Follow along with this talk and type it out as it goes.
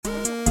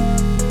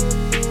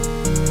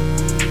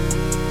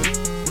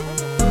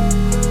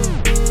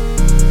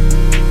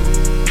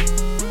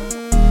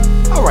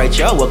right,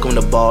 y'all. Welcome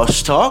to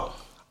Boss Talk.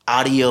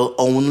 Audio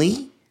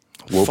only.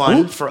 Whoop, Fun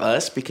whoop. for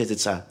us because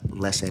it's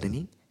less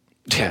editing.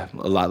 Yeah,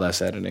 a lot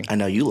less editing. I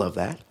know you love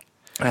that.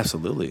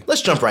 Absolutely.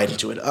 Let's jump right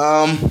into it.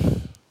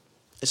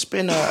 It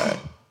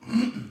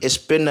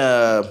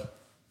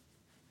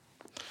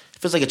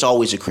feels like it's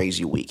always a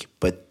crazy week,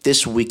 but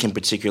this week in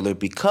particular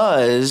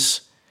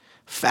because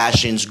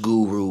fashion's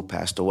guru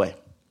passed away.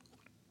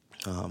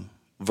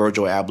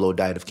 Virgil Abloh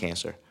died of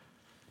cancer.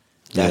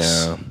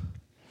 That's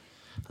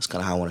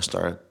kind of how I want to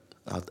start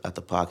at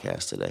the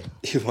podcast today.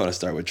 You want to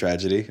start with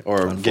tragedy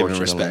or give him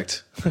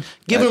respect?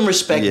 Give him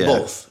respect,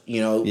 both.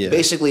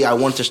 Basically, I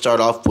want to start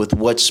off with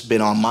what's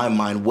been on my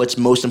mind, what's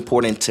most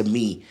important to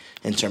me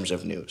in terms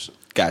of news.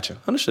 Gotcha.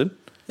 Understood.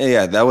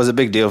 Yeah, that was a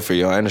big deal for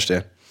you. I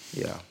understand.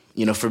 Yeah.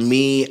 For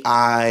me,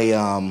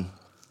 I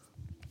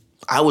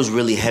was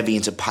really heavy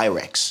into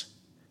Pyrex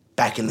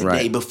back in the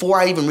day, before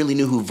I even really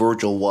knew who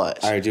Virgil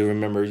was. I do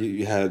remember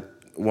you had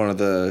one of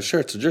the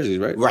shirts or jerseys,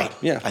 right? Right.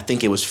 Yeah. I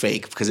think it was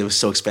fake because it was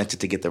so expensive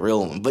to get the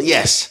real one. But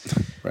yes,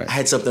 Right. I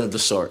had something of the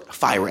sort.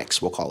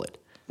 Pyrex, we'll call it.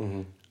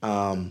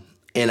 Mm-hmm.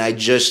 And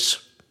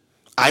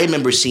I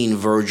remember seeing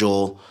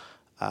Virgil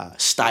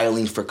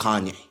styling for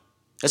Kanye.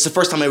 That's the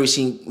first time I ever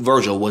seen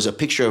Virgil, was a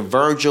picture of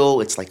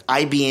Virgil. It's like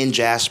IBN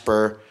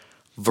Jasper,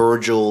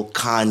 Virgil,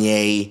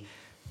 Kanye.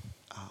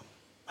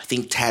 I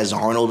think Taz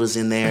Arnold is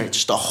in there.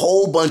 Just a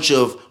whole bunch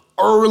of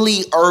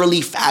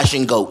early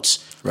fashion goats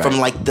from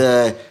like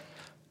the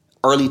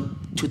early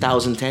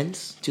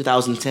 2010s,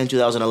 2010,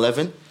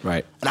 2011.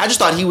 Right. And I just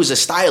thought he was a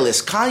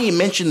stylist. Kanye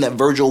mentioned that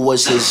Virgil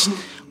was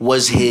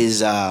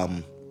his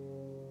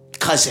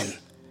cousin.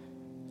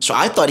 So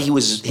I thought he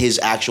was his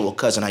actual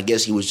cousin. I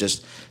guess he was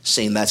just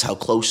saying that's how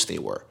close they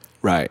were.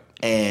 Right.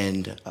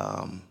 And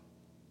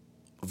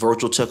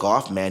Virgil took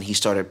off, man. He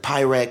started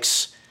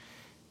Pyrex.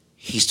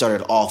 He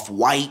started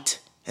Off-White.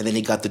 And then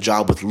he got the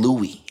job with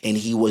Louis. And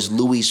he was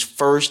Louis'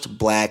 first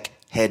black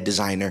head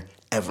designer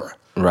ever.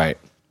 Right.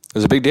 It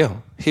was a big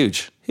deal.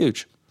 Huge.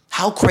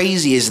 How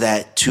crazy is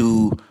that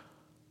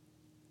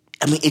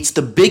it's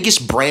the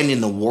biggest brand in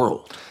the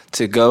world.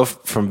 To go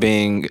from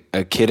being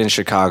a kid in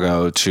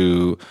Chicago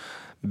to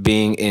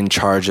being in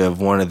charge of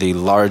one of the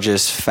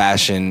largest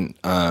fashion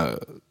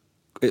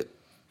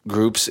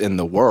groups in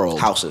the world.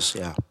 Houses,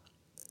 yeah.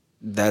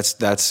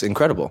 That's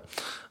incredible.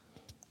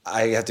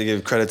 I have to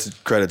give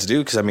credit's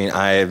due because,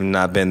 I have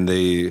not been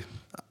the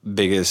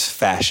biggest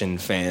fashion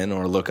fan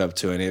or look up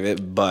to any of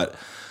it, but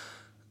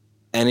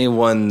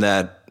anyone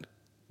that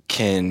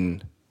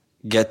can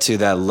get to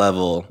that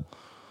level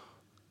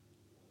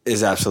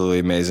is absolutely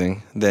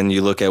amazing. Then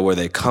you look at where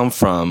they come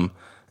from,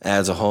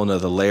 adds a whole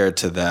nother layer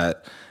to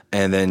that,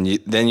 and then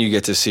you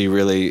get to see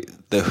really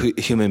the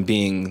human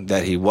being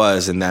that he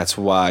was, and that's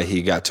why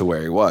he got to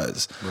where he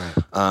was.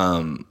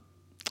 Right.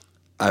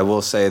 I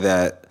will say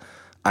that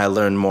I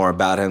learned more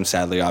about him,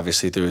 sadly,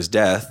 obviously, through his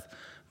death,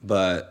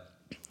 but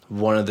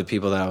one of the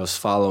people that I was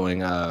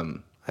following, I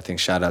think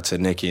shout out to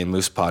Nikki and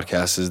Moose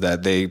podcast, is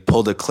that they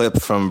pulled a clip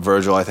from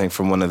Virgil, I think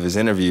from one of his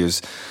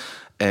interviews,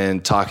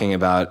 and talking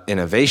about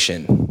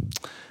innovation.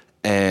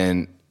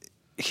 And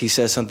he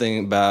says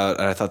something about,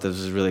 and I thought this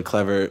was really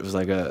clever, it was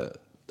like a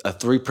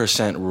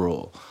 3%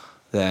 rule,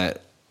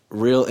 that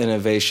real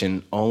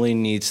innovation only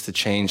needs to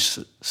change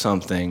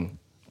something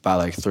by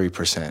like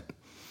 3%.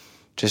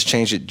 Just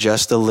change it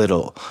just a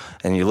little.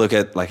 And you look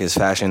at like his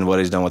fashion, what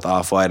he's done with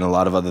Off-White and a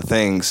lot of other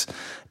things,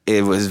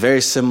 it was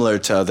very similar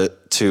to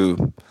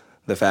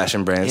the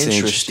fashion brands.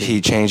 Interesting.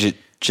 He changed it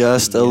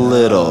just a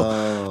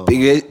little.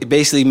 He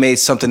basically made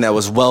something that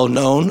was well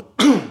known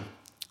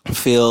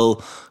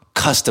feel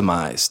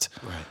customized,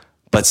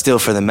 but still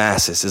for the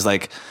masses. It's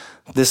like,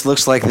 this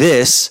looks like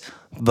this,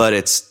 but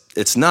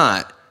it's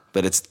not.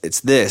 But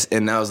it's this.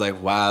 And I was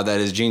like, wow,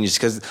 that is genius.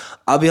 Because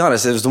I'll be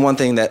honest, it was the one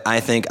thing that I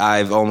think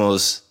I've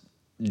almost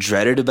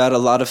dreaded about a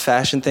lot of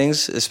fashion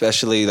things,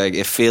 especially like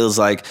it feels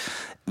like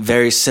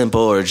very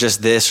simple or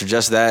just this or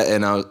just that.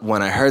 And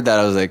when I heard that,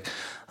 I was like,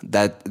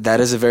 that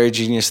is a very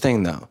genius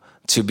thing, though,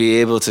 to be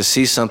able to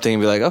see something and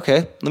be like,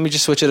 okay, let me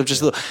just switch it up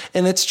just a little.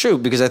 And it's true,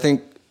 because I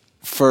think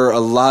for a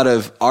lot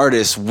of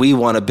artists, we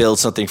want to build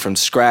something from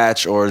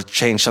scratch or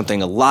change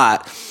something a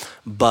lot.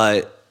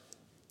 But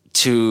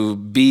to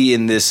be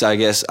in this, I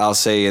guess I'll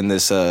say in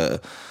this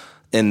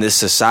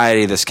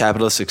society, this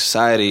capitalistic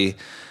society,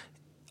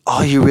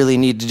 all you really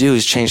need to do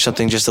is change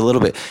something just a little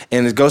bit.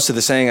 And it goes to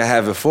the saying I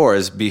had before,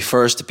 is be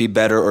first, be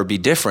better, or be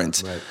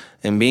different. Right.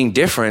 And being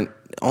different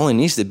only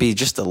needs to be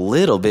just a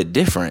little bit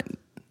different.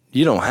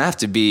 You don't have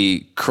to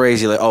be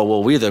crazy like, oh,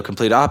 well, we're the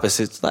complete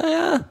opposites. Like,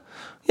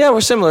 yeah,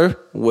 we're similar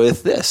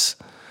with this.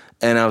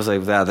 And I was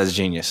like, wow, that's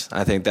genius.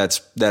 I think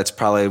that's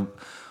probably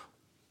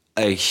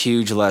a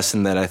huge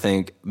lesson that I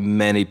think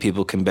many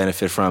people can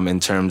benefit from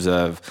in terms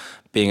of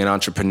being an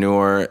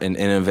entrepreneur, an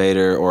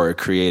innovator, or a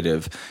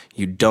creative.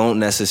 You don't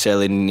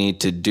necessarily need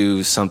to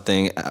do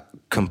something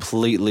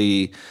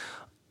completely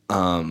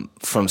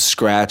from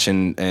scratch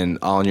and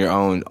on your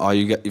own.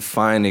 You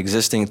find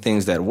existing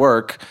things that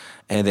work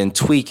and then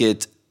tweak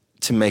it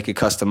to make it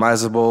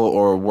customizable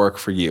or work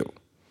for you.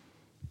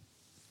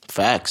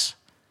 Facts.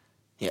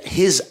 Yeah,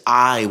 his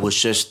eye was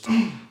just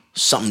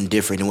something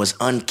different. It was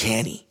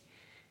uncanny.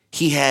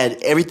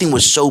 Everything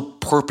was so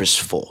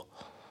purposeful.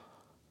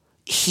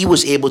 He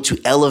was able to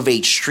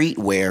elevate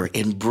streetwear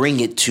and bring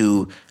it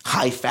to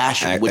high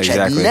fashion, which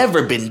had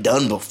never been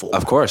done before.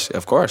 Of course.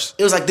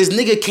 It was like this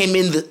nigga came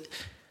in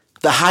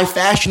the high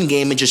fashion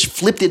game and just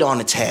flipped it on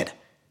its head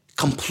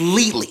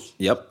completely.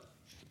 Yep.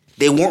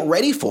 They weren't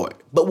ready for it.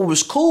 But what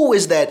was cool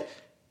is that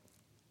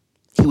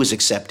he was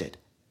accepted.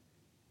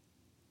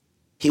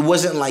 He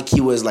wasn't like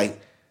he was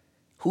like,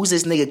 who's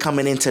this nigga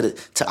coming into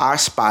our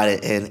spot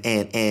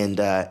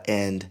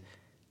and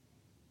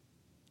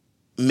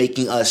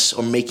making us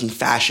or making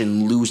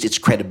fashion lose its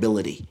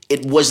credibility.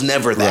 It was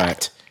never that.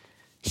 Right.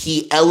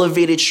 He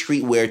elevated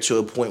streetwear to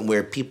a point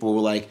where people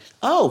were like,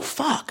 oh,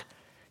 fuck.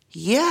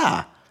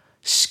 Yeah.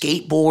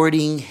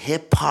 Skateboarding,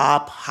 hip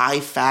hop, high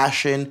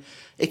fashion.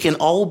 It can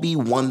all be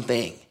one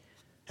thing.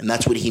 And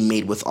that's what he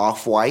made with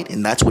Off-White,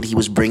 and that's what he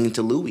was bringing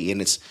to Louis.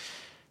 And it's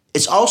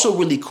also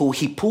really cool.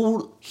 He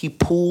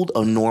pulled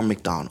a Norm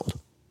Macdonald.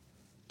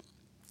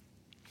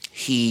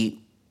 He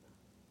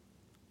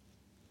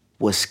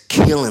was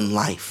killing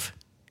life.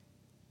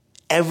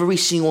 Every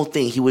single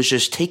thing. He was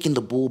just taking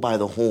the bull by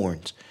the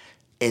horns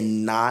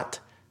and not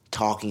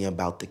talking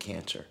about the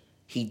cancer.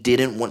 He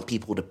didn't want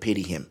people to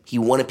pity him. He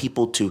wanted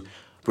people to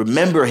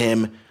remember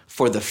him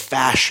for the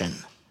fashion,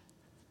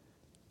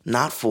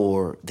 not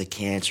for the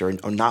cancer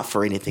or not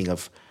for anything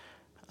of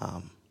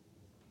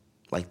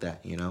like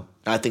that, you know?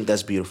 I think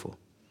that's beautiful.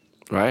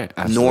 Right.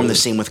 Absolutely. Norm the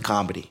same with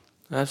comedy.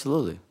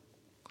 Absolutely.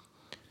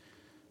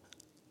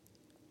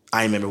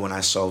 I remember when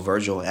I saw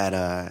Virgil at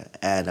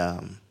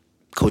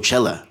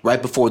Coachella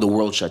right before the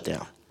world shut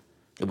down.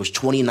 It was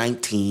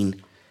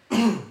 2019,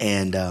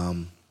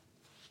 and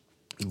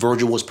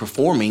Virgil was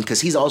performing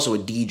because he's also a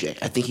DJ.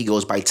 I think he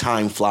goes by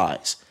Time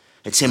Flies.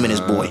 It's him and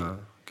his boy.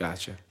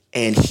 Gotcha.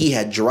 And he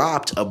had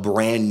dropped a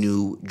brand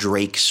new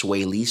Drake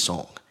Sway Lee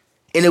song.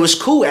 And it was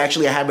cool,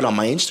 actually. I have it on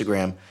my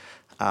Instagram.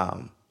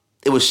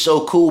 It was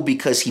so cool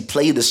because he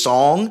played the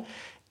song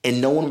and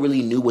no one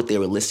really knew what they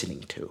were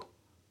listening to.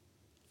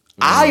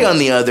 I, on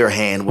the other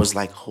hand, was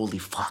like, holy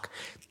fuck,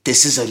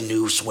 this is a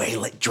new Sway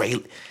Lee.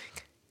 Drake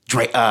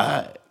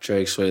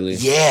Sway Lee.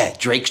 Yeah,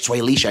 Drake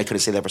Sway Lee. I couldn't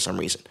say that for some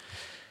reason.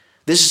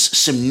 This is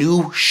some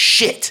new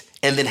shit.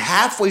 And then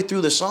halfway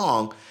through the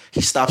song,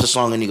 he stops the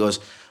song and he goes,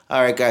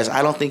 all right, guys,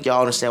 I don't think y'all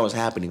understand what's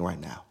happening right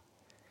now.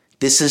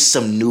 This is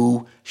some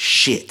new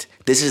shit.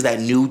 This is that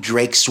new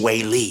Drake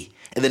Sway Lee.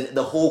 And then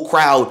the whole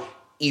crowd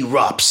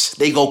erupts.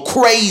 They go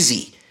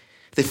crazy.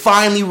 They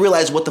finally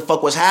realize what the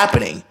fuck was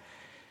happening.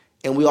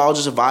 And we all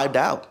just vibed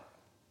out.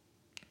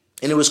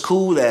 And it was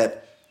cool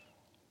that,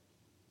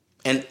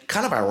 and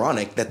kind of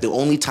ironic, that the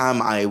only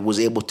time I was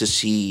able to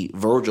see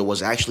Virgil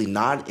was actually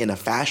not in a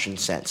fashion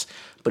sense,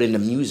 but in a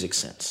music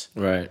sense.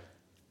 Right.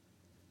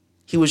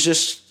 He was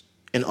just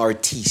an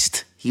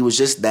artiste. He was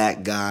just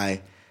that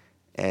guy.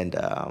 And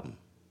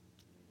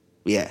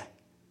yeah,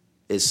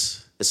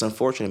 it's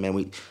unfortunate, man.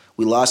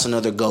 We lost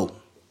another GOAT.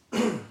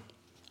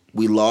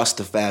 We lost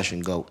the fashion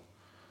GOAT.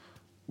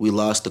 We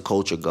lost the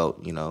culture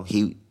GOAT, you know.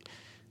 He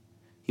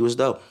was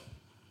dope.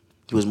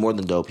 He was more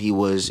than dope. He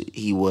was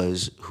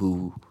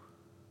the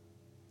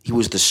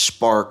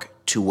spark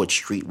to what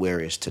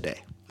streetwear is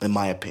today, in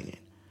my opinion.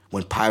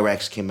 When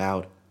Pyrex came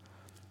out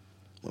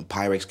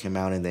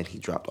and then he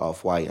dropped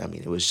Off-White, I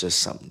mean, it was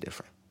just something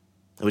different.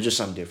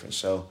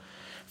 So,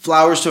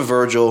 flowers to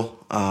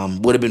Virgil.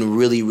 Would have been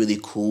really, really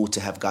cool to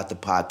have got the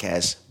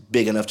podcast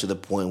big enough to the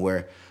point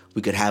where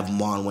we could have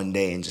him on one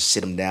day and just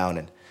sit him down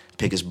and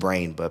pick his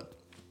brain, but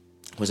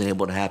it wasn't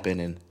able to happen,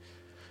 and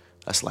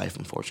that's life,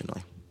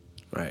 unfortunately.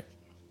 Right.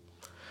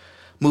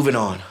 Moving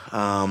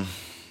on.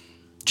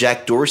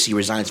 Jack Dorsey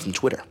resigns from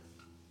Twitter.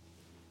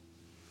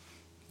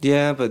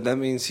 Yeah, but that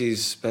means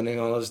he's spending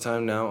all his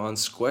time now on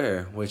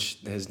Square, which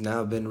has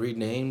now been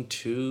renamed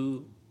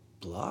to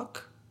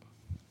Block.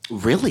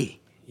 Really?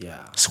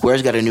 Yeah.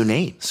 Square's got a new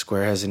name.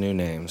 Square has a new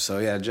name. So,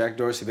 yeah, Jack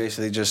Dorsey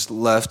basically just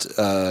left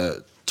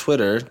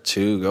Twitter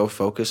to go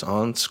focus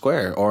on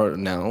Square, or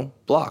now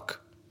Block.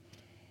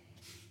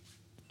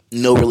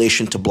 No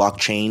relation to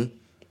blockchain?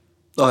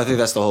 Oh, I think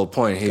that's the whole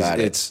point.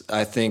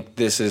 I think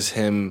this is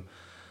him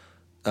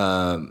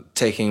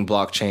taking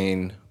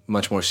blockchain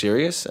much more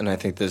serious, and I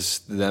think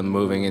them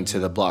moving into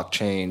the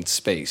blockchain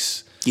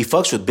space. He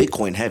fucks with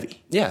Bitcoin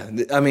heavy. Yeah,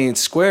 I mean,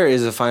 Square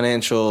is a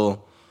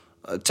financial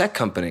tech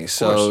company,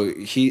 so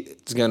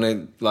he's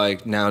gonna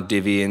now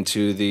divvy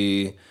into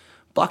the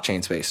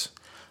blockchain space.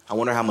 I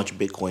wonder how much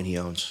Bitcoin he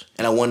owns,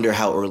 and I wonder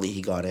how early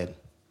he got in.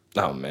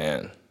 Oh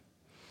man,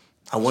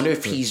 I wonder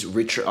if he's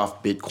richer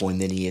off Bitcoin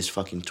than he is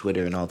fucking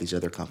Twitter and all these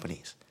other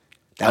companies.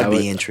 That would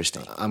be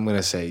interesting. I'm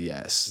gonna say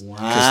yes. Wow.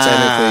 Because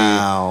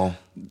technically,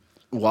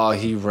 while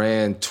he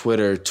ran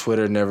Twitter,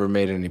 Twitter never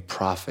made any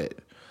profit.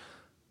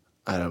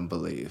 I don't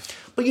believe.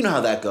 But you know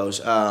how that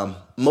goes.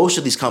 Most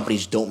of these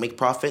companies don't make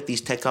profit, these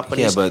tech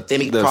companies. Yeah, but they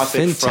make the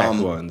profit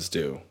fintech ones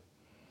do.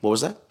 What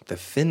was that? The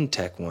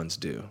fintech ones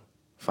do.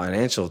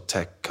 Financial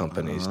tech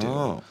companies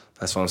do.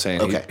 That's what I'm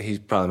saying. Okay. He's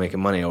probably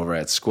making money over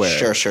at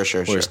Square. Sure.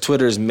 Whereas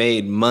Twitter's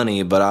made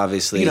money, but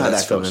obviously You know how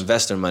that's that from goes.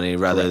 investor money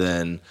rather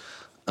than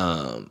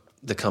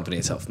the company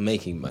itself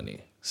making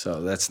money.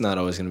 So that's not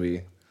always going to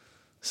be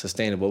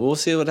sustainable. But we'll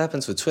see what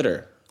happens with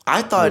Twitter.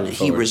 I thought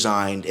he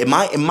resigned. In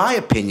my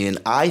opinion,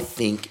 I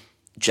think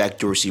Jack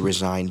Dorsey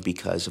resigned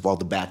because of all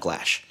the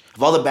backlash.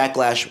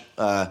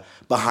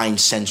 Behind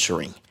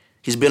censoring.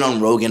 He's been on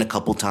Rogan a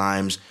couple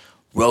times.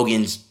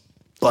 Rogan's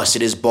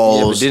busted his balls.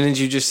 Yeah, but didn't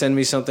you just send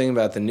me something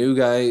about the new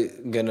guy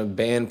gonna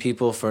ban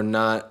people for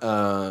not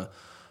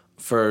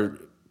for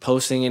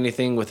posting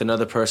anything with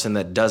another person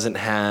that doesn't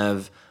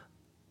have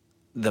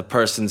the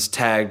person's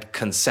tagged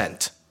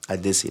consent? I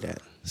did see that.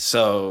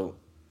 So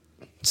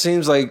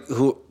seems like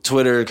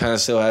Twitter kind of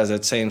still has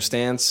that same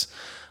stance.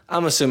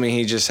 I'm assuming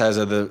he just has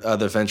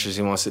other ventures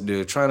he wants to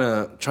do. Trying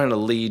to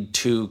lead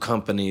two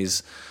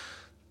companies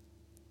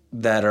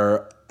that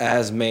are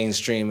as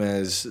mainstream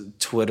as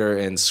Twitter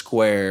and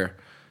Square,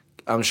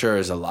 I'm sure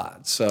is a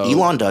lot. So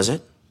Elon does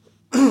it.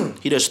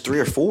 He does 3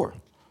 or 4.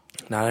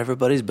 Not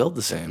everybody's built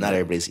the same. Not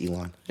everybody's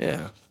Elon.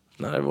 Yeah.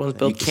 Not everyone's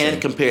built the same. You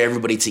can't compare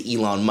everybody to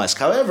Elon Musk.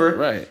 However,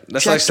 right.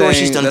 That's Jack like saying,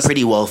 Dorsey's done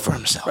pretty well for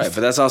himself. Right,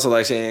 but that's also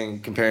like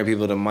saying comparing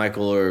people to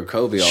Michael or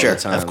Kobe all the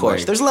time. Of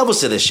course. Like, there's levels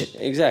to this shit.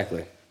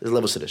 Exactly. There's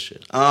levels to this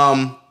shit.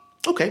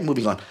 Okay,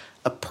 moving on.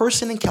 A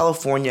person in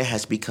California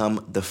has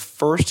become the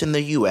first in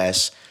the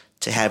U.S.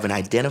 to have an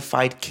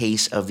identified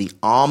case of the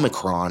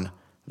Omicron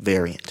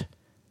variant.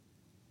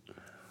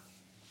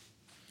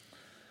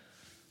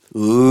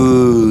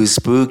 Ooh,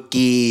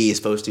 spooky. It's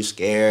supposed to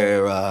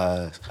scare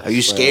us. Are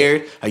you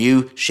scared? Are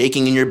you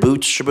shaking in your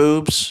boots,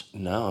 shaboobs?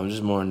 No, I'm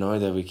just more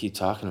annoyed that we keep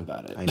talking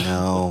about it. I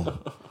know.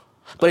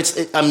 But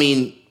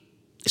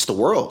it's the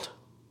world.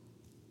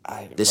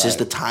 This is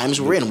the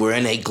times we're in. We're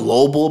in a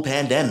global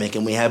pandemic,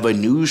 and we have a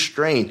new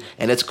strain,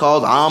 and it's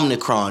called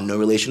Omicron, no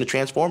relation to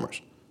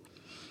Transformers.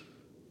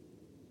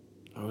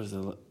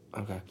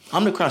 Okay.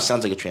 Omicron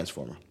sounds like a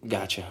Transformer.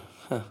 Gotcha.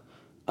 Huh.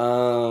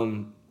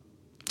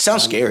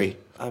 Sounds scary.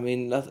 I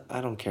mean,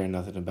 I don't care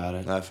nothing about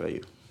it. I feel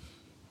you.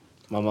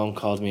 My mom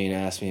called me and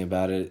asked me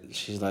about it.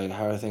 She's like,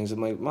 how are things?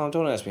 I'm like, Mom,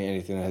 don't ask me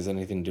anything that has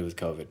anything to do with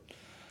COVID.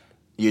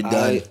 You're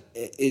done.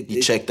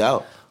 You checked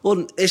out.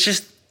 Well, it's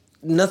just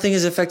nothing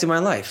has affected my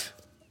life.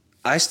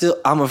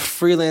 I'm a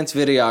freelance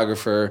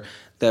videographer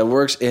that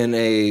works in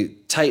a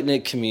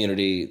tight-knit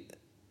community.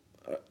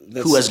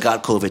 Who has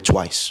got COVID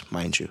twice,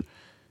 mind you?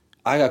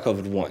 I got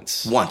COVID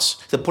once.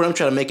 The point I'm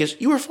trying to make is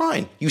you were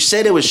fine. You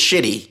said it was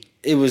shitty.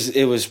 It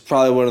was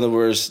probably one of the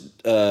worst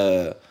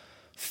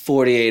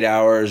 48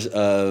 hours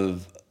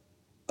of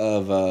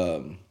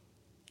I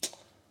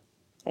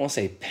won't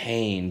say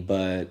pain,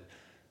 but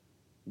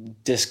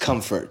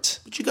discomfort.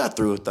 But you got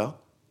through it though.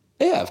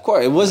 Yeah, of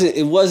course.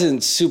 It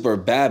wasn't super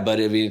bad, but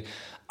I mean,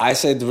 I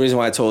said the reason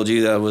why I told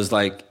you that was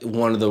like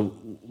one of the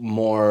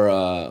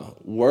more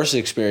worst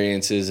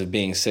experiences of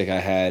being sick I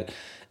had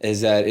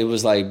is that it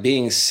was like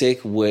being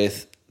sick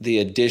with the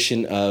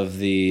addition of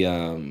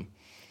the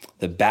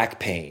back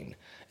pain.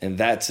 And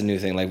that's a new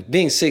thing. Like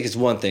being sick is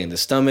one thing. The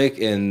stomach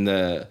and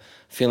the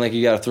feeling like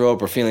you got to throw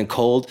up or feeling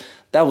cold,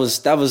 that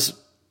was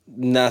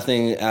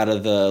nothing out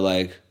of the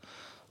like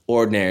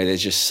ordinary. That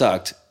just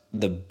sucked.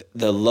 The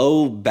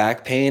low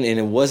back pain, and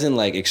it wasn't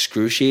like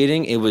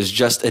excruciating. It was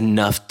just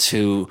enough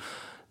to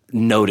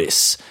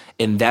notice,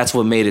 and that's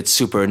what made it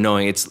super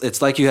annoying.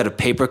 It's like you had a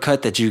paper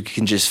cut that you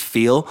can just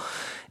feel.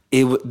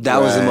 That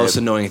was the most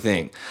annoying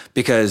thing,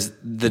 because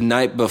the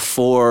night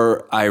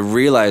before I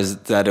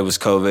realized that it was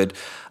COVID,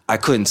 I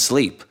couldn't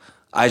sleep.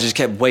 I just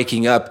kept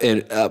waking up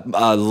and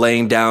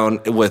laying down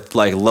with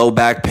like low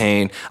back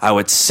pain. I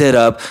would sit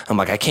up. I'm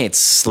like, I can't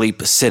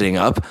sleep sitting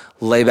up.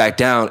 Lay back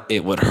down.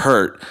 It would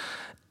hurt.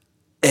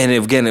 And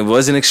again, it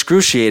wasn't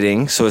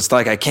excruciating. So it's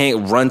like I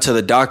can't run to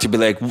the doctor and be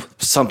like,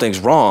 something's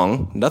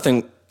wrong.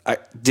 Nothing, I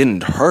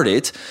didn't hurt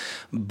it.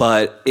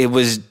 But it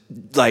was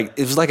like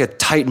a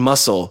tight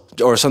muscle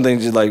or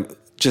something like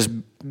just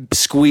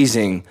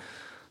squeezing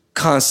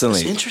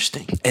constantly. That's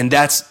interesting. And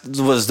that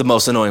was the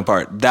most annoying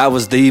part. That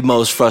was the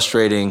most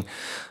frustrating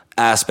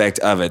aspect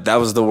of it. That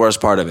was the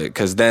worst part of it,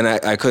 because then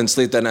I couldn't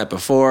sleep that night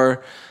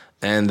before,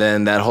 and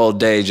then that whole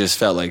day just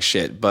felt like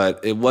shit.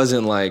 But it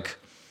wasn't like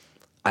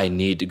I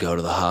need to go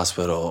to the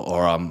hospital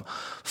or I'm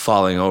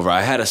falling over.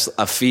 I had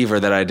a fever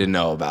that I didn't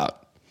know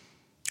about.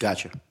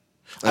 Gotcha.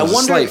 I wonder,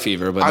 a slight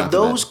fever, but are not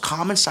those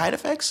common side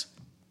effects?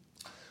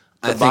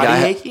 I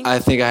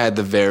think I had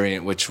the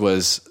variant, which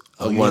was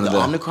one of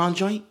the Omicron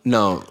joint.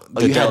 No,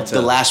 you had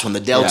the last one, the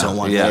Delta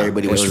one, that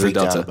everybody was freaked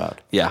out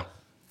about. Yeah,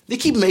 they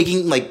keep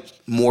making like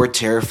more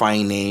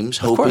terrifying names,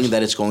 hoping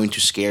that it's going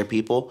to scare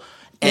people,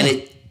 and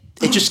it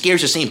just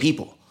scares the same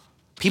people.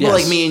 People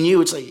like me and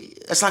you. It's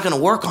like that's not going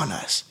to work on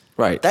us.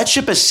 Right. That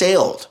ship has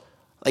sailed.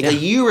 Like a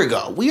year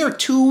ago. We are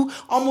 2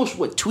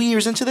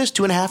 years into this?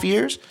 2.5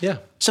 years? Yeah.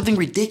 Something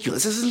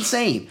ridiculous. This is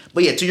insane.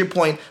 But yeah, to your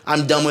point,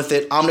 I'm done with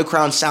it.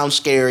 Omicron sounds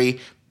scary.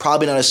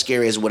 Probably not as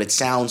scary as what it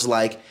sounds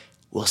like.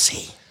 We'll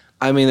see.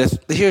 I mean,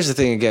 here's the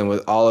thing again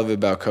with all of it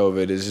about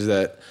COVID is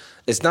that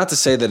it's not to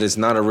say that it's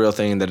not a real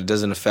thing, that it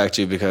doesn't affect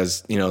you,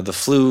 because, the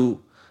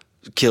flu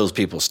kills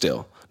people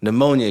still.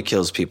 Pneumonia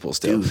kills people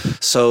still.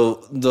 Dude.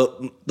 So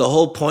the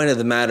whole point of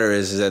the matter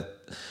is that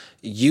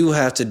you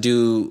have to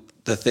do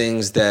the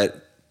things that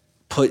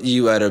put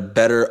you at a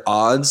better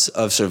odds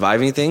of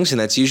surviving things, and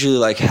that's usually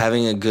like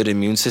having a good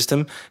immune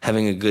system,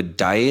 having a good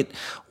diet,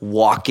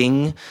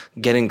 walking,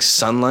 getting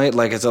sunlight.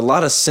 Like, it's a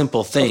lot of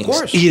simple things. Of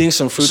course. Eating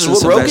some fruits and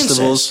some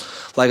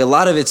vegetables. Like, a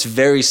lot of it's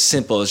very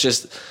simple. It's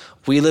just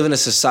we live in a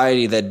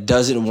society that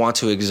doesn't want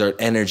to exert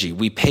energy.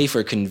 We pay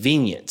for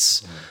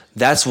convenience.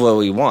 That's what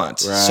we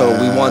want. Right. So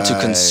we want to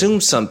consume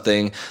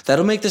something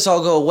that'll make this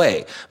all go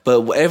away.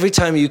 But every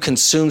time you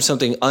consume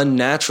something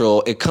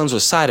unnatural, it comes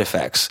with side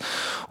effects.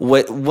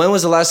 When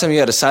was the last time you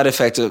had a side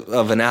effect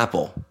of an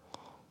apple?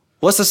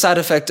 What's the side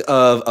effect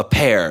of a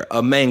pear,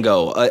 a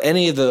mango,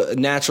 any of the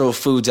natural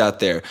foods out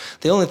there?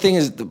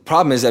 The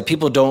problem is that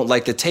people don't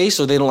like the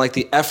taste, or they don't like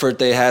the effort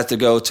they have to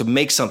go to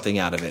make something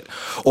out of it,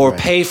 or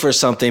pay for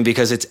something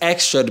because it's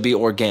extra to be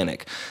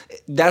organic.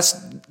 That's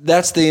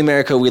the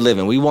America we live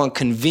in. We want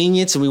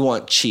convenience and we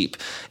want cheap.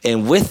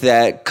 And with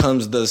that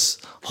comes this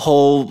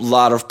whole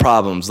lot of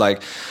problems.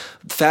 Like,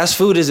 fast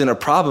food isn't a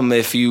problem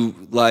if you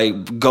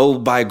go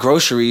buy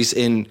groceries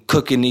and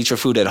cook and eat your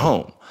food at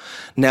home.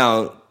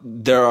 Now,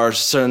 there are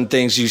certain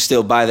things you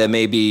still buy that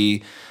may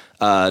be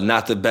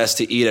not the best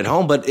to eat at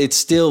home, but it's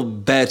still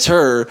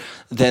better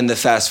than the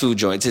fast food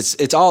joints.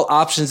 It's all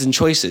options and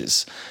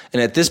choices. And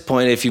at this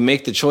point, if you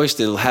make the choice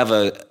to have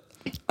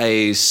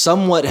a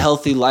somewhat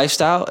healthy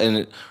lifestyle,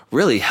 and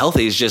really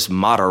healthy is just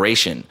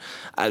moderation.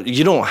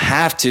 You don't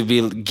have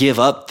to give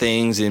up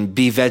things and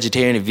be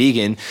vegetarian and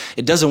vegan.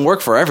 It doesn't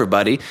work for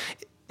everybody.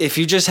 If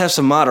you just have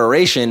some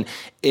moderation,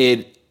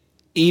 it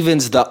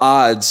evens the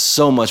odds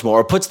so much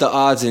more, or puts the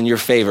odds in your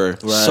favor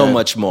so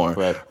much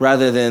more,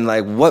 rather than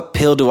what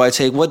pill do I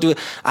take?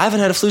 I haven't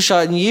had a flu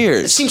shot in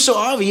years. It seems so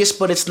obvious,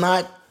 but it's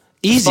not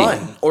easy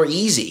fun or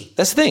easy.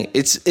 That's the thing.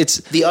 It's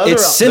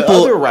simple.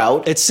 The other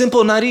route. It's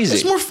simple, not easy.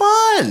 It's more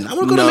fun. I'm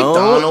gonna go to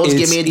McDonald's,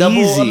 give me a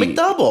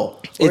McDouble,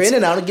 or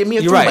In-N-Out and give me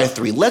a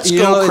 3x3. Let's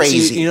go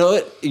crazy. You know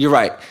what? You're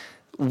right.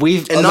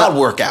 Not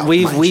work out.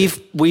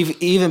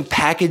 We've even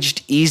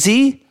packaged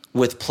easy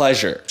with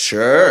pleasure.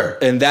 Sure.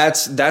 And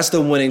that's the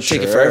winning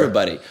ticket for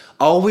everybody.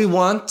 All we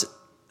want,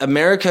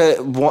 America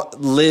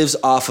lives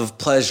off of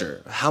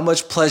pleasure. How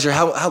much pleasure,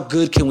 how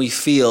good can we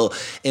feel,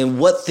 and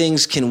what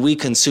things can we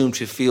consume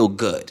to feel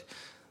good?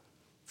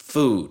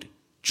 Food,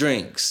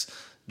 drinks,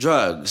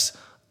 drugs.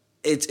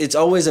 It's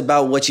always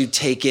about what you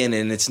take in,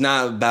 and it's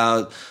not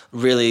about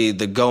really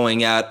the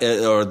going out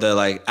or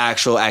the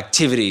actual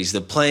activities,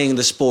 the playing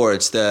the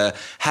sports, the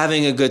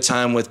having a good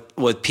time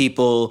with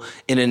people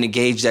in an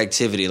engaged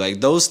activity.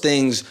 Those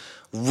things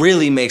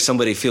really make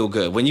somebody feel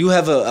good. When you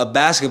have a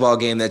basketball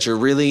game that you're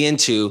really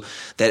into,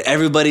 that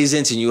everybody's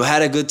into, and you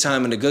had a good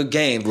time and a good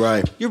game,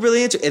 you're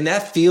really into, and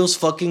that feels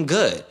fucking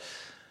good.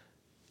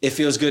 It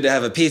feels good to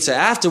have a pizza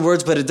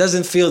afterwards, but it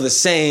doesn't feel the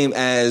same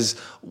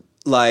as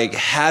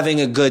having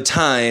a good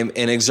time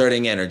and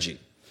exerting energy.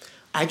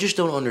 I just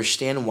don't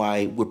understand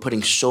why we're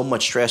putting so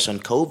much stress on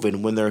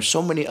COVID when there are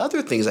so many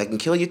other things that can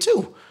kill you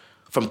too.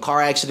 From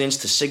car accidents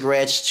to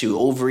cigarettes to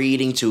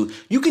overeating to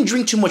you can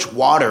drink too much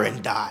water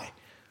and die.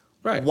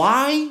 Right.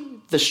 Why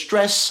the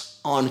stress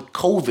on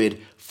COVID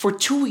for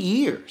 2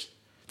 years?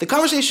 The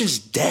conversation's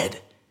dead.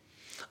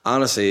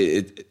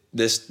 Honestly,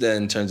 this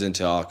then turns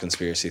into all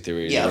conspiracy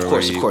theories. Yeah, of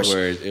course.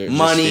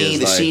 Money,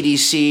 the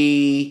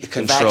CDC,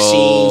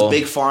 control, vaccines,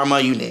 big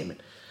pharma, you name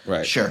it.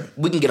 Right. Sure.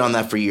 We can get on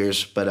that for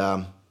years,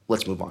 but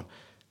let's move on.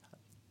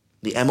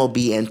 The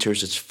MLB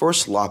enters its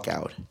first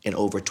lockout in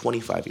over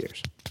 25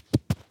 years.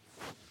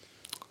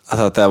 I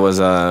thought that was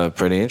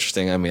pretty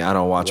interesting. I mean, I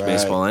don't watch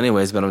baseball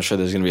anyways, but I'm sure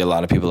there's going to be a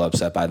lot of people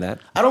upset by that.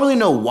 I don't really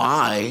know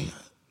why.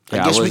 I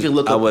guess we could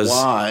look up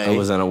why. I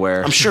was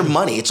unaware. I'm sure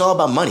money. It's all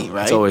about money,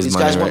 right? It's always These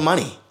money, guys want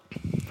money.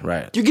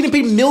 Right. You're getting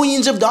paid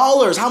millions of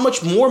dollars. How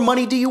much more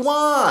money do you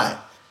want?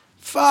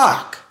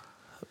 Fuck.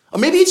 Or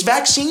maybe it's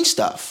vaccine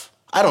stuff.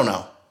 I don't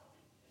know.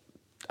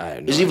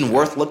 Is it even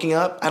worth looking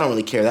up? I don't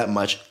really care that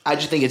much. I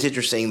just think it's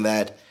interesting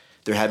that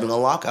they're having a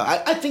lockout.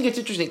 I think it's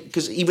interesting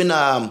because even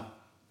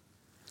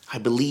I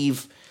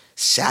believe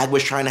SAG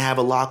was trying to have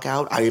a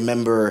lockout. I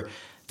remember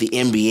the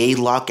NBA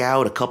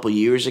lockout a couple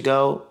years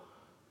ago.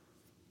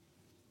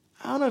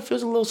 I don't know. It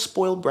feels a little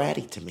spoiled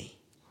bratty to me.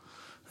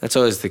 That's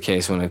always the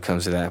case when it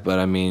comes to that. But,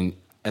 I mean,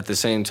 at the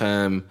same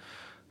time,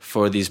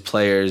 for these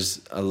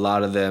players, a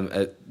lot of them,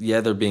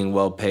 they're being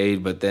well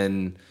paid, but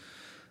then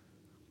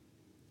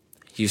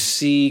you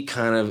see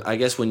kind of, I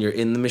guess when you're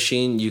in the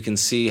machine, you can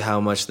see how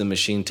much the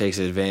machine takes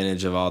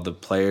advantage of all the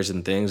players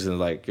and things, and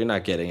you're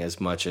not getting as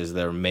much as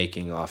they're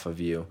making off of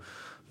you.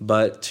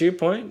 But to your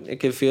point, it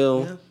could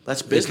feel...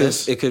 that's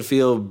business. It could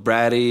feel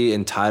bratty,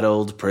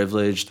 entitled,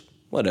 privileged,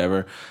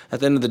 whatever. At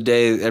the end of the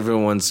day,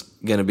 everyone's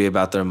going to be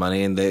about their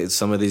money, and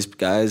some of these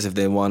guys, if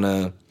they want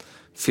to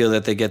feel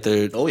that they get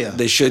their...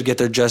 they should get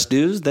their just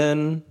dues,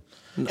 then...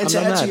 And to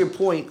add to your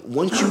point,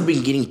 once you've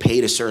been getting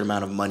paid a certain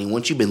amount of money,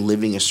 once you've been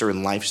living a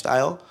certain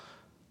lifestyle,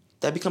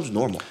 that becomes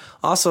normal.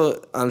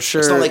 Also, I'm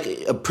sure It's not like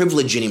a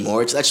privilege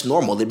anymore. That's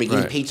normal. They've been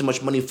getting paid so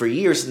much money for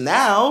years.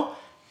 Now,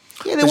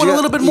 they want a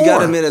little bit more. You got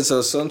to admit it.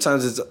 So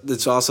sometimes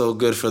it's also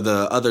good for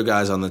the other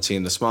guys on the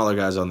team, the smaller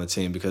guys on the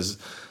team, because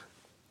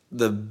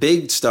the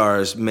big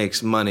stars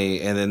makes money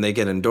and then they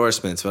get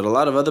endorsements, but a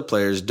lot of other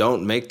players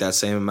don't make that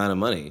same amount of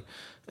money.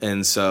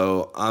 And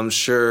so I'm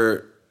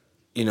sure,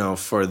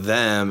 for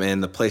them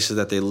and the places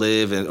that they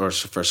live in, or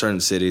for certain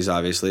cities,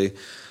 obviously,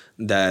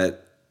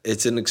 that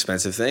it's an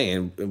expensive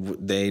thing and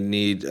they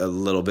need a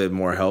little bit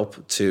more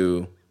help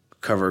to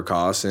cover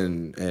costs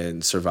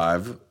and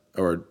survive,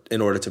 or in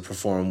order to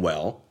perform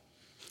well.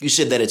 You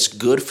said that it's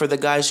good for the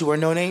guys who are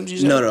no names? You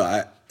said?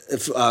 No.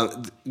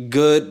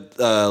 Good,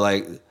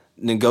 like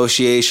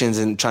negotiations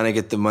and trying to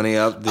get the money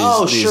up.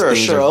 These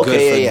things are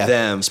Okay, good for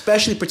them.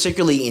 Especially,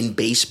 particularly in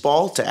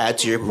baseball, to add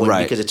to your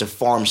point, because it's a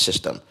farm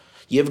system.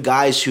 You have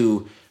guys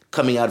who,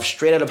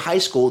 straight out of high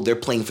school, they're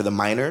playing for the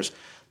minors.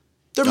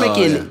 They're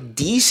making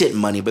decent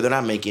money, but they're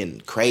not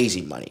making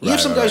crazy money. You have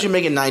some guys who are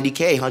making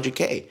 $90K,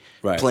 $100K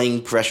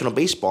playing professional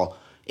baseball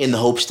in the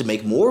hopes to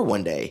make more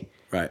one day.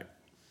 Right.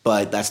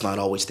 But that's not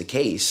always the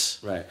case.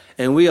 Right.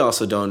 And we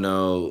also don't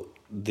know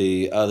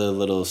the other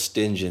little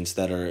stingents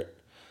that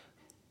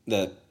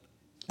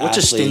what's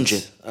a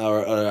stingent?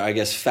 Or I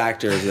guess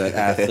factors that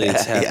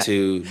athletes have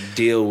to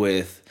deal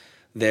with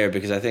there,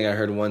 because I think I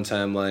heard one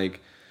time, like,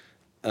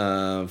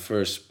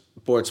 for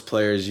sports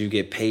players, you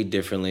get paid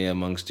differently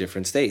amongst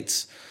different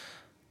states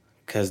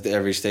because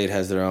every state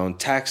has their own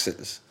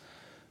taxes.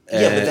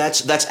 Yeah, but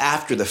that's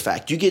after the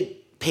fact. You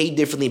get paid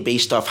differently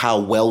based off how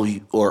well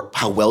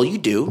you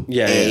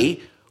do.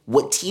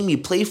 What team you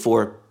play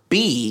for.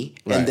 B,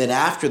 and then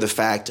after the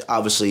fact,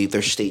 obviously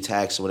there's state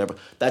tax or whatever.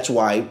 That's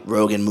why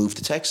Rogan moved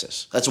to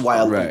Texas. That's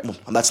why. Well,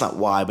 that's not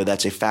why, but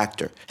that's a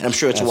factor. And I'm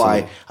sure it's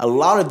why a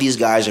lot of these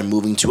guys are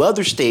moving to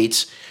other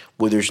states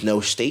where there's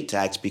no state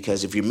tax,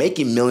 because if you're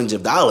making millions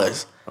of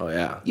dollars,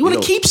 you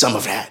want to keep some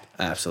of that.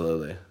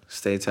 Absolutely.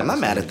 State tax. I'm not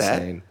mad at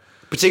that.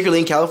 Particularly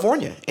in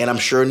California, and I'm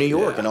sure New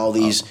York and all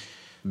these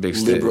big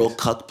liberal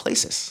cuck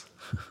places.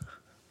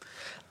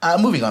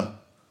 Moving on.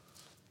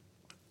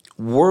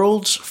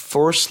 World's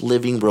first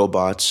living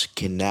robots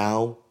can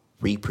now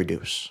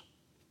reproduce.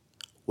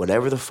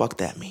 Whatever the fuck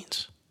that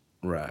means.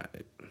 Right.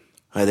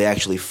 Are they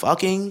actually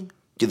fucking?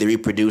 Do they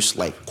reproduce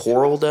like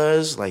Coral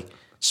does? Like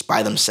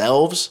by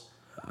themselves?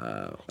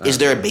 Is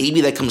there a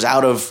baby that comes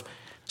out of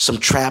some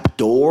trap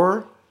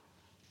door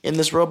in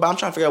this robot? I'm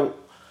trying to figure out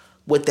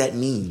what that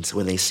means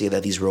when they say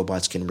that these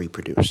robots can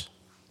reproduce.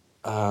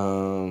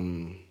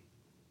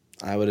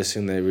 I would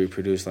assume they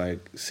reproduce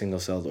like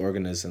single-celled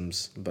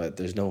organisms, but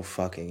there's no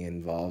fucking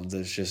involved.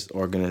 There's just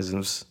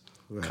organisms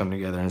come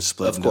together and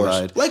split and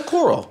divide. Like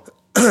Coral.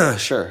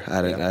 Sure. I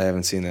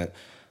haven't seen that.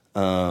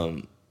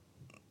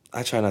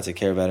 I try not to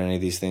care about any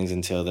of these things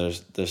until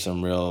there's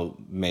some real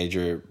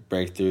major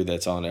breakthrough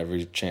that's on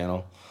every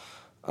channel.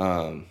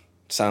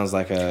 Sounds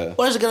like a...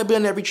 Why is it going to be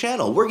on every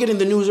channel? We're getting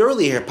the news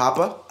early here,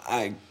 Papa.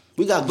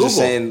 We got Google. Just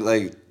saying,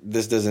 like,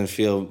 this doesn't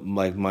feel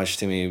like much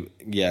to me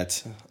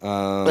yet.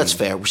 That's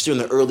fair. We're still in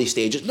the early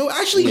stages. No,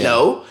 actually,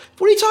 no.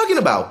 What are you talking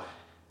about?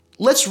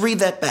 Let's read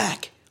that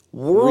back.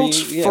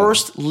 World's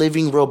first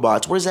living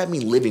robots. What does that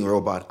mean, living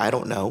robot? I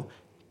don't know.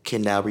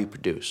 Can now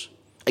reproduce.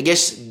 I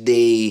guess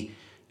they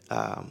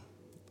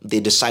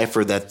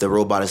decipher that the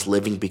robot is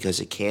living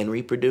because it can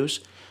reproduce.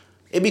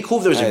 It'd be cool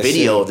if there was a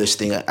video of this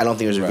thing. I don't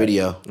think there's a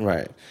video.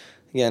 Right.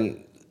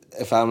 Again,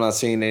 if I'm not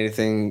seeing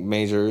anything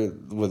major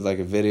with like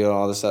a video and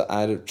all this stuff,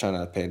 I try not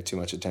to pay too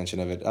much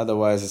attention of it.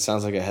 Otherwise, it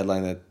sounds like a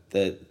headline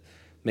that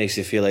makes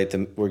you feel like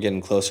we're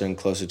getting closer and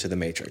closer to the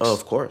Matrix. Oh,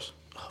 of course.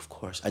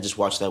 I just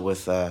watched that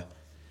with a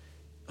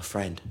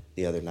friend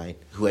the other night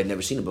who had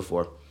never seen it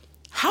before.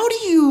 How do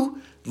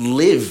you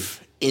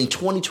live in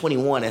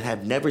 2021 and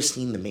have never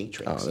seen the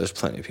Matrix? Oh, there's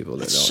plenty of people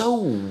that don't. It's so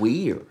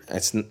weird.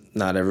 It's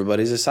not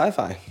everybody's a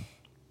sci-fi.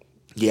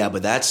 Yeah,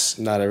 but that's...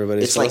 Not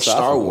everybody's It's like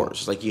Star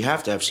Wars. Like, you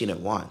have to have seen it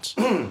once.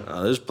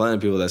 There's plenty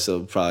of people that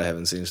still probably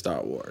haven't seen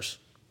Star Wars.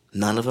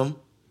 None of them?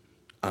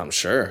 I'm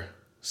sure.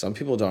 Some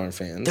people aren't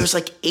fans. There's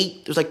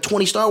like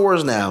 20 Star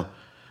Wars now.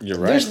 You're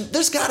right.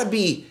 There's got to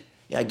be...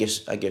 Yeah, I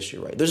guess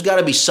you're right. There's got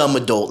to be some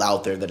adult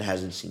out there that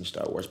hasn't seen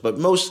Star Wars. But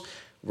most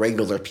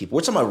regular people...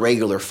 We're talking about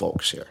regular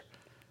folks here.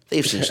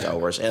 They've seen Star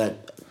Wars. And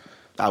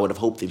I would have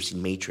hoped they've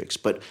seen Matrix.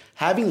 But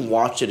having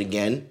watched it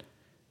again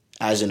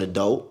as an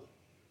adult...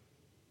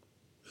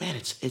 Man,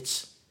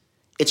 it's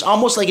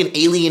almost like an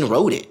alien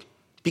wrote it.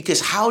 Because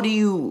how do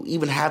you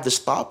even have this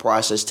thought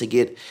process to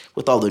get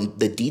with all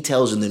the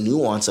details and the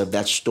nuance of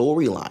that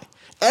storyline?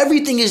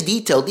 Everything is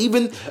detailed,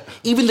 even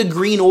the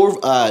green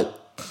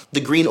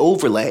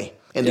overlay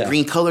and the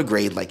green color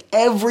grade. Like,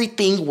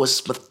 everything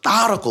was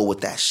methodical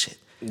with that shit.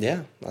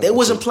 Yeah, they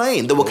wasn't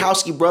playing. The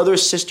Wachowski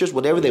brothers, sisters,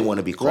 whatever they want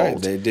to be called.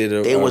 Right, they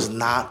did. They was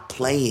not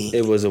playing.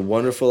 It was a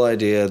wonderful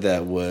idea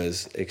that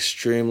was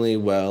extremely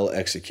well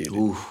executed.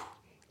 Ooh.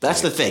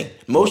 That's the thing.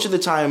 Most of the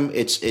time,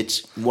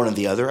 it's one or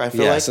the other, I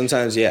feel like.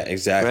 Sometimes,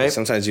 exactly. Right?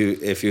 Sometimes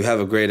if you have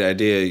a great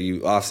idea,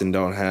 you often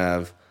don't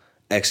have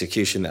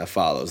execution that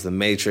follows. The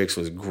Matrix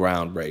was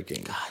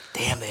groundbreaking. God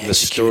damn, the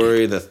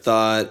story, the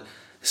thought.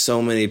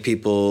 So many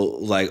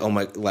people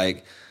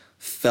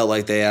felt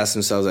like they asked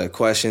themselves that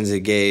questions. It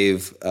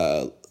gave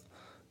a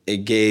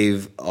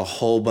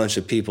whole bunch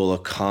of people a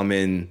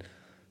common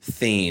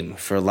theme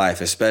for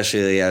life,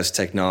 especially as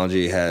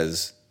technology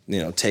has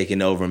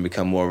taken over and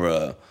become more of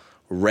a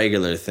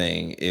regular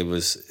thing. It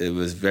was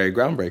very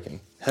groundbreaking,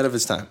 ahead of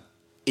its time.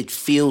 It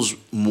feels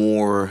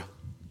more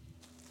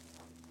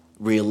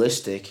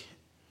realistic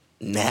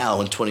now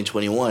in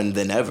 2021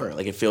 than ever.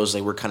 Like, it feels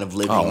like we're kind of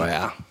living. Oh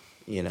yeah.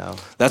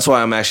 That's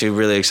why I'm actually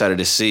really excited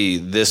to see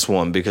this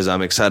one, because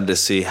I'm excited to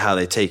see how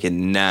they take it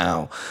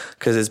now,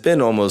 because it's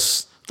been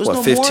almost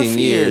 15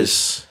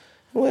 years.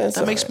 Well,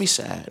 that makes me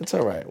sad. It's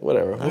all right.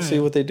 Whatever. We'll see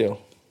what they do.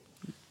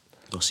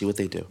 We'll see what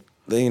they do.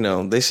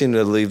 They seem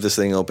to leave this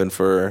thing open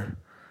for.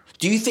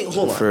 Do you think?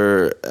 Hold on.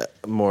 For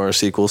more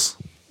sequels.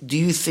 Do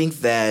you think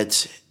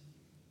that?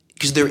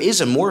 Because there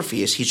is a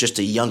Morpheus, he's just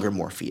a younger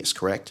Morpheus,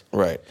 correct?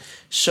 Right.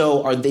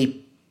 So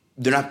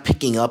they're not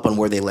picking up on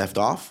where they left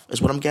off,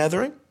 is what I'm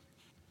gathering?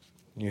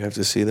 You have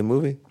to see the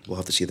movie. We'll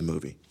have to see the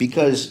movie.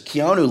 Because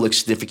Keanu looks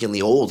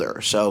significantly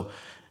older, so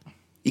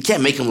you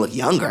can't make him look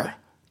younger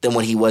than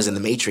when he was in The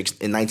Matrix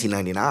in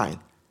 1999.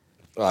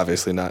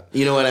 Obviously not.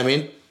 You know what I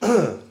mean?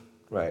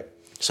 Right.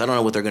 So I don't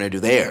know what they're going to do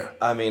there.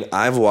 I mean,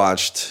 I've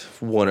watched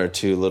one or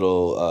two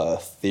little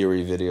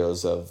theory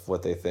videos of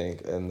what they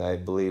think, and I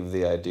believe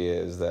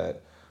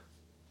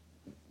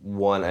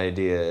one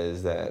idea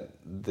is that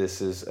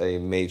this is a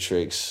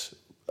Matrix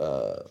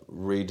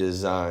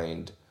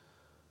redesigned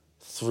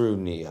through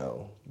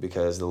Neo,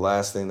 because the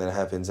last thing that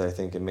happens, I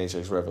think, in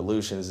Matrix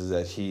Revolutions is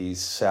that he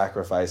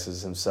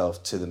sacrifices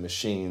himself to the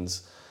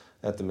machines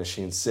at the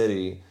Machine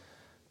City,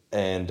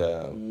 and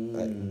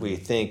we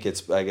think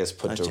it's, I guess,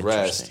 put to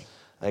rest.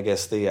 I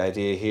guess the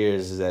idea here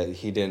is that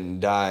he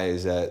didn't die,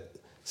 is that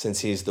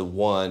since he's the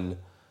one,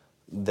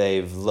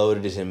 they've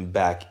loaded him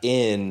back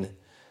in,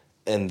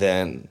 and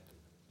then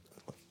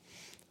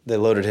they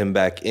loaded him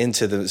back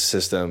into the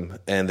system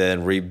and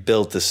then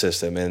rebuilt the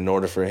system. And in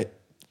order for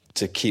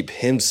to keep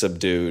him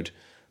subdued,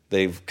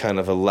 they've kind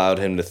of allowed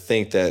him to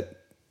think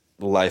that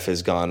life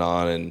has gone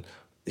on and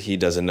he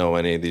doesn't know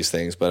any of these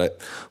things. But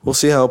we'll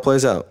see how it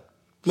plays out.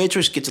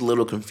 Matrix gets a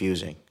little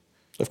confusing.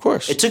 Of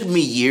course. It took me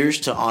years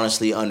to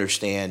honestly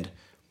understand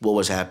what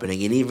was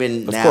happening. And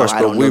even now,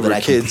 I don't know that I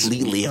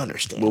completely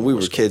understand. Well, we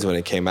were kids when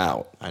it came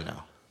out. I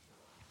know.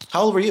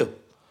 How old were you?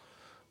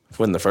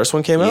 When the first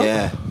one came out?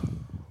 Yeah.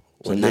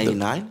 Was it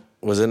 99?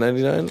 Was it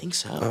 99? I think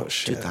so. Oh,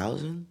 shit.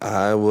 2000?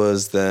 I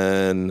was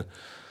then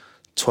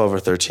 12 or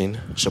 13.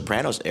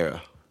 Sopranos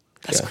era.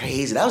 That's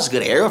crazy. That was a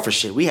good era for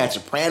shit. We had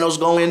Sopranos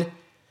going.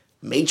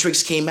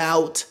 Matrix came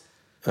out.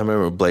 I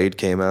remember Blade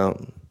came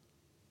out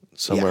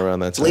somewhere around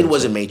that time. Blade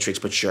wasn't Matrix,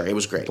 but sure, it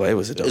was great. Blade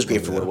was a dope It was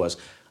great movie, for what it was.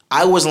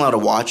 I wasn't allowed to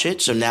watch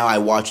it, so now I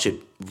watched it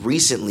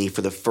recently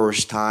for the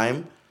first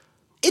time.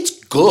 It's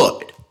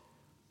good,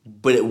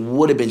 but it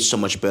would have been so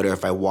much better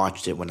if I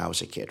watched it when I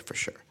was a kid, for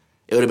sure.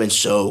 It would have been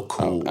so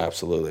cool. Oh,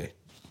 absolutely.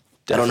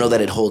 Definitely. I don't know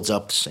that it holds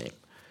up the same.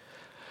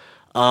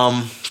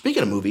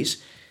 Speaking of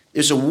movies,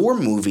 there's a war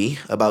movie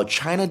about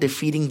China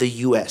defeating the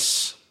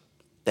U.S.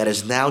 that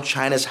is now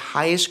China's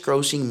highest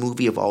grossing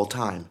movie of all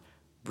time,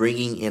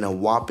 bringing in a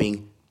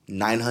whopping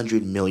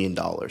 $900 million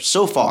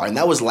so far. And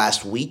that was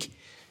last week.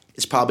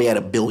 It's probably at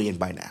 $1 billion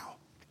by now.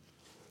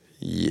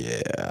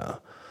 Yeah.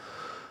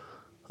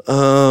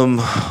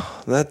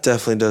 That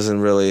definitely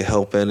doesn't really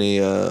help any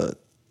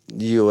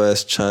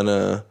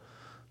U.S.-China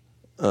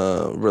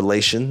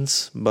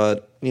relations,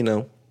 but,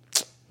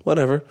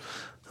 whatever.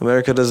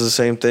 America does the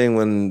same thing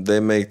when they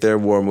make their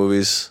war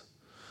movies.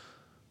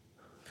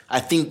 I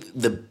think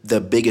the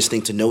biggest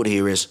thing to note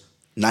here is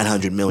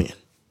 $900 million.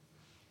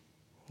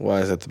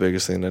 Why is that the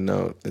biggest thing to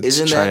note?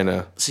 Isn't China.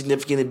 That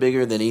significantly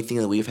bigger than anything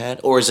that we've had?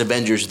 Or is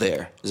Avengers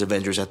there? Is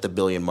Avengers at the $1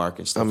 billion mark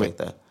and stuff like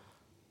that?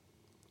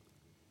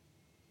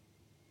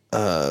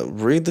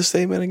 Read the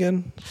statement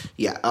again.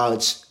 Yeah,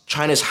 it's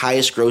China's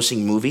highest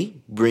grossing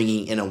movie,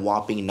 bringing in a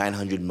whopping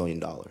 $900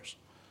 million.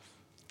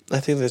 I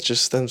think that's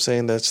just them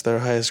saying that's their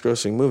highest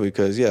grossing movie,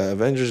 because,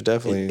 Avengers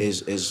definitely...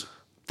 Is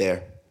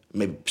there.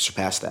 Maybe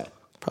surpass that.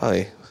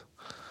 Probably.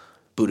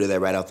 Booted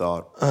that right out the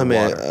water.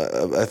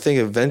 I think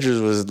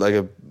Avengers was like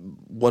a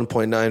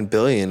 1.9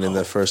 billion in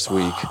the first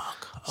week.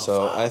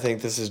 I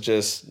think this is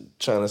just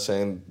China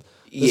saying,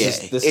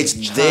 this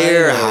is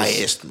their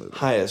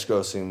highest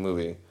grossing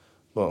movie.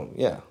 Boom,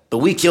 yeah. But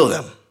we kill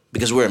them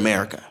because we're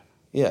America.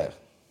 Yeah.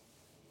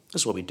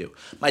 That's what we do.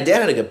 My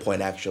dad had a good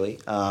point, actually,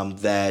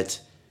 that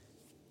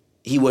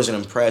he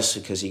wasn't impressed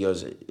because he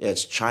goes,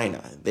 it's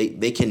China.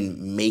 They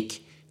can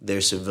make their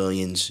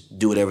civilians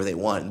do whatever they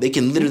want. They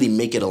can literally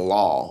make it a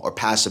law or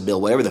pass a bill,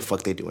 whatever the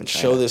fuck they do in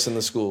China. Show this in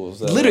the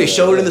schools. Literally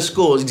show it in the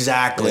schools,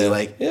 exactly.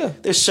 Yeah.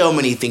 There's so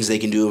many things they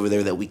can do over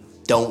there that we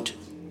don't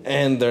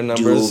and their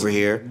numbers do over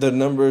here. The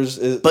numbers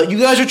but you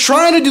guys are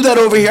trying to do that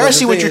over here. I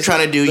see what you're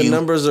trying to do. The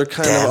numbers are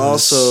kind of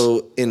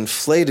also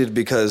inflated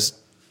because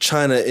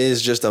China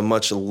is just a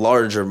much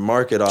larger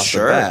market off the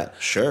bat.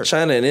 Sure.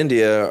 China and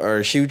India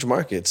are huge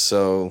markets,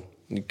 so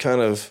you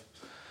kind of,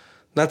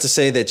 not to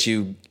say that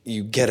you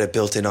get a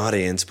built-in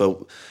audience, but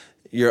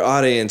your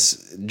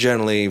audience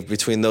generally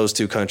between those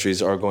two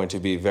countries are going to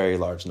be very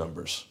large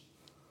numbers.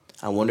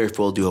 I wonder if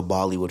we'll do a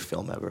Bollywood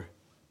film ever.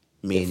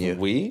 Me and you.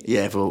 We?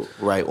 Yeah, if we'll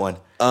write one.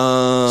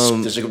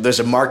 There's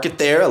a market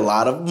there, a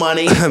lot of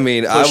money. I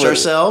mean, push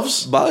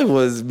ourselves.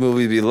 Bollywood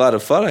movie would be a lot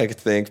of fun, I could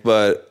think,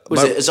 but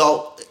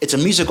it's a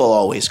musical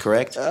always,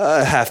 correct?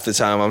 Half the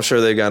time. I'm sure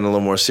they've gotten a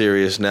little more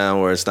serious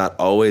now, where it's not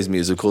always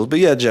musicals, but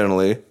yeah,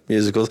 generally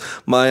musicals.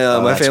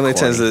 My family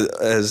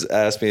has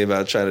asked me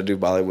about trying to do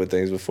Bollywood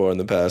things before in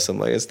the past. I'm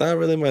like, it's not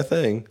really my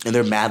thing. And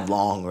they're mad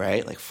long,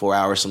 right? Like 4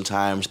 hours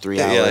sometimes,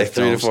 3 hours. Yeah, like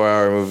 3 to 4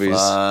 hour movies.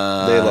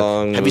 Day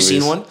long. Have you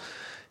seen one?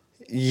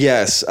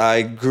 Yes,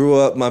 I grew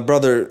up. My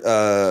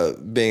brother,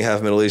 being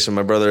half Middle Eastern,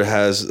 my brother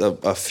has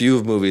a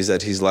few movies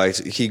that he's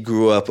liked. He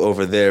grew up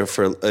over there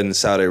in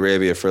Saudi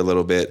Arabia for a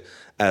little bit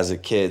as a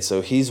kid, so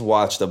he's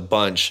watched a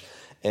bunch.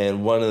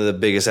 And one of the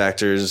biggest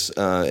actors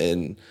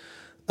in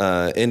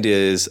India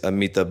is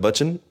Amitabh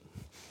Bachchan.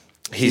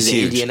 He's an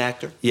huge. Indian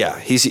actor. Yeah,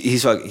 he's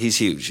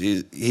huge.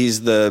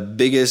 He's the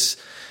biggest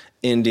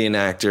Indian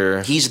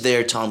actor. He's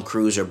their Tom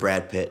Cruise or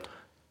Brad Pitt.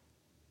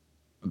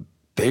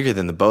 Bigger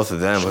than the both of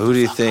them. Who do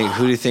you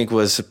think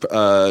was?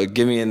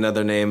 Give me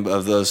another name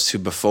of those two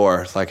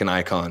before, like an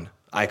icon.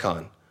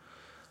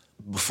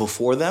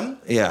 Before them?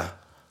 Yeah.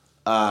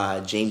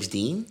 James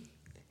Dean.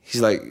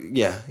 He's like,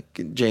 yeah,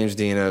 James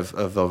Dean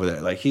of over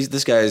there. Like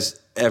this guy's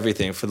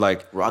everything for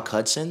like Rock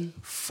Hudson.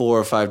 4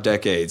 or 5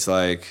 decades.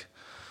 Like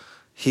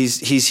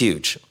he's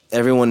huge.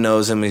 Everyone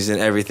knows him. He's in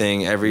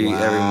everything. Every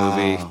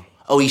movie.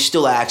 Oh, he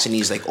still acts and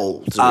he's like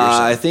old.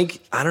 I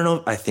don't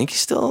know. I think he's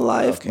still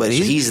alive, okay, but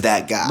so he's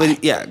that guy.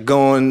 But yeah,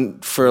 going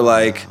for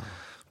like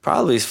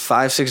probably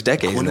 5-6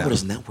 decades. I wonder now. what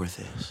his net worth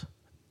is.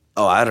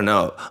 Oh, I don't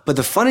know. But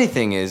the funny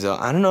thing is,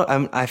 I don't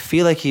know. I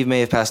feel like he may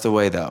have passed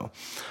away though,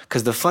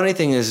 because the funny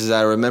thing is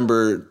I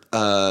remember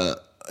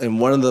in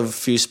one of the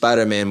few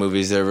Spider-Man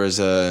movies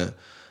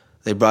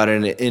they brought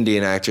in an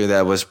Indian actor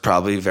that was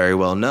probably very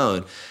well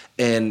known,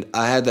 and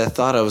I had that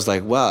thought. I was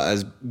like, wow,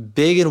 as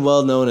big and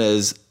well known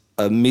as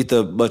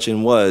Amitabh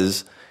Bachchan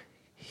was,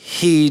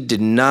 he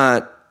did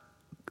not.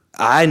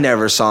 I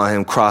never saw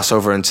him cross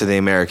over into the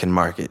American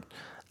market.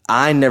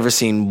 I never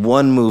seen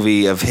one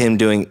movie of him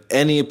doing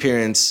any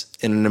appearance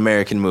in an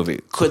American movie.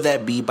 Could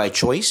that be by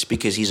choice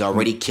because he's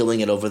already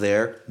killing it over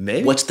there?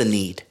 Maybe. What's the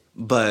need?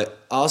 But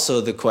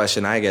also the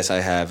question I guess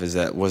I have is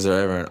that was there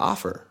ever an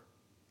offer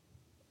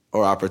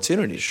or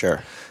opportunity?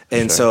 Sure.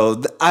 And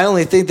so I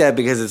only think that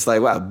because it's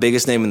like, wow,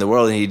 biggest name in the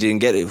world and he didn't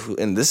get it.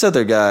 And this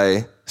other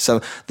guy,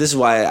 this is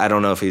why I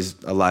don't know if he's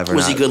alive or not.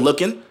 Was he good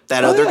looking?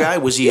 That other guy?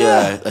 Was he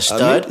a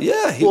stud?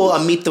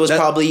 Amitabh was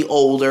probably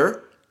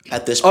older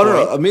at this point. Oh,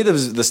 no,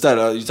 Amitabh's the stud.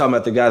 You're talking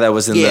about the guy that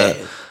was in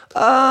the...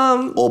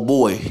 oh,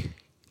 boy.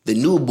 The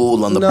new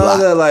bull on the block.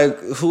 No, like,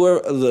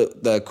 whoever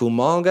the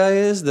Kumal guy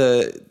is,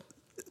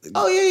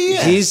 Oh,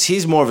 yeah.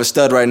 He's more of a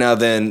stud right now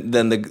than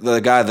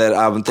the guy that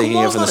I'm thinking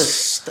Kumal's of.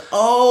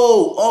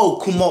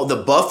 Not Kumal, the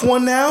buff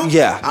one now?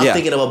 Yeah, I'm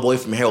thinking of a boy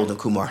from Harold and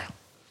Kumar.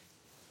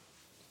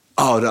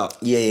 Oh, no.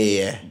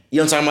 Yeah.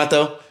 You know what I'm talking about,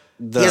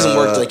 though? He hasn't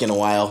worked, like, in a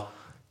while.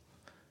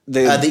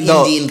 The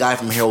Indian guy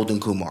from Harold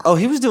and Kumar. Oh,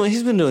 he's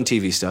been doing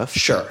TV stuff.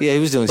 Sure. Yeah, he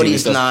was doing TV stuff. But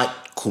he's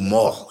not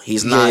Kumal.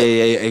 He's not.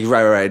 Yeah.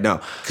 Right. No.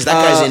 Because that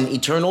guy's in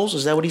Eternals.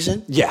 Is that what he's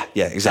in? Yeah,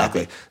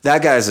 exactly.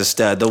 That guy's a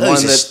stud. The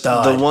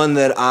one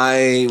that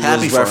I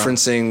was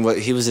referencing, what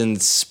he was in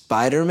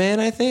Spider-Man,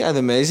 I think, The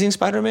Amazing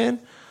Spider-Man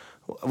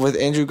with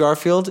Andrew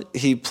Garfield.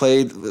 He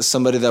played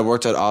somebody that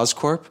worked at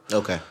Oscorp.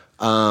 Okay.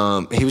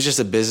 He was just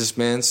a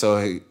businessman,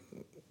 so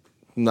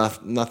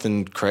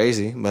nothing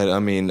crazy. But I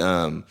mean,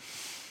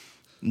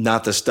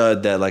 not the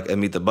stud that like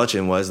Amitabh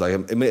Bachchan was.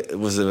 Like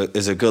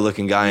is a good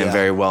looking guy and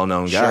very well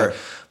known guy. Sure.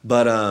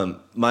 But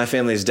my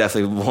family has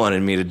definitely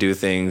wanted me to do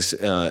things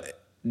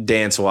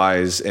dance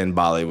wise in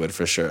Bollywood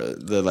for sure.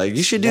 They're like,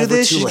 you should do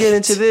this, you should get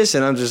into this,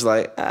 and I'm just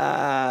like,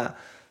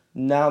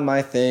 not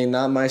my thing,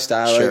 not my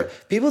style. Sure.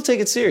 Like, people take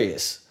it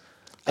serious.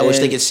 I wish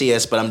they could see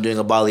us, but I'm doing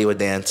a Bollywood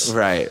dance.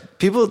 Right.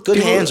 Good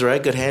hands,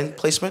 right? Good hand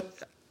placement.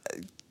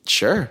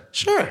 Sure.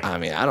 I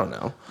mean, I don't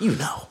know. You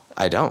know.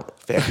 I don't.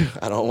 Fair.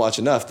 I don't watch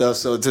enough though.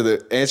 So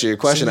to answer your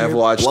question, I've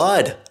watched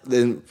Blood.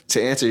 Then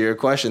to answer your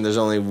question, there's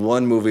only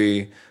one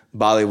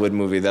Bollywood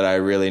movie that I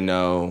really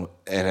know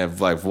and have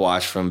like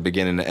watched from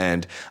beginning to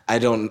end. I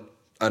don't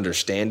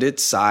understand it.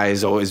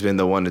 Sai's always been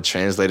the one to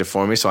translate it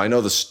for me, so I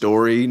know the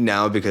story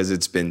now because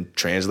it's been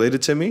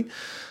translated to me.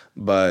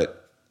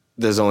 But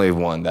there's only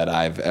one that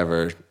I've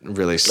ever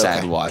really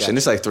sat and watched, and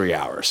it's like 3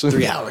 hours.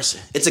 3 hours.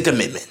 It's a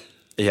commitment.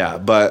 Yeah,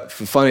 but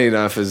funny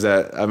enough is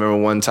that I remember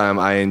one time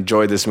I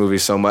enjoyed this movie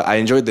so much. I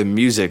enjoyed the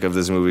music of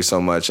this movie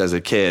so much as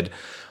a kid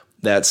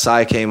that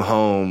Sai came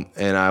home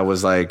and I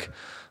was like,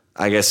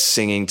 I guess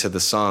singing to the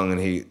song, and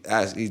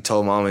he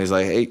told Mom, he's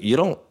like, hey, you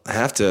don't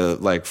have to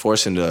like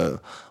force him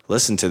to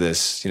listen to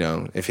this, you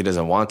know, if he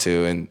doesn't want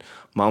to. And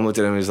Mom looked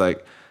at him, he's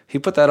like, He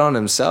put that on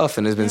himself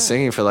and has been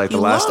singing for like the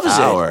last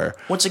hour.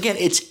 It. Once again,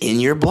 it's in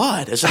your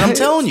blood. That's what I'm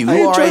telling you.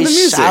 You are a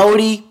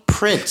Saudi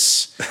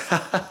prince.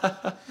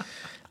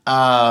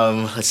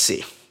 Let's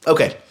see.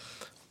 Okay.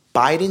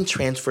 Biden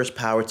transfers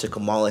power to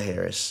Kamala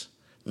Harris,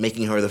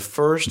 making her the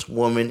first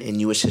woman in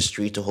U.S.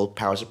 history to hold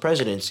powers of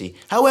presidency.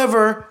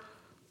 However,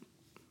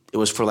 it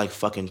was for like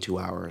fucking 2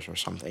 hours or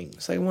something.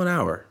 It's like 1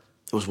 hour.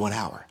 It was 1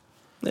 hour.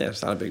 Yeah,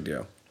 it's not a big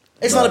deal.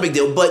 It's not a big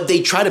deal, but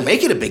they try to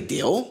make it a big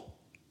deal.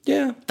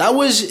 Yeah. That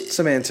was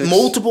semantics.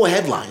 Multiple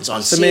headlines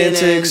on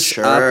semantics,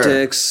 CNN.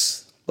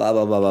 Optics, blah,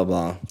 blah, blah, blah,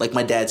 blah. Like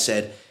my dad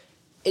said,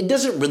 it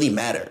doesn't really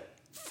matter.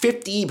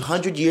 50,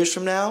 100 years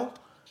from now,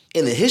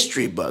 in the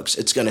history books,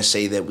 it's going to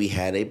say that we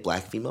had a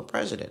black female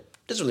president.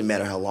 It doesn't really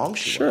matter how long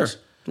she was.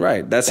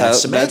 Right. That's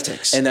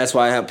semantics. And that's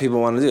why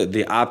people want to do it.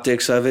 The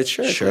optics of it,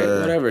 sure.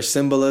 Whatever.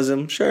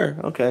 Symbolism, sure.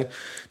 Okay.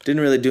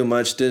 Didn't really do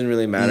much. Didn't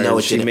really matter. No,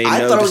 it didn't.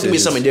 I thought it was going to be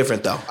something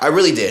different, though. I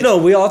really did. No,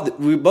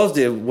 we both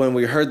did. When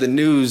we heard the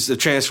news, the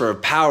transfer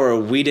of power,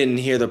 we didn't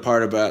hear the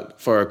part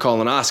about for a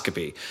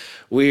colonoscopy.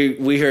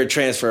 We heard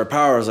transfer of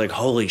power. I was like,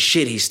 holy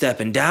shit, he's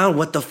stepping down.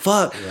 What the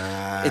fuck?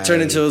 Right. It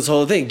turned into this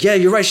whole thing. Yeah,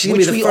 you're right. She's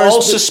going to be the first. Which we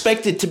all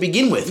suspected to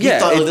begin with. We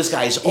thought, this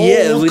guy's old.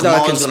 Yeah, we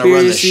thought Kamala's going to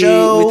run the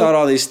show. We thought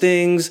all these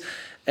things.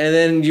 And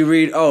then you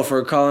read, for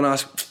a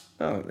colonoscopy.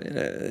 Oh,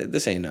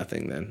 this ain't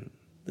nothing then.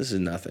 This is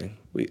nothing.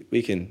 We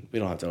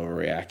don't have to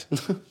overreact.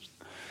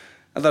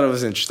 I thought it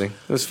was interesting.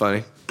 It was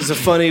funny. It's a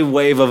funny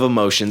wave of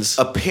emotions.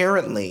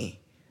 Apparently,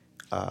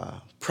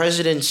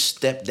 presidents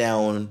step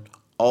down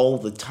all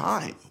the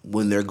time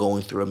when they're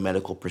going through a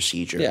medical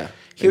procedure. Yeah.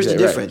 Here's the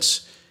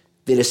difference.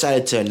 Right. They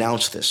decided to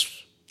announce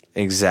this.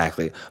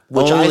 Exactly.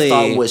 Which I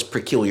thought was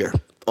peculiar.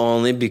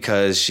 Only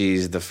because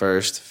she's the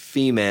first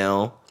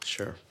female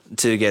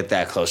to get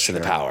that close to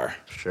the power.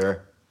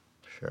 Sure.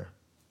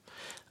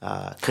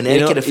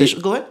 Connecticut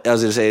official. Go ahead. I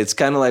was going to say, it's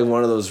kind of like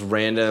one of those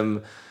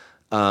random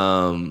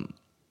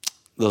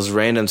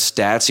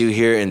stats you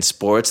hear in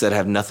sports that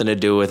have nothing to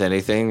do with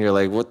anything. You're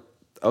like, what?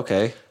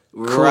 Okay.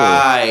 Cool.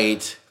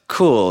 Right.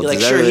 Cool. You're like,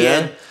 sure, he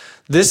had.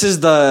 This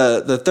is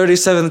the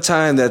 37th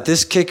time that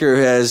this kicker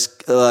has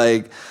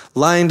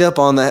lined up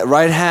on that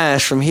right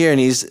hash from here, and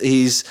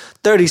he's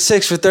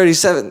 36 for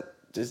 37.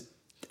 Does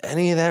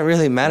any of that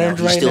really matter right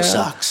now? He still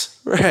sucks.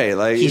 Right,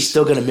 like he's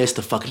still gonna miss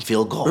the fucking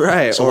field goal.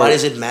 Right. So why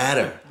does it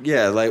matter?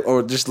 Yeah,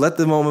 or just let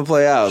the moment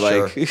play out.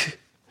 Sure. Like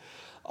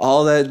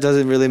all that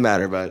doesn't really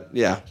matter, but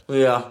yeah.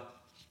 Yeah.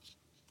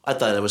 I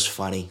thought it was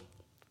funny.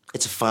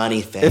 It's a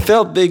funny thing. It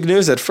felt big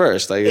news at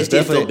first. Like it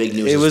did feel big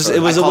news. It was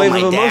a wave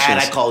of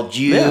emotions. I called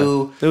you.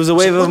 Yeah. It was a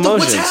wave of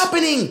emotions. What's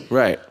happening?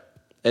 Right.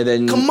 And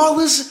then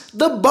Kamala's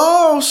the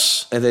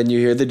boss. And then you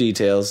hear the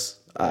details.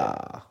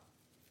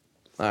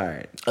 All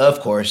right. Of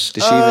course.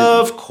 Does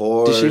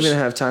she even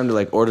have time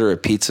to order a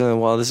pizza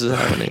while this is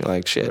happening?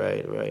 Like shit.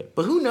 Right.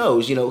 But who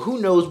knows? Who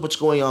knows what's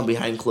going on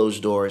behind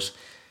closed doors?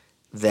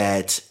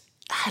 That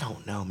I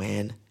don't know,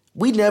 man.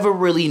 We never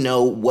really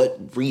know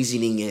what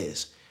reasoning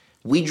is.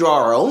 We draw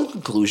our own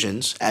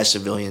conclusions as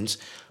civilians,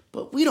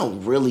 but we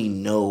don't really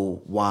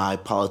know why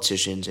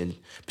politicians and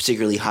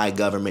particularly high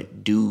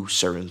government do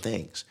certain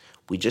things.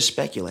 We just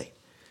speculate.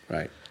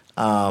 Right.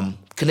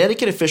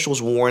 Connecticut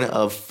officials warn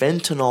of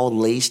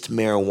fentanyl-laced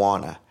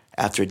marijuana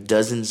after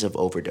dozens of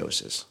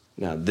overdoses.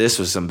 Now, this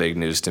was some big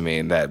news to me,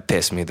 and that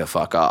pissed me the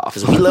fuck off.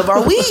 Because we love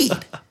our weed.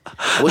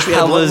 I wish we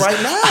had one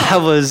right now.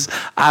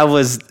 I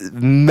was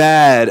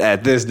mad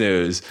at this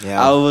news.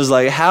 Yeah. I was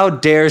like, how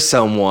dare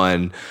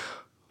someone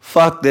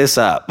fuck this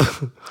up?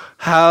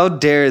 How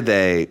dare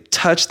they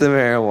touch the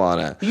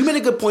marijuana? You made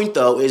a good point,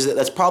 though, is that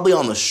that's probably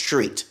on the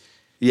street.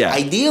 Yeah.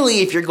 Ideally,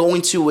 if you're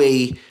going to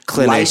a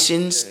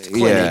licensed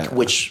clinic,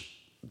 which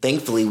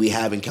thankfully we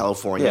have in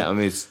California. Yeah, I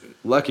mean, it's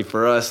lucky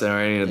for us there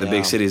are any of the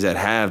big cities that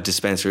have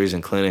dispensaries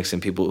and clinics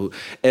and people who,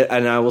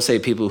 and I will say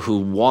people who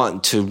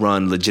want to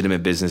run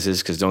legitimate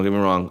businesses, because don't get me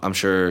wrong, I'm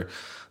sure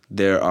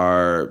there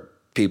are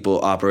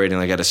people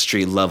operating at a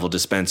street level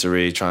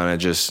dispensary trying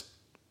to just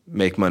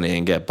make money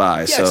and get by.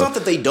 Yeah, it's not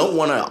that they don't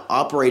want to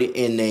operate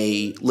in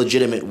a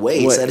legitimate way.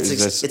 It's that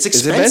it's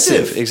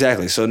expensive.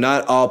 Exactly. So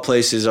not all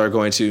places are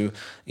going to,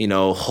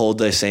 hold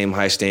the same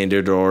high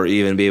standard or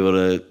even be able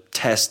to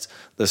test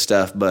the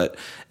stuff. But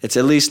it's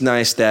at least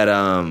nice that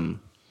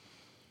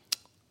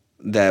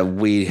that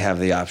we have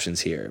the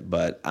options here.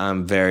 But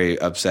I'm very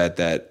upset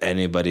that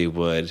anybody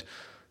would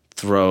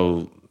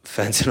throw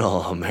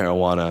fentanyl on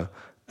marijuana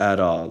at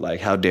all. Like,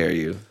 how dare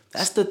you?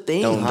 That's the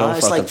thing. Don't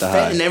it's like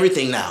fent and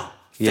everything now.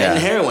 Fent and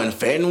heroin,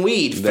 fent and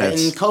weed, fent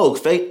and coke,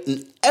 fent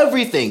and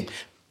everything.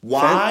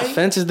 Why?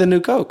 Fent is the new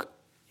coke.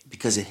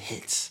 Because it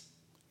hits.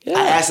 Yeah.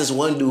 I asked this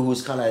one dude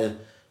who's kind of,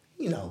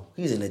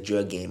 he's in the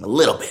drug game a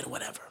little bit,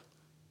 whatever.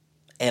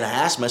 And I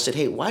asked him, I said,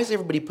 hey, why is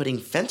everybody putting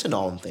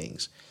fentanyl in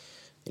things?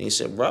 And he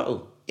said,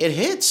 bro, it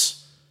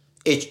hits.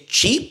 It's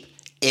cheap.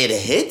 It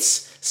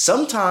hits.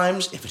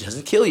 Sometimes, if it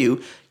doesn't kill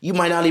you, you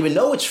might not even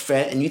know it's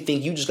fent and you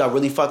think you just got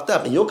really fucked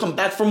up and you'll come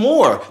back for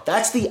more.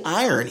 That's the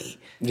irony.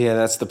 Yeah,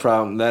 that's the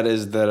problem. That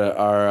is that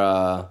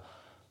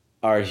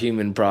our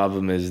human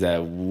problem is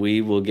that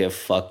we will get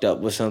fucked up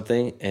with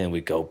something and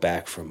we go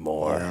back for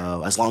more.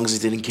 As long as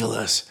it didn't kill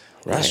us,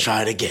 let's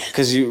try it again.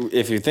 Because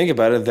if you think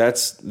about it,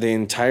 that's the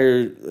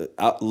entire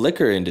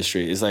liquor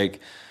industry. Is like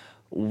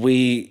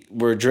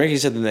we're drinking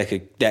something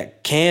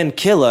that can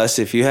kill us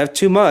if you have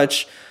too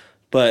much,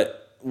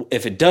 but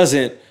if it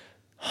doesn't,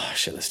 oh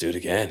shit, let's do it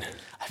again.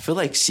 I feel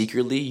like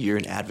secretly you're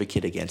an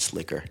advocate against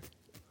liquor.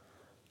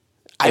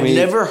 I've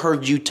never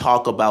heard you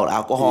talk about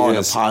alcohol in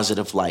a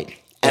positive light.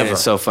 Ever. And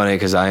it's so funny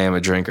because I am a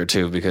drinker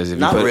too. Because if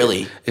not you put,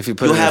 really, if you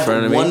put it in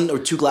front of me, one or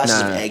two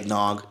glasses of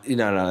eggnog.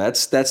 No,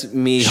 that's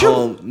me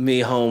home.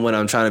 Me home when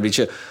I'm trying to be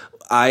chill.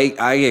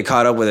 I get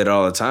caught up with it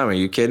all the time. Are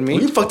you kidding me?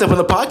 We fucked up on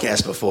the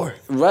podcast before.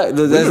 Right.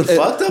 We've been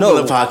fucked up on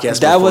the podcast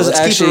that before. Was Let's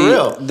actually, keep it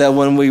real. that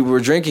when we were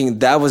drinking,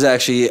 that was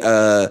actually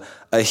a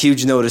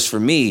huge notice for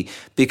me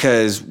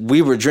because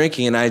we were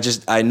drinking and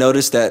I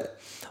noticed that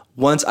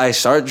once I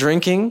start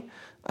drinking,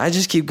 I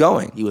just keep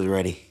going. He was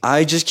ready.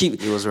 I just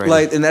keep. He was ready.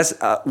 Like, and that's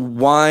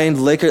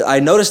wine, liquor. I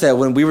noticed that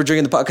when we were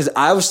drinking the pot, because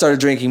I started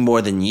drinking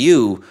more than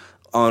you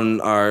on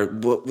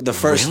the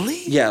first.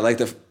 Really? Yeah, like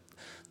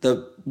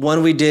the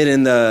one we did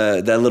in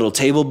that little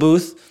table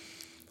booth.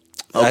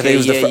 Okay, I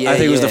think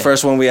it was the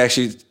first one we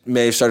actually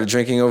may have started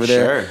drinking over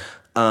there.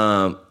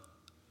 Sure.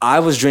 I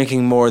was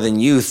drinking more than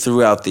you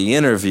throughout the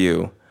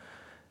interview.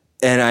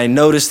 And I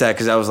noticed that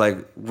because I was like,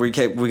 we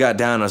got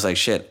down. And I was like,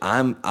 shit,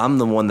 I'm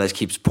the one that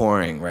keeps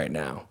pouring right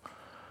now.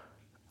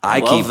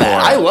 I keep pouring.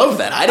 I love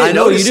that. I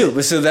know you do.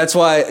 But so that's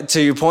why,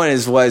 to your point,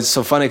 is why it's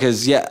so funny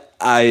because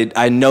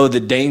I know the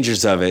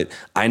dangers of it.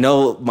 I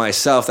know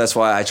myself. That's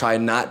why I try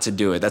not to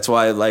do it. That's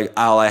why like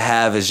all I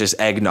have is just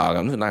eggnog.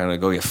 I'm not gonna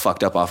go get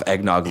fucked up off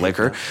eggnog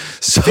liquor.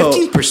 So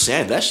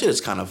 15%. That shit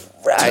is kind of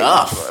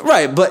tough.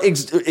 Right, but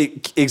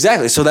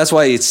exactly. So that's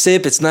why it's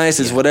sip. It's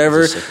nice. It's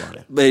whatever.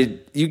 But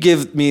you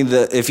give me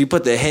if you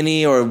put the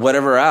Henny or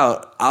whatever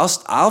out,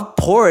 I'll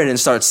pour it and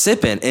start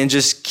sipping and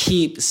just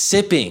keep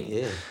sipping.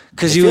 Yeah.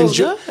 Because you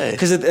enjoy,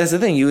 because that's the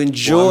thing. You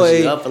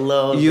enjoy,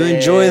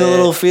 enjoy the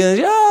little feelings.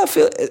 Yeah, I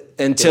feel it,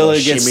 until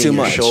it gets too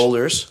much.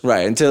 Shoulders,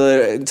 right? Until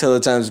the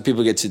times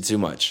people get too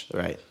much.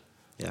 Right.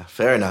 Yeah.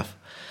 Fair enough.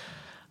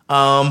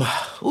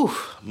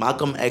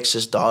 Malcolm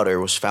X's daughter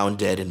was found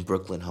dead in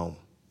Brooklyn home.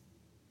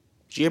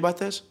 Did you hear about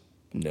this?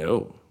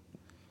 No.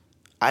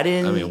 I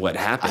didn't. I mean, what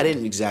happened? I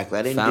didn't exactly.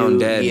 I didn't found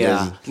dead.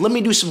 Yeah. Let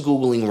me do some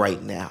Googling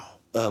right now.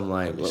 I'm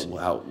like,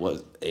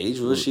 what age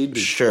was she?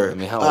 Sure. I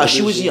mean, how old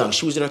she was young.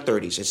 She was in her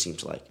 30s, it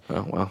seems like.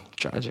 Oh, well,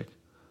 tragic.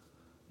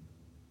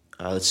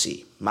 Let's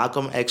see.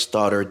 Malcolm X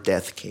daughter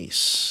death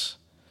case.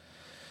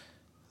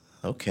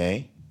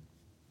 Okay.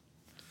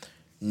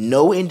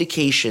 No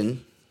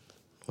indication.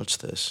 What's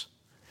this?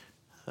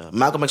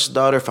 Malcolm X's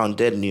daughter found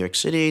dead in New York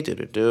City.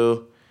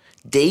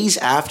 Days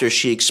after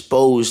she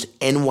exposed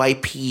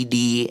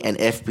NYPD and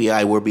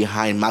FBI were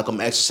behind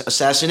Malcolm X's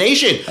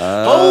assassination.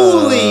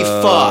 Holy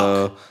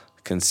fuck.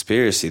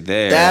 Conspiracy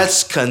there.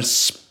 That's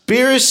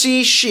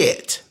conspiracy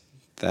shit.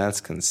 That's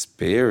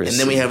conspiracy. And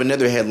then we have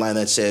another headline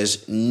that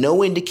says,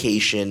 no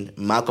indication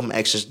Malcolm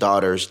X's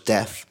daughter's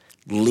death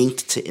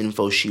linked to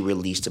info she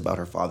released about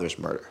her father's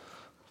murder.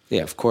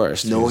 Yeah, of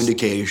course. No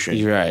indication.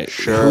 You're right.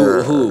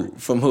 Sure. Who?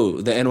 From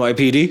who? The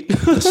NYPD?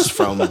 This is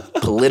from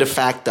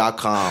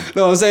politifact.com.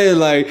 No, I'm saying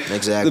like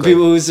exactly. The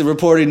people who's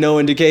reporting no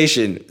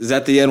indication. Is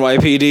that the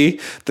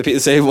NYPD? The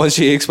same one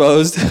she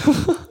exposed?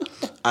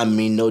 I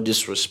mean, no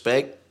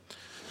disrespect.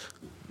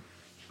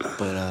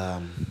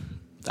 But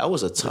that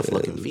was a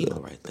tough-looking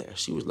female right there.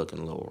 She was looking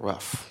a little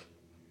rough.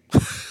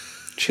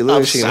 She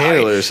looked like she can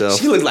handle herself.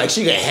 She looked like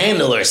she could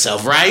handle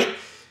herself, right?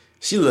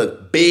 She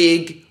looked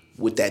big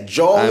with that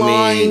jawline.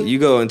 I mean, you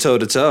going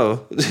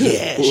toe-to-toe.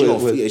 Yeah, she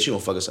gonna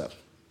fuck us up.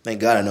 Thank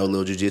God I know a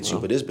little jiu-jitsu,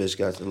 but this bitch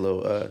got a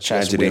little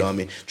tragedy on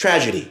me.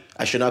 Tragedy.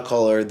 I should not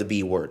call her the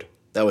B word.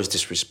 That was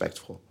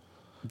disrespectful.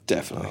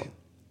 Definitely.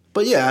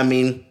 But yeah, I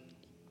mean,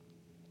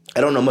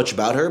 I don't know much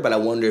about her, but I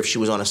wonder if she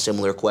was on a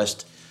similar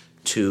quest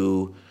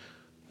to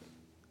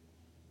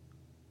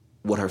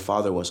what her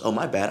father was. Oh,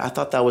 my bad. I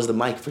thought that was the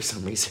mic for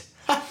some reason.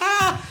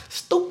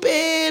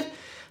 Stupid.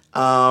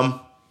 Yeah,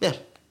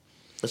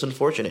 that's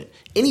unfortunate.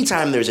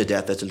 Anytime there's a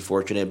death, that's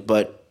unfortunate.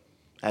 But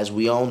as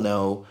we all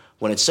know,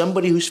 when it's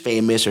somebody who's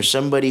famous or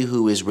somebody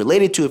who is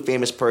related to a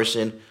famous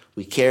person,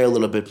 we care a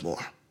little bit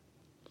more.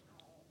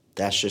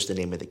 That's just the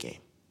name of the game.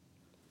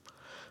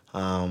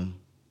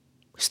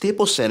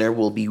 Staples Center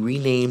will be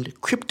renamed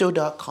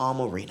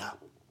Crypto.com Arena.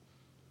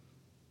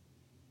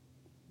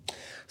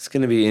 It's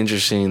going to be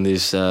interesting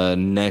these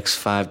next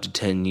 5 to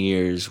 10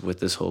 years with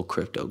this whole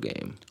crypto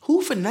game.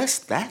 Who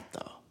finessed that,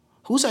 though?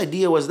 Whose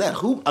idea was that?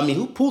 Who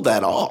pulled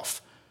that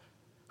off?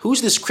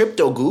 Who's this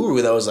crypto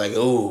guru that was like,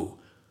 oh,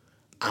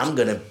 I'm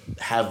going to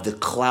have the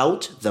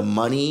clout, the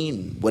money,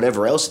 and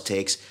whatever else it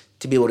takes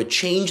to be able to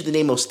change the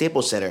name of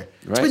Staples Center?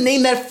 Right. It's been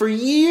named that for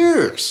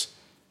years.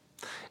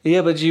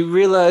 Yeah, but I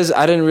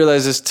didn't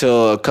realize this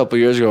till a couple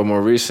years ago,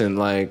 more recent,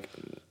 like,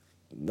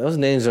 those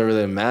names don't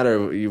really matter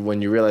when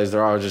you realize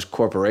they're all just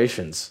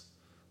corporations.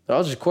 They're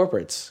all just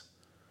corporates.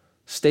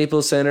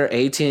 Staples Center,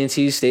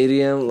 AT&T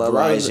Stadium,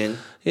 Verizon.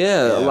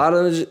 A lot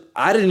of them.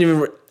 I didn't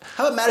even.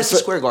 How about Madison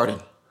Square Garden?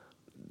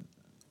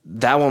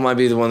 That one might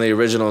be the one of the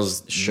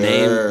originals,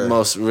 Sure.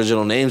 most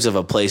original names of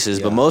a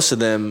places, but most of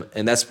them,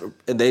 and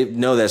they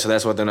know that, so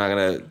that's what they're not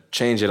going to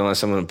change it unless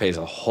someone pays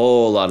a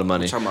whole lot of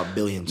money. We're talking about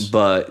billions.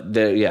 But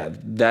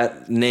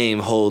that name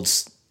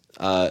holds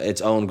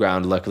its own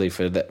ground, luckily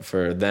for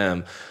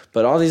them.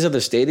 But all these other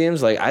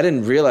stadiums, like I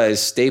didn't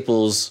realize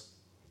Staples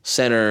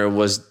Center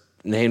was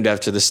named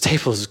after the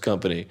Staples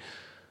company.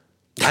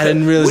 I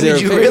didn't realize. When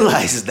did you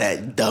realize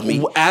that,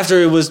 dummy?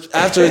 After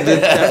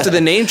the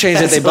name change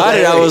that they bought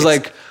it, I was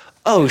like,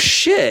 oh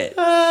shit!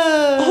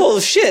 Oh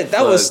shit!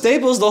 That was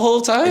Staples the whole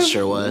time. It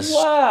sure was.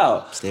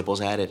 Wow. Staples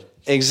had it.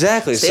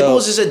 Exactly.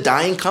 Staples is a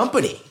dying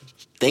company.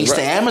 Thanks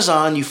to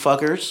Amazon, you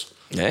fuckers.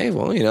 Hey,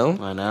 well, you know.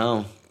 I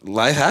know.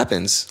 Life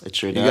happens. It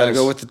sure does. You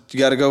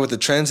gotta go with the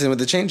trends and with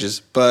the changes.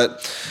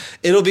 But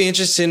it'll be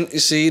interesting to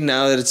see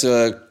now that it's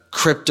a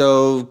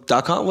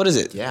crypto.com. What is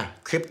it? Yeah,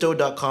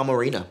 crypto.com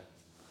arena.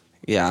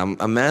 Yeah,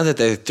 I'm mad that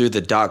they threw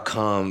the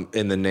 .com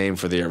in the name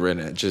for the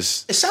arena. It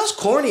sounds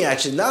corny,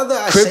 actually. Now that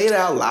I say it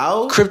out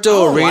loud, Crypto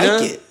I don't Arena,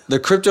 like it. The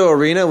Crypto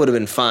Arena would have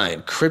been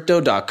fine.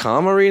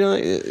 Crypto.com Arena?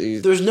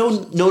 There's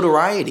no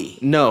notoriety.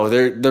 No,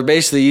 they're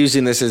basically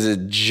using this as a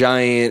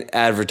giant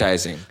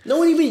advertising. No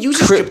one even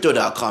uses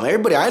crypto.com.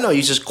 Everybody I know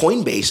uses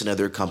Coinbase and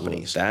other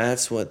companies.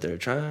 That's what they're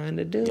trying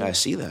to do. Yeah, I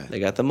see that. They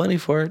got the money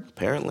for it.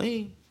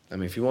 Apparently. I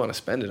mean, if you want to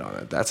spend it on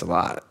it, that's a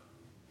lot.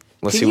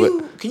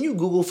 Can you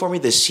Google for me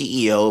the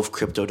CEO of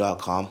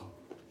crypto.com?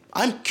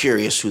 I'm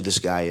curious who this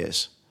guy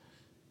is.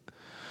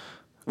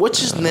 What's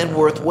his net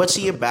worth? What's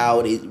he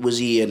about? Was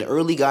he an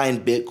early guy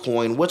in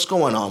Bitcoin? What's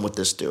going on with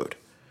this dude?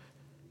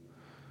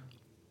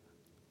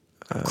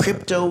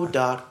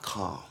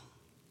 Crypto.com.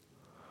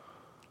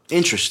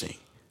 Interesting.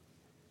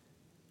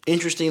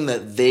 Interesting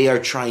that they are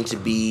trying to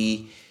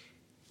be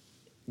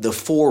the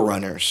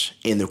forerunners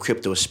in the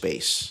crypto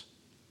space,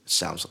 it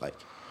sounds like.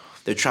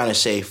 They're trying to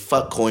say,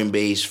 fuck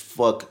Coinbase,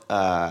 fuck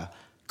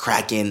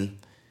Kraken,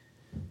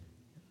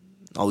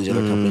 all these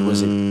other companies.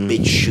 Was it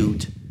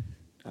BitChute?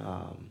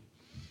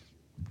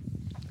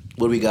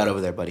 What do we got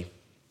over there, buddy?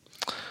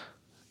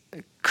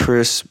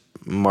 Chris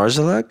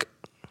Marszalek?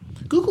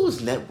 Google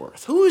his net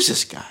worth. Who is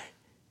this guy?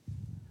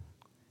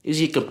 Is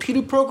he a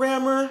computer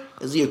programmer?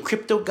 Is he a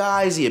crypto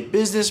guy? Is he a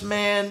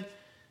businessman?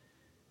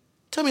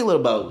 Tell me a little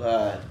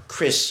about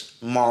Chris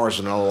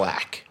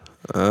Marszalek.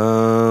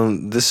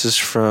 This is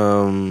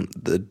from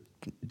the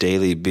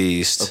Daily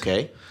Beast.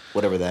 Okay,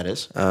 whatever that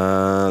is.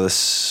 The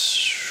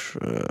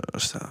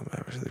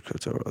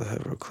crypto world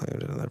have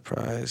proclaimed another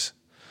prize.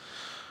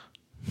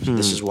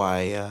 This is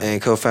why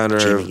and co-founder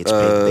Jamie gets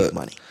paid big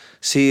money.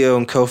 CEO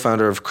and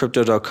co-founder of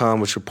Crypto.com,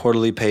 which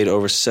reportedly paid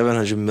over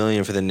 $700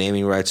 million for the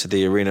naming rights to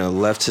the arena,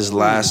 left his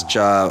last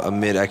job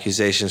amid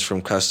accusations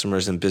from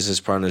customers and business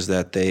partners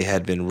that they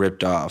had been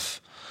ripped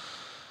off.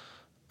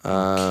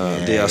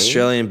 The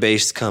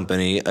Australian-based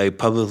company, a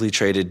publicly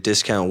traded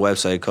discount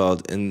website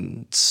called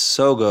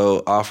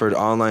Insogo, offered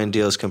online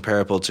deals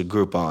comparable to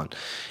Groupon.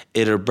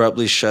 It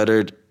abruptly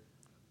shuttered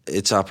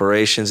its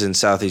operations in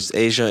Southeast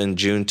Asia in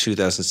June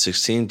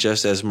 2016,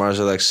 just as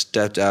Marszalek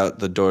stepped out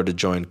the door to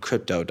join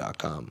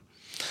Crypto.com.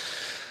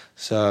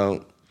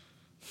 So,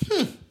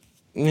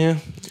 yeah.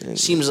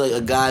 Seems like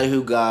a guy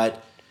who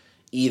got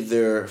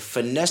either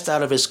finessed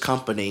out of his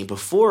company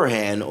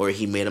beforehand or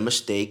he made a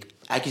mistake.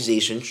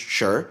 Accusations,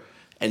 sure,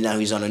 and now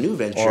he's on a new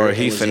venture. Or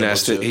he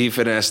finessed it. He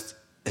finessed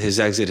his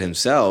exit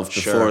himself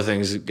before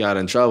things got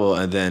in trouble,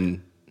 and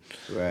then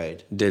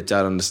dipped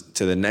out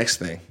to the next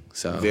thing.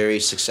 So very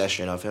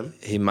succession of him.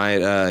 He might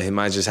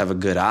just have a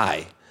good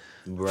eye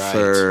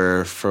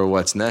for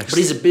what's next. But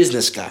he's a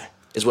business guy,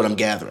 is what I'm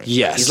gathering.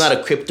 Yes, he's not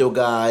a crypto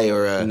guy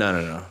or a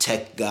no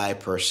tech guy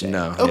per se.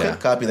 No. Okay,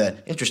 copy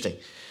that. Interesting.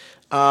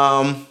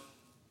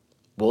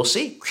 We'll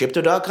see.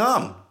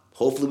 Crypto.com.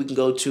 Hopefully we can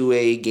go to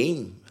a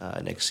game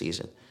next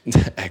season.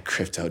 At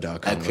Crypto.com.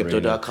 At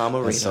Crypto.com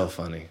Arena. That's so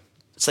funny.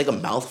 It's like a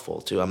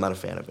mouthful, too. I'm not a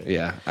fan of it.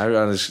 Yeah. I'd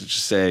rather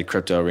just say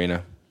Crypto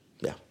Arena.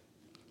 Yeah.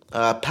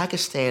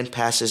 Pakistan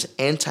passes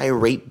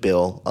anti-rape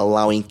bill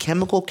allowing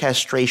chemical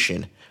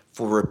castration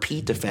for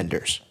repeat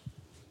offenders.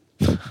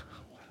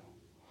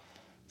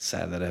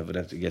 Sad that I would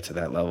have to get to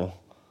that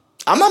level.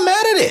 I'm not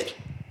mad at it.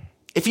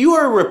 If you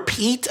are a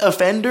repeat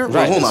offender...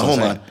 Right, hold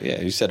on.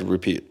 Yeah, you said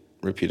repeat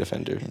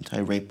offender.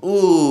 Anti-rape.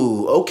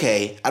 Ooh,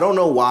 okay. I don't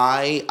know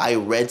why I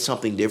read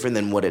something different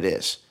than what it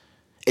is.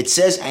 It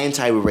says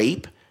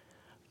anti-rape.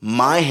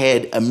 My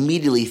head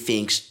immediately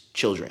thinks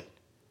children.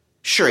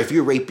 Sure, if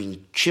you're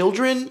raping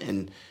children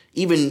and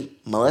even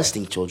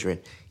molesting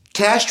children,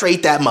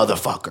 castrate that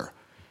motherfucker.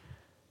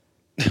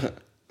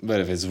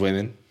 But if it's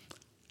women?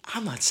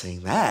 I'm not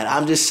saying that.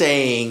 I'm just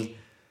saying...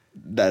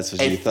 That's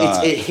what you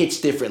thought. It hits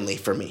differently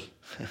for me.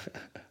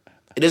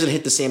 It doesn't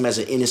hit the same as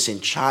an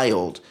innocent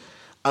child.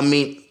 I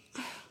mean,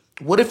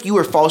 what if you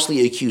were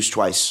falsely accused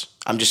twice?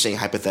 I'm just saying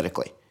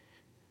hypothetically.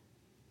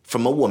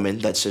 From a woman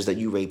that says that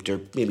you raped her,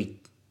 maybe,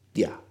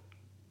 yeah.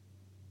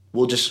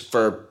 We'll just,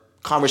 for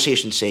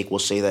conversation's sake, we'll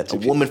say that a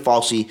woman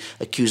falsely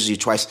accuses you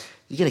twice.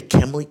 You're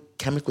gonna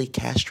chemically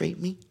castrate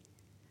me?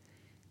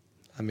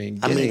 I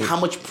mean, how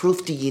much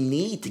proof do you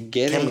need to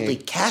chemically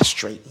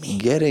castrate me?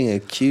 Getting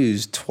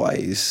accused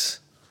twice.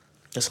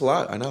 That's a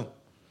lot, I know.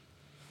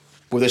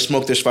 Where there's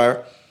smoke, there's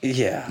fire.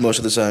 Yeah. Most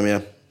of the time,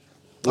 yeah.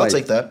 I'll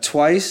take that.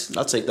 Twice?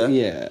 I'll take that.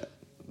 Yeah.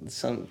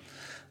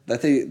 I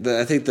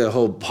think the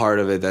whole part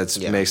of it that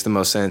makes the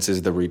most sense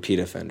is the repeat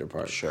offender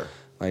part. Sure.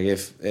 Like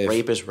if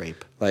rape is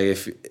rape. Like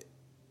if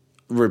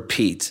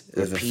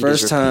the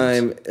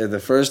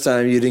first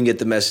time you didn't get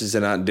the message to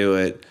not do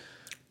it,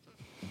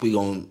 you're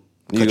gonna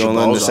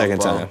learn the second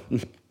time.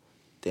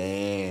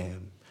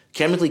 Damn.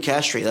 Chemically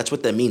castrate, that's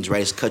what that means,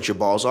 right? Is cut your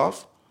balls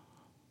off?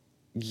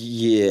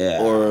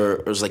 Yeah.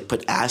 Or it's like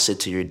put acid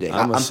to your dick.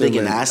 I'm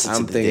thinking acid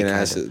to the dick. I'm thinking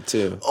acid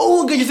too.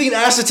 Oh, you're thinking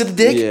acid to the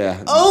dick?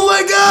 Yeah. Oh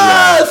my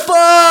God,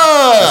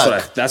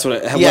 fuck! That's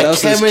what what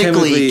else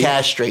chemically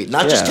castrate.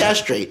 Not just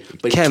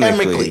castrate, but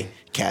chemically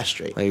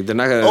castrate. Like they're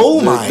not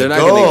gonna they're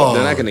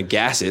not gonna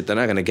gas it. They're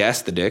not gonna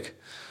gas the dick.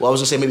 Well, I was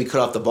gonna say maybe cut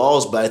off the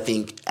balls, but I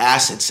think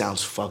acid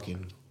sounds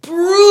fucking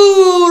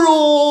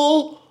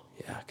brutal.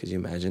 Yeah, could you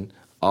imagine?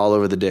 All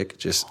over the dick,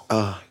 just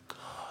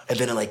and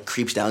then it like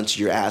creeps down to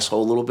your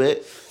asshole a little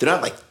bit. They're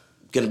not like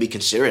gonna be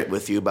considerate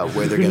with you about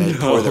where they're gonna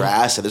pour their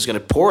acid. They're just gonna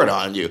pour it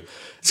on you.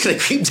 It's gonna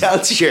creep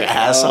down to your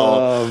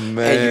asshole and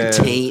your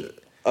taint.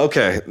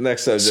 Okay,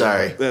 next subject.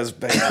 Sorry, that's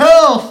bad.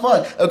 Oh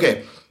fuck.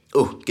 Okay.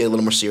 Oh, get a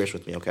little more serious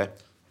with me, okay?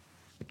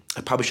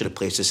 I probably should have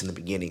placed this in the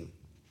beginning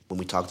when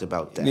we talked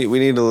about that. We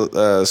need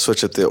to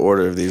switch up the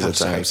order of these at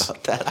times. Sorry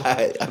about that.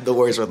 I have no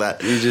worries with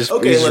that. You just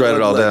write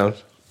it all down.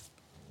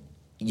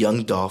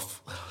 Young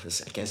Dolph. I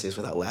can't say this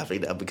without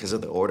laughing now because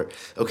of the order.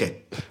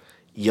 Okay.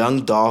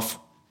 Young Dolph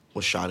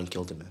was shot and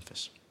killed in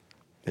Memphis.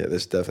 Yeah,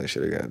 this definitely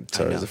should have gotten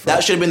started as the first.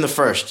 That should have been the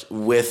first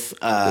with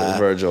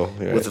Virgil.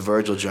 Right. With the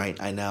Virgil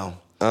joint, I know.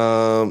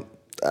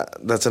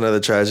 That's another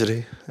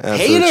tragedy.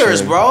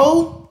 Haters,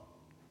 bro.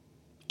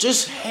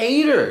 Just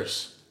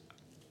haters.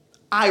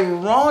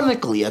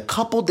 Ironically, a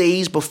couple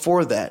days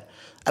before that,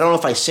 I don't know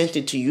if I sent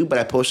it to you, but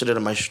I posted it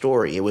on my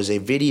story. It was a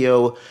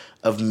video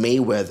of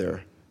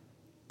Mayweather,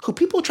 who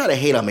people try to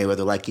hate on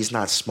Mayweather like he's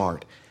not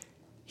smart.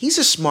 He's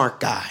a smart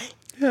guy.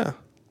 Yeah.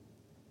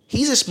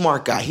 He's a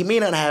smart guy. He may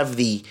not have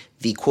the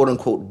quote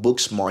unquote book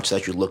smarts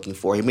that you're looking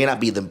for. He may not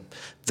be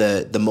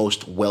the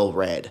most well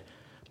read,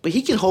 but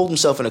he can hold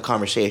himself in a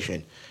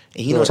conversation,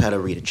 and he knows how to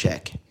read a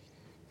check,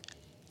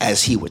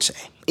 as he would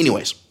say.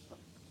 Anyways,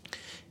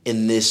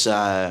 in this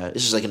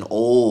is like an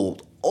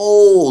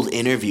old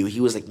interview. He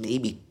was like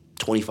maybe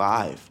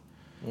 25,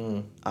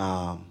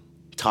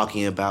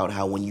 talking about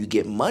how when you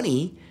get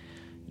money,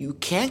 you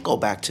can't go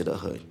back to the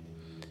hood.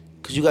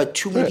 Because you got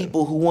too many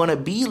people who want to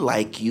be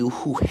like you,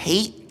 who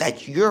hate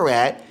that you're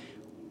at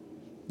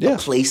a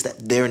place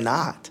that they're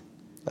not.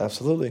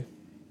 Absolutely.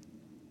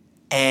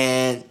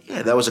 And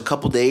that was a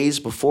couple days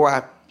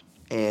before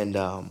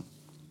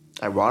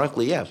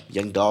ironically,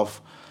 Young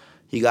Dolph,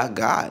 he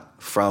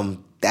got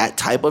from that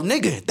type of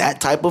nigga, that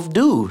type of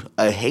dude,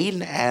 a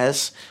hating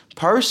ass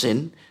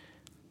person,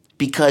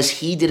 because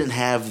he didn't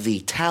have the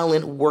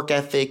talent, work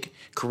ethic,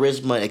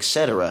 charisma,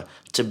 etc.,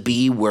 to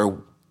be where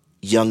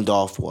Young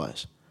Dolph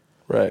was.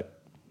 Right.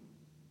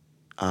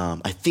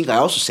 I think I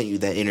also sent you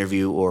that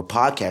interview or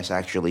podcast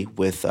actually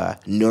with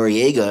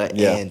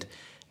Noriega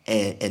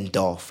and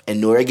Dolph.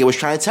 And Noriega was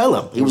trying to tell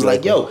him. He was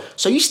like, "Yo,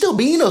 so you still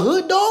be in the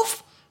hood,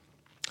 Dolph?"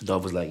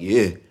 Dolph was like,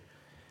 "Yeah." And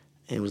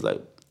he was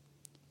like,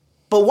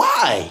 "But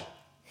why?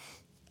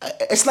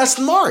 It's not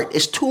smart.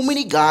 It's too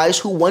many guys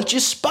who want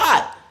your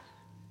spot.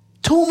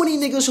 Too many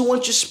niggas who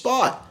want your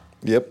spot."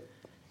 Yep.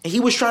 And he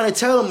was trying to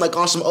tell him like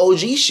on some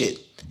OG shit.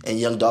 And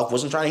Young Dolph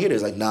wasn't trying to hear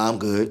this. Like, "Nah, I'm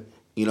good."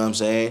 You know what I'm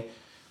saying?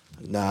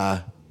 Nah,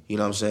 you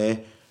know what I'm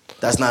saying?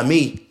 That's not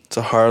me. It's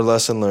a hard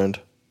lesson learned.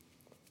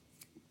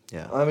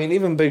 Yeah. I mean,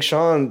 even Big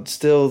Sean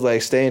still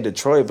like stay in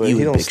Detroit, but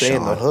he don't stay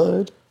in the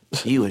hood.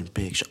 You and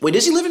Big Sean. Wait,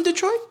 does he live in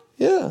Detroit?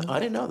 Yeah. Oh, I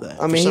didn't know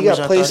that. I mean, he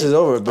got places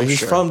over, but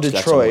he's from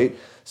Detroit,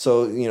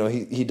 so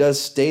he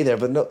does stay there.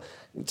 But no,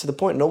 to the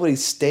point, nobody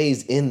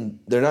stays in.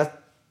 They're not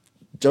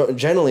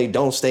generally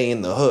don't stay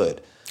in the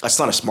hood. That's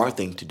not a smart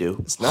thing to do.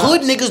 It's not.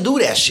 Hood niggas do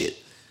that shit,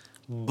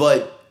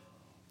 but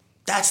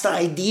that's the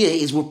idea.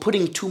 Is we're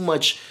putting too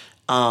much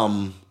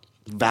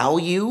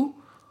value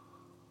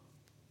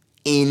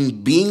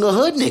in being a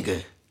hood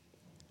nigga.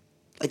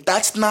 Like,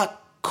 that's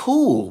not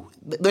cool.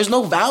 There's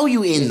no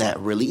value in that,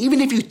 really. Even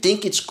if you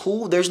think it's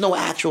cool, there's no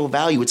actual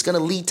value. It's going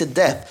to lead to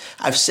death.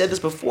 I've said this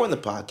before in the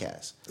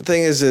podcast. The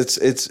thing is,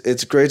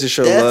 it's great to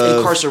show death, love.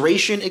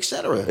 Incarceration,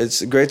 etc.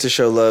 It's great to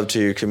show love to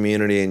your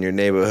community and your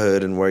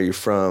neighborhood and where you're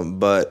from.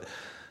 But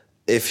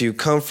if you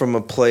come from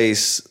a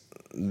place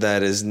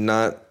that is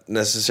not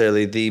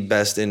necessarily the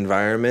best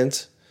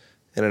environment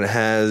and it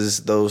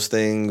has those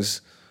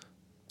things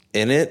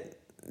in it,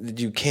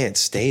 you can't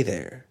stay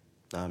there.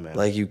 Nah, man.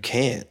 Like, you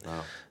can't.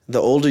 No. The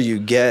older you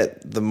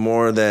get, the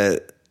more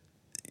that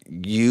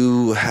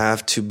you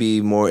have to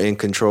be more in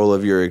control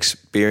of your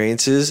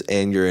experiences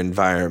and your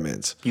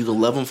environment. You can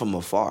love them from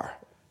afar.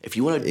 If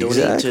you want to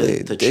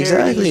donate to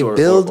charities or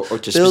build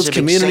to specific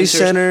community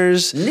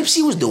centers.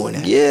 Nipsey was doing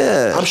that.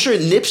 Yeah. I'm sure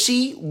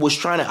Nipsey was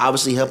trying to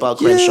obviously help out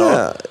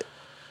Crenshaw. Yeah.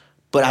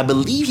 But I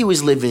believe he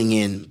was living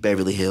in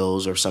Beverly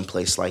Hills or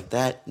someplace like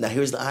that. Now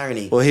here's the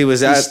irony. Well, he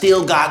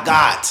still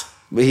got.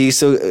 But he's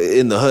still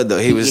in the hood though.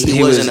 He was in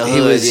the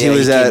hood.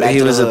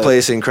 He was a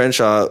place in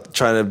Crenshaw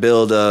trying to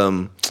build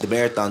the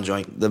marathon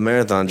joint. The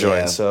marathon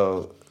joint. Yeah.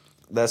 So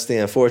that's the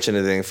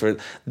unfortunate thing. For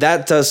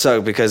that does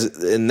suck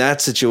because in that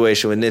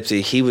situation with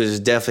Nipsey, he was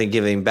definitely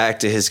giving back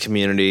to his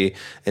community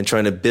and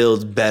trying to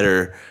build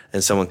better.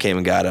 And someone came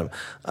and got him.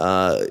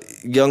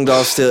 Young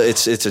Dolph still,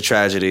 it's a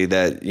tragedy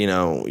that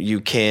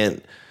you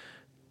can't.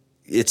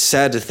 It's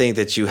sad to think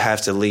that you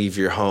have to leave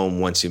your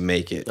home once you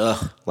make it.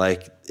 Ugh.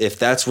 Like if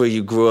that's where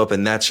you grew up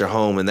and that's your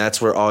home and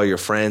that's where all your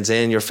friends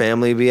and your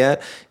family be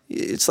at,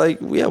 it's like,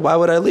 yeah, why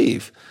would I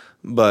leave?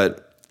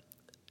 But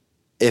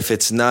if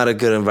it's not a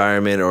good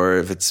environment or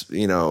if it's,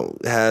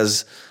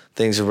 has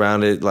things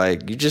around it,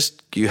 like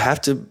you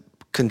have to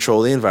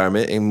control the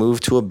environment and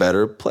move to a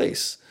better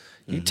place.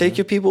 You take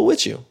your people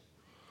with you.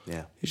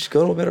 Yeah. You just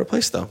go to a better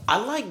place though. I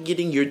like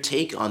getting your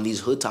take on these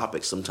hood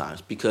topics sometimes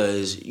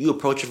because you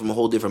approach it from a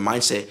whole different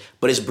mindset,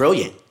 but it's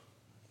brilliant.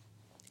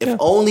 If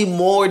only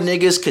more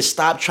niggas could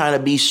stop trying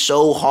to be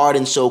so hard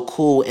and so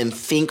cool and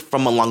think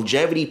from a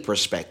longevity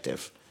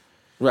perspective.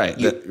 Right,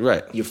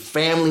 right. Your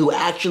family who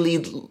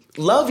actually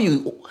love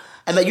you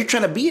and that you're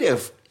trying to be there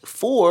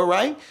for,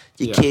 right?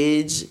 Your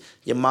kids,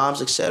 your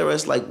moms, etc.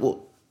 It's like,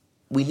 well,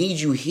 we need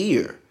you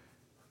here.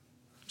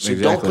 So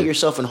don't put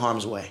yourself in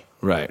harm's way.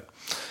 Right.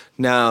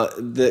 Now,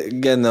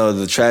 again, though,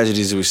 the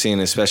tragedies that we're seeing,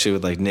 especially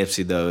with like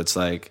Nipsey, though, it's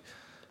like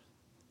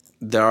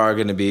there are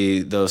going to be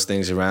those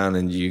things around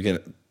and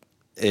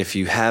if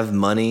you have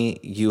money,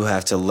 you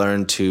have to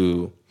learn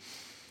to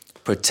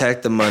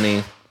protect the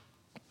money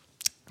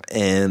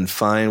and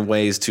find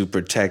ways to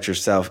protect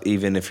yourself,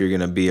 even if you're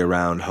going to be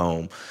around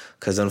home.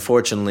 Because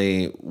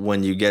unfortunately,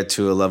 when you get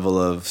to a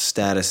level of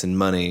status and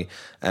money,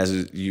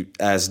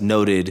 as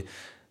noted,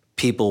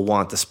 people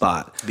want the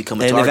spot.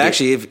 Become a target.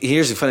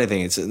 Here's the funny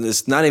thing: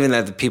 it's not even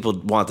that the people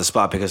want the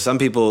spot because some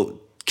people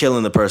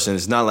killing the person,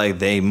 it's not like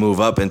they move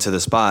up into the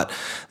spot.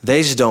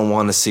 They just don't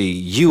want to see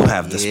you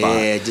have the spot.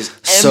 Yeah,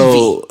 just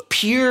envy.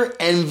 Pure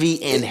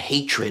envy and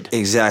hatred.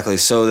 Exactly.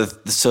 So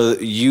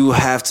you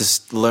have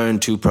to learn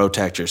to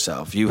protect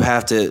yourself. You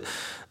have to,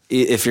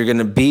 if you're going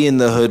to be in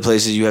the hood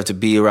places, you have to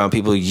be around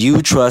people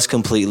you trust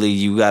completely.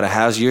 You got to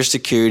have your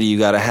security. You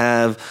got to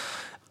have,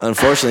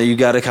 unfortunately, you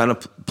got to kind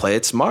of play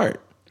it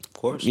smart. Of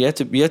course. You have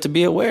to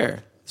be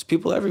aware. There's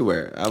people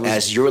everywhere.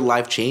 As your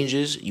life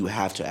changes, you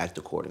have to act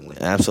accordingly.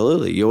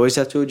 Absolutely. You always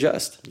have to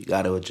adjust. You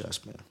got to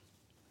adjust,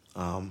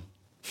 man.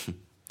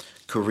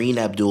 Kareem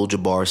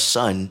Abdul-Jabbar's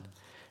son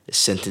is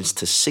sentenced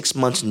to 6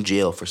 months in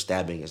jail for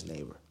stabbing his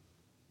neighbor.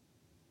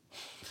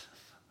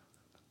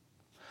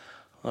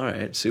 All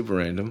right. Super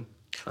random.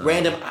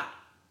 Random.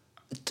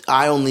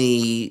 I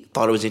only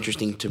thought it was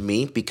interesting to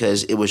me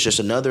because it was just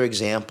another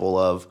example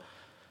of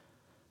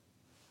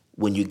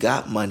when you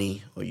got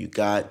money or you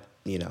got,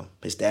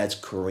 his dad's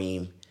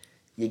Kareem,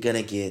 you're going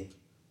to get...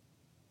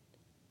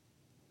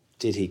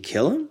 Did he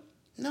kill him?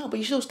 No, but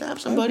you still stab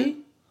somebody. Okay.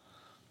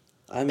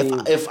 I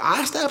mean... If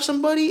I stab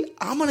somebody,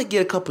 I'm going to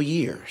get a couple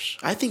years.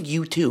 I think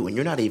you too, and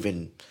you're not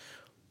even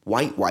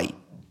white.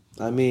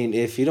 I mean,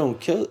 if you don't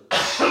kill...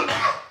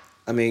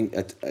 I mean,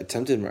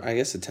 attempted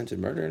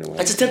murder in a way.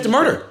 That's attempted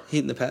murder. Heat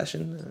and the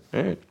passion.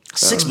 All right.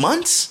 6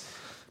 months?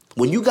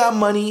 When you got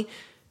money,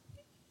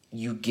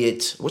 you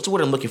get... What's the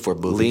word I'm looking for,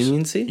 boobies?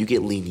 Leniency? You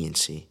get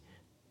leniency.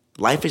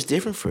 Life is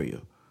different for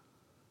you.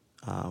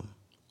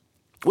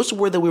 What's the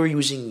word that we were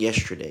using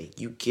yesterday?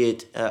 You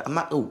get...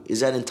 is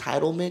that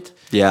entitlement?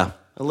 Yeah.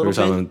 A little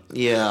bit?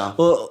 Yeah.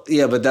 Well,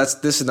 yeah, but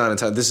this is not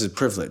entitlement. This is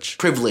privilege.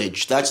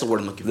 Privilege. That's the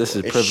word I'm looking for. This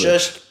is privilege. It's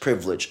just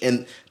privilege.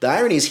 And the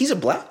irony is he's a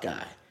black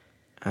guy.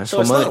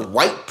 So it's not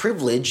white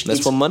privilege.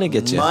 That's what money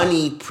gets you.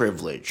 Money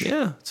privilege.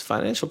 Yeah, it's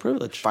financial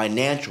privilege.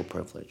 Financial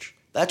privilege.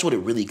 That's what it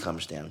really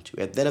comes down to.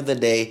 At the end of the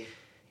day,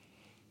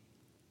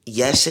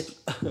 yes,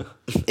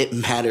 it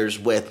matters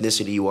what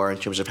ethnicity you are in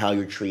terms of how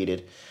you're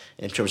treated,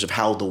 in terms of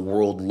how the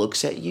world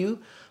looks at you.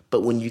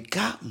 But when you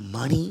got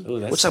money,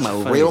 we're talking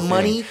about real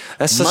money.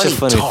 That's such a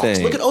funny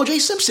thing. Look at O.J.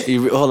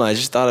 Simpson. Hold on, I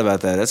just thought about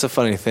that. That's a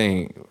funny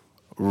thing.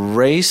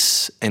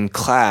 Race and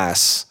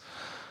class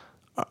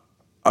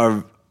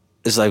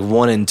is like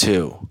 1 and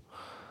 2.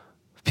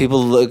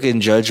 People look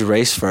and judge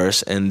race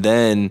first, and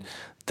then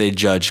they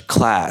judge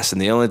class. And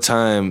the only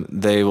time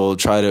they will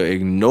try to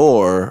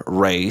ignore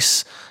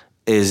race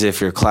is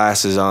if your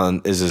class is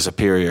a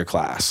superior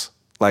class.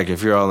 Like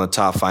if you're on the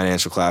top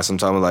financial class, I'm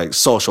talking like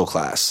social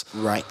class.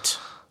 Right.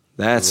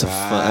 That's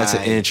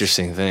an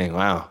interesting thing.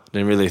 Wow,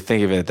 didn't really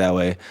think of it that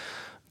way.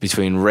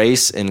 Between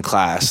race and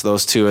class,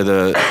 those two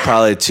are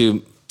probably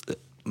two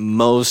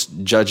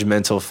most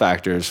judgmental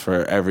factors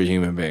for every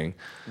human being.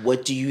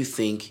 What do you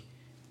think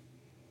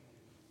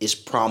is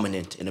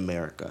prominent in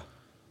America?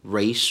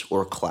 Race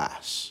or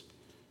class?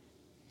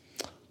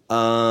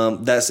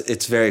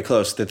 It's very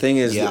close. The thing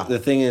is,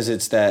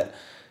 it's that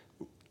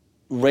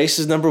race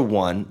is number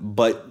one,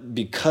 but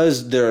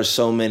because there are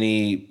so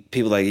many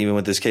people, like even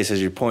with this case,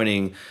 as you're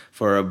pointing,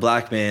 for a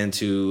black man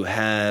to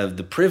have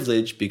the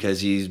privilege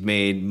because he's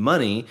made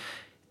money,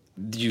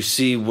 you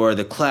see where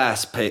the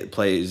class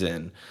plays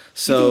in.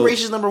 So you think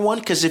race is number one?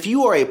 Because if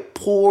you are a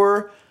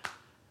poor,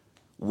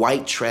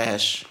 white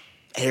trash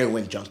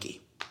heroin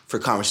junkie, for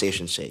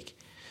conversation's sake,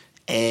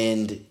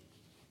 and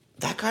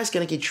that guy's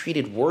going to get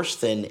treated worse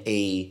than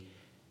a...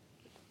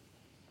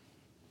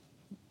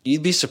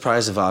 You'd be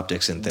surprised of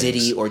optics and things.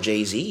 Diddy or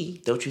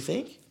Jay-Z, don't you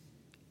think?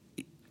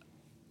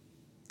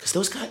 Because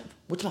those guys,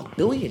 we're talking about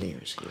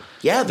billionaires here.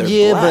 Yeah,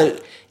 they're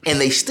black,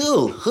 and they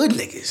still hood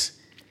niggas.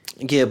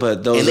 Yeah,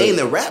 but those... And they in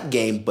the rap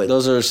game, but...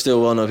 Those are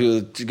still well-known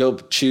people. To go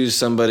choose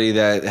somebody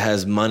that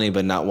has money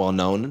but not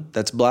well-known,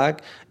 that's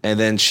black, and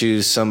then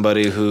choose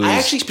somebody who's... I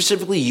actually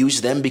specifically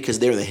use them because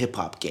they're in the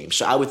hip-hop game,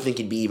 so I would think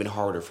it'd be even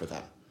harder for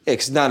them. Yeah,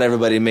 because not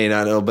everybody may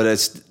not know, but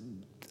it's...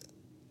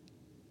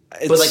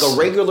 But like a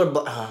regular...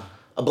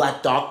 a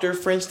black doctor,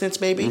 for instance,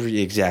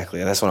 maybe?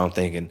 Exactly. That's what I'm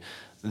thinking.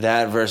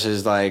 That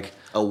versus like...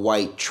 A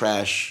white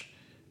trash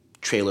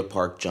trailer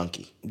park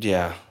junkie.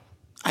 Yeah.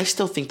 I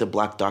still think the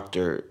black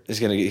doctor... he's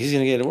gonna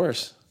get it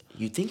worse.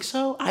 You think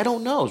so? I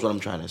don't know is what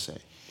I'm trying to say.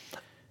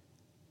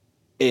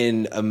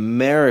 In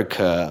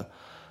America,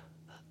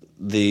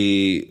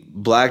 the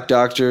black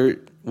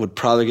doctor would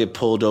probably get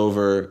pulled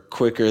over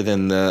quicker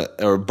than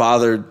or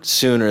bothered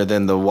sooner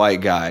than the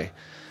white guy.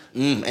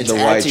 And the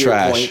white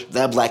trash. Your point,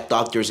 that black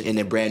doctor's in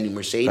a brand new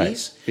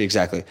Mercedes. Right.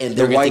 Exactly. And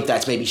they're going to think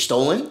that's maybe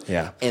stolen.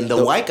 Yeah. And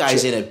the white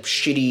guy's in a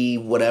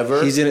shitty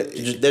whatever. He's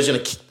in they're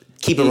going to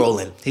keep it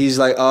rolling. He's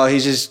like,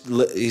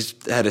 he's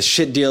had a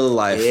shit deal of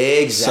life.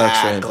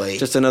 Exactly.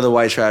 Just another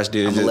white trash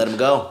dude. I'm going to let him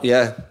go.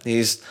 Yeah.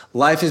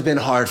 Life has been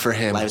hard for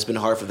him. Life has been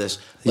hard for this.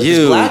 But you,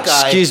 this black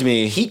guy, excuse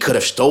me. He could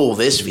have stole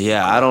this vehicle.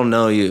 Yeah, I don't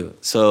know you.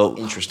 So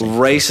interesting.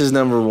 Race is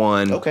number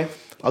one. Okay.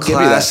 I'll give you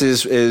that. Class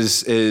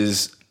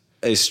is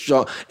a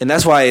strong, and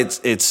that's why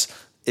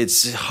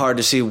it's hard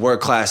to see where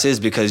class is,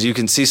 because you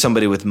can see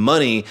somebody with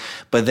money,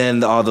 but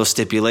then all those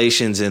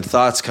stipulations and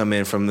thoughts come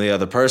in from the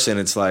other person.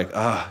 It's like,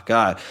 oh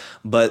God.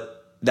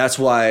 But that's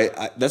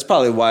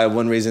probably why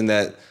one reason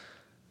that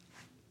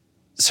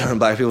certain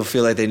black people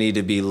feel like they need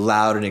to be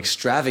loud and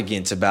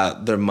extravagant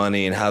about their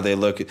money and how they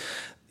look.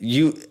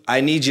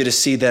 I need you to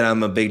see that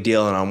I'm a big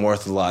deal and I'm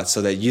worth a lot,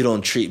 so that you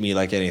don't treat me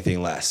like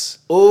anything less.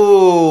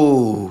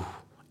 Ooh.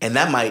 And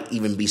that might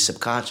even be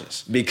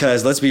subconscious.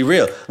 Because let's be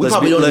real. We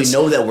probably don't even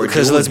know that we're doing.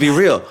 Because let's be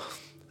real.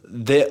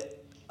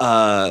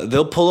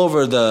 They'll pull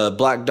over the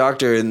black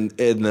doctor in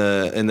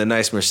the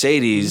nice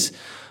Mercedes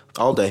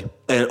all day,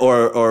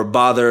 or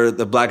bother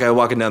the black guy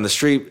walking down the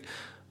street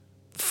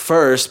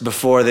first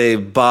before they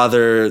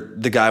bother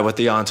the guy with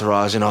the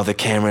entourage and all the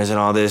cameras and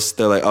all this.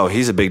 They're like, oh,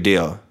 he's a big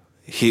deal.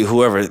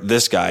 Whoever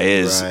this guy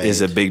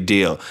is a big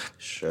deal.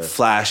 Sure.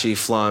 Flashy,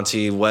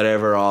 flaunty,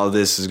 whatever. All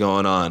this is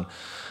going on.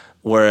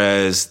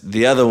 Whereas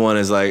the other one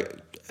is like,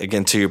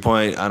 again, to your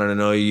point, I don't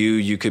know you.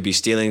 You could be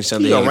stealing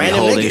something. You could be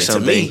holding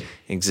something. To me.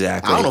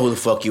 Exactly. I don't know who the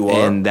fuck you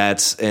are. And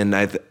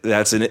I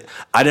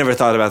never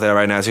thought about that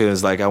right now too.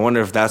 It's like, I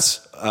wonder if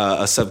that's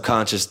a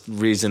subconscious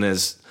reason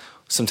as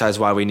sometimes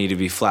why we need to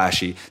be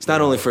flashy. It's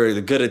not only for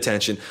the good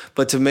attention,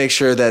 but to make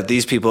sure that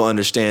these people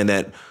understand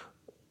that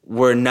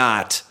we're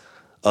not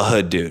a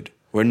hood dude.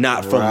 We're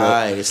not from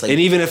It's like, and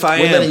even if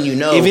I we're am, letting you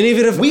know, even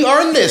if we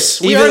earned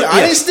this, I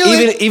didn't steal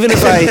it.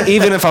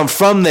 Even if I'm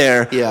from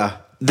there, yeah,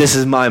 this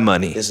is my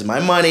money. This is my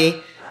money.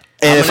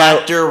 And I'm an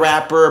actor,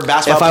 rapper,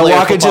 basketball player. If I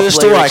walk into the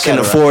store, I can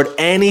afford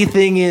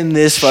anything in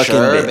this fucking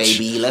bitch.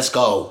 Baby, let's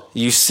go.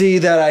 You see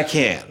that I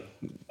can.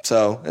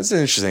 So that's an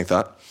interesting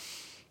thought.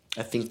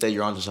 I think that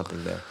you're onto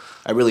something there.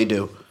 I really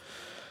do.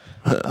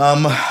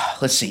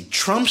 Let's see.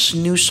 Trump's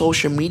new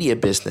social media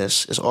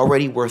business is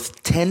already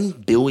worth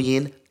 $10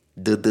 billion.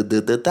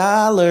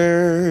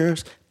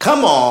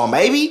 Come on,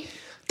 baby.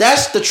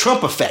 That's the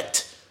Trump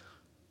effect.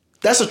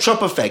 That's the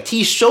Trump effect.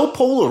 He's so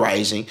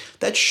polarizing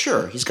that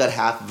sure, he's got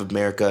half of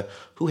America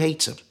who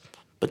hates him.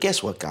 But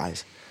guess what,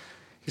 guys?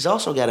 He's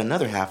also got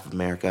another half of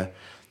America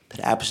that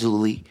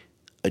absolutely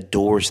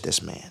adores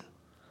this man.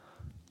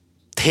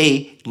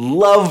 They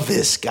love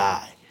this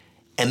guy.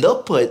 And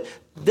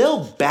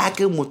they'll back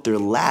him with their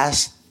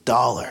last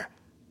dollar.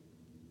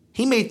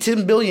 He made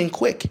 $10 billion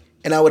quick.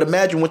 And I would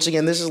imagine, once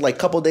again, this is like a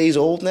couple days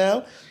old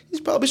now. He's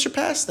probably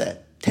surpassed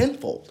that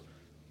tenfold.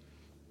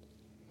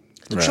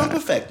 The Trump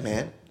effect,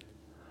 man.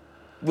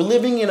 We're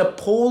living in a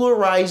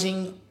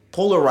polarized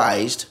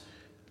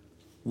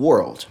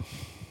world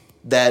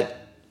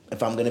that,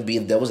 if I'm going to be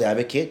a devil's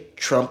advocate,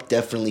 Trump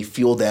definitely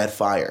fueled that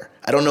fire.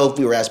 I don't know if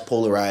we were as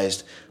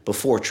polarized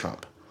before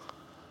Trump.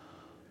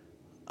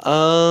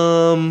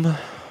 But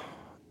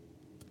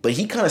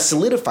he kind of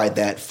solidified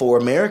that for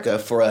America,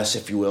 for us,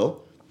 if you will.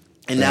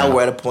 And now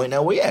we're at a point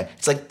now where,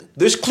 it's like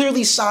there's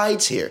clearly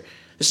sides here.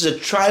 This is a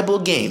tribal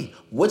game.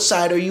 What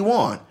side are you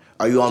on?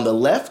 Are you on the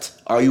left?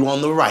 Are you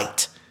on the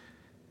right?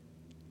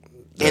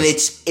 And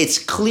it's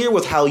clear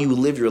with how you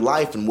live your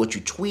life and what you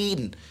tweet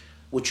and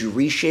what you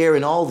reshare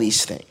and all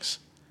these things.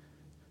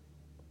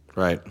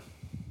 Right.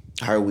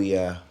 How are we,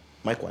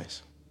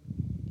 mic-wise?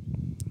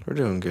 We're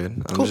doing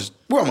good. Cool.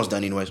 We're almost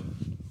done anyways.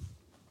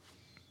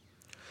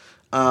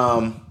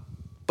 But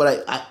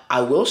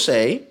I will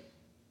say,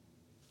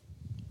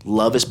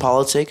 love is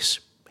politics,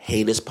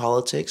 hate is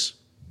politics.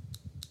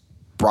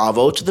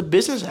 Bravo to the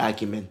business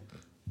acumen.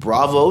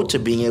 Bravo to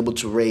being able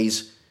to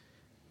raise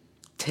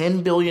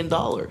 $10 billion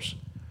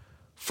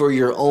for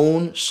your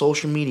own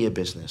social media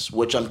business,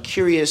 which I'm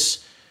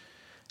curious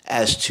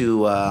as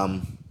to.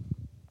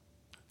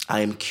 I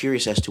am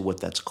curious as to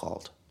what that's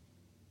called.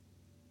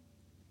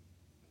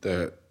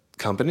 The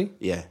company?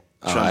 Yeah,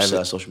 Trump's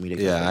social media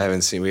company. Yeah,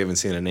 we haven't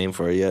seen a name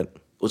for it yet.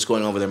 What's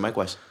going on over there,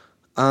 Mike-wise?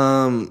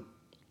 I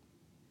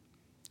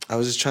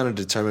was just trying to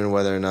determine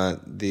whether or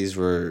not these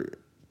were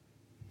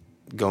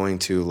going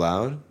too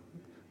loud,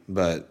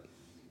 but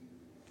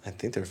I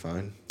think they're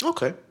fine.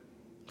 Okay,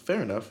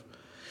 fair enough.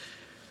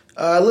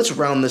 Let's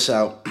round this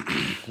out.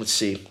 Let's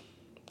see.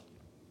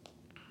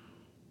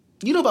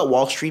 You know about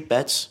Wall Street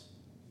Bets?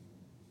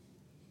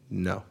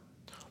 No.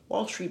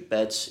 Wall Street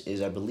Bets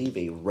is, I believe,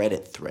 a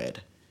Reddit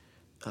thread.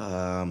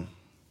 I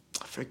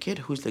forget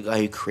who's the guy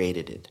who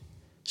created it.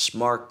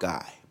 Smart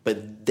guy.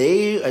 But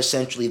they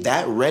essentially,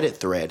 that Reddit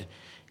thread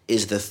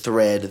is the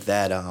thread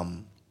that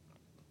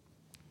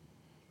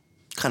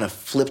kind of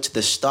flipped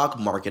the stock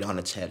market on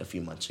its head a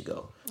few months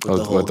ago. With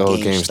the whole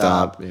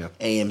GameStop,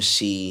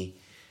 AMC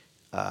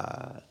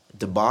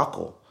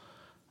debacle.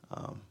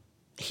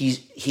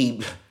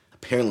 He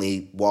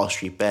apparently, Wall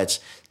Street Bets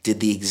did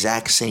the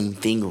exact same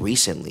thing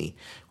recently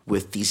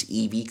with these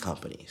EV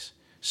companies.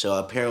 So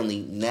apparently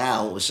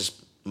now it's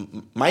just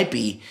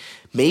maybe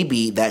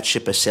that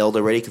ship has sailed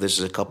already because this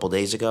is a couple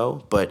days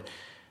ago. But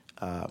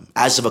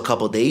as of a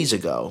couple days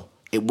ago,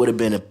 it would have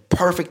been a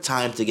perfect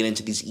time to get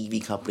into these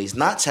EV companies,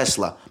 not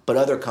Tesla, but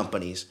other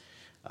companies.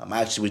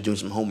 I actually was doing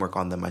some homework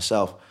on them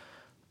myself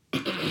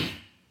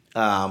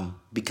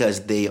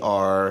because they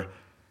are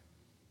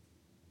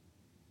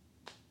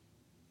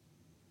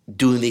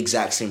doing the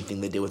exact same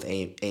thing they did with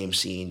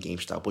AMC and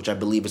GameStop, which I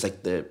believe is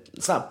like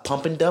it's not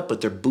pump and dump,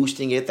 but they're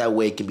boosting it. That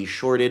way it can be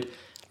shorted.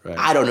 Right.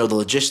 I don't know the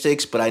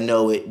logistics, but I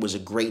know it was a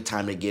great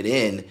time to get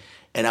in.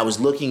 And I was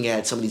looking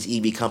at some of these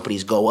EV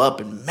companies go up,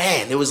 and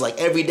man, it was like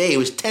every day it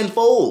was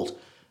tenfold.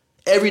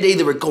 Every day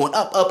they were going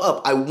up, up,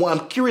 up.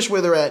 I'm curious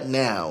where they're at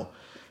now,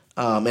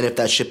 and if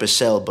that ship has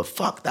sailed. But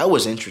fuck, that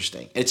was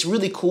interesting. It's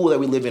really cool that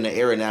we live in an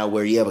era now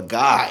where you have a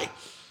guy,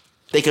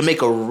 they can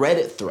make a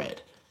Reddit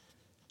thread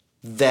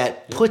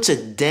that puts a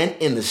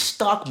dent in the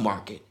stock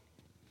market.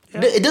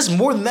 Yeah. It does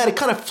more than that. It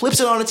kind of flips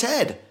it on its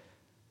head.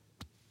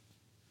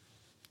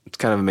 It's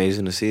kind of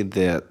amazing to see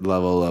that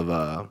level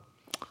of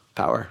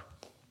power.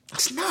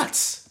 It's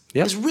nuts.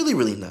 Yep. It's really,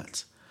 really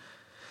nuts.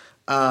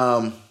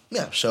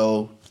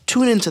 So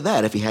tune into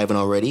that if you haven't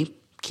already.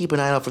 Keep an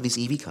eye out for these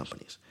EV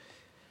companies.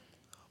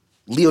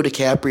 Leo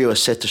DiCaprio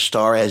is set to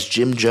star as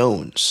Jim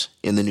Jones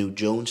in the new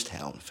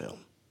Jonestown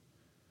film.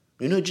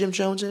 You know who Jim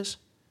Jones is?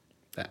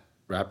 That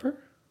rapper?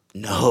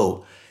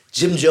 No.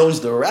 Jim Jones,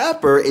 the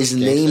rapper, is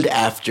named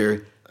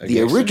after the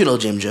original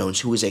Jim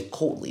Jones, who was a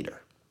cult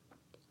leader.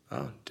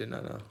 Oh, did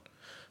not know.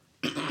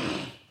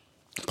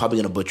 Probably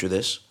going to butcher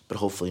this, but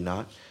hopefully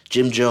not.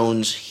 Jim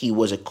Jones, he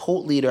was a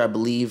cult leader. I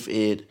believe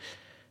I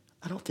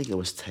don't think it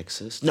was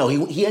Texas. No,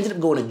 he ended up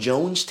going to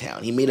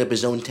Jonestown. He made up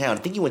his own town. I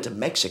think he went to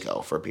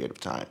Mexico for a period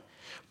of time.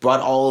 Brought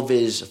all of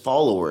his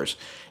followers,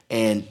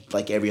 and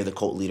like every other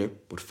cult leader,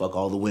 would fuck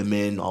all the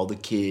women, all the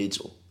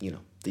kids,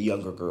 the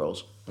younger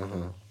girls.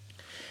 Uh-huh.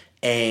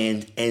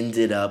 And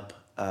ended up,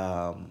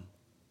 I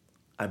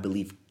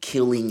believe,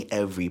 killing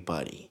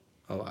everybody.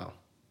 Oh, wow.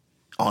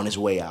 On his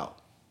way out.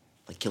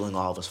 Like killing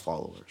all of his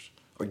followers.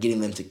 Or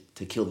getting them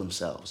to kill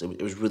themselves.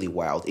 It was really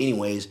wild.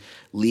 Anyways,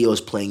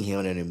 Leo's playing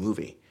him in a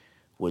movie,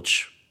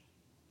 which,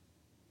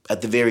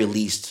 at the very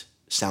least,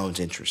 sounds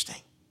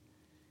interesting.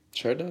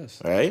 Sure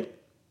does. All right?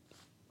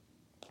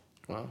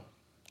 Wow.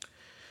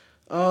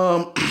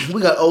 We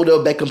got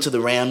Odell Beckham to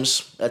the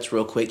Rams. That's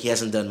real quick. He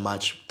hasn't done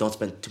much. Don't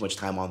spend too much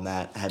time on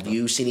that. Have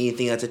you seen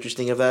anything that's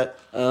interesting of that?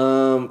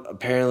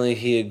 Apparently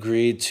he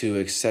agreed to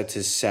accept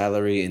his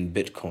salary in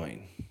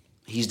Bitcoin.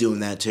 He's doing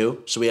that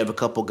too. So we have a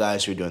couple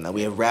guys who are doing that.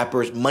 We have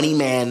rappers. Money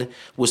Man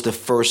was the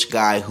first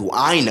guy who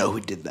I know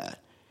who did that.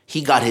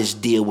 He got his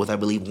deal with, I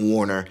believe,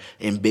 Warner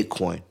in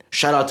Bitcoin.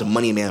 Shout out to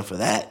Money Man for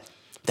that.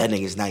 That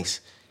nigga's nice.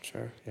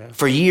 Sure, yeah.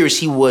 For years,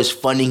 he was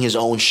funding his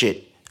own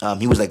shit.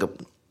 He was like a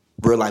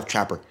real-life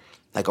trapper.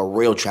 Like a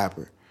real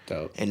trapper.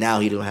 Dope. And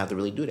now he don't have to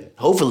really do that.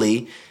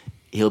 Hopefully,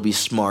 he'll be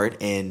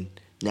smart, and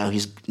now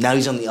he's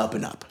on the up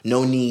and up.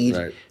 No need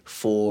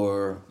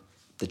for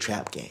the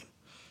trap game.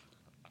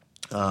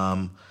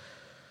 Wow,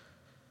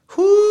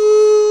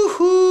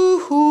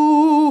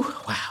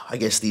 I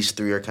guess these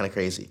three are kind of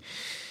crazy.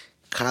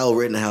 Kyle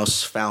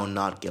Rittenhouse found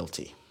not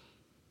guilty.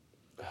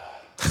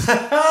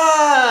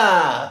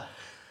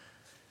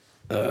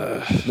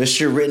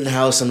 Mr.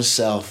 Rittenhouse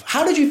himself.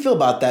 How did you feel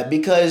about that?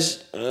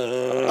 Because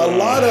a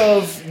lot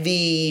of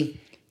the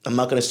I'm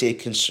not gonna say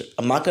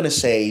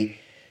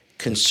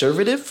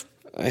conservative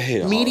I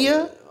hate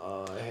media,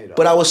 I hate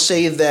but I will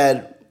say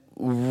that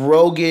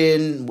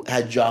Rogan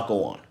had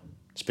Jocko on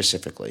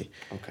specifically.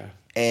 Okay.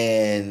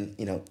 And,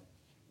 I'm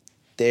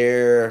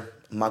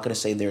not going to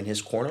say they're in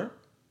his corner,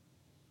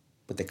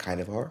 but they kind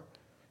of are.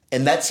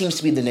 And that seems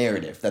to be the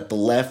narrative, that the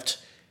left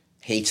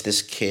hates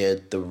this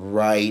kid, the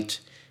right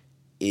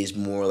is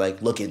more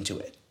like, look into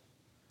it.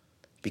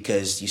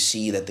 Because you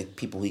see that the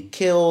people he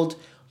killed,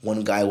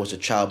 one guy was a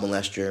child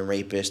molester and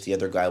rapist, the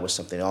other guy was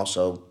something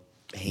also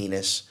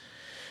heinous.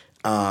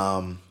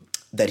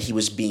 That he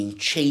was being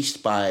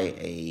chased by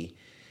a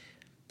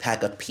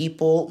pack of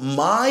people.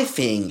 My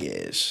thing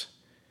is,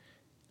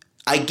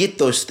 I get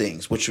those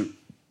things,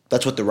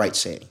 that's what the right's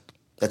saying.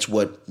 That's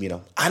what,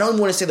 I don't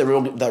want to say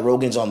that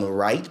Rogan's on the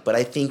right, but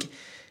I think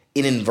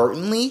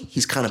inadvertently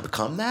he's kind of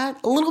become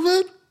that a little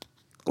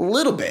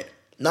bit.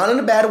 Not in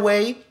a bad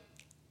way,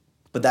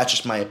 but that's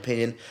just my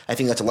opinion. I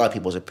think that's a lot of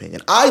people's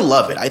opinion. I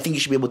love it. I think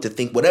you should be able to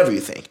think whatever you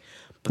think,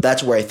 but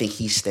that's where I think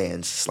he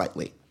stands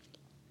slightly.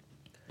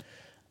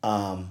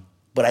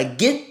 But I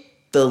get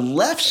the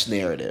left's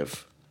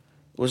narrative,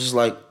 which is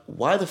like,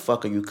 why the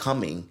fuck are you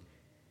coming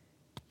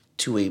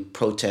to a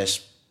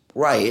protest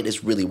riot,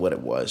 is really what it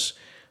was,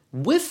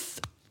 with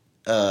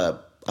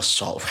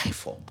assault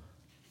rifle.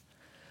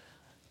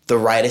 The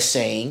right is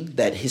saying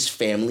that his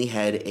family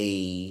had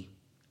a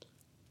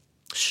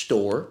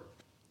store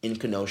in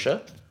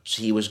Kenosha,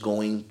 so he was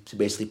going to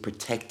basically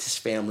protect his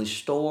family's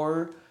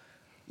store.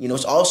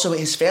 It's also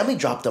his family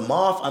dropped him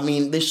off. I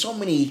mean, there's so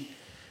many,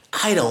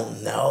 I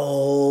don't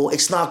know.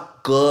 It's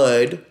not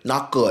good.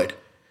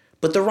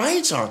 But the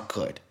riots aren't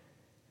good.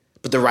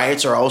 But the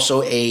riots are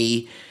also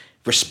a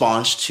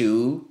response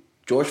to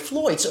George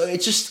Floyd. So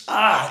it's just,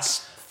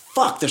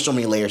 there's so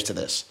many layers to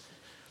this.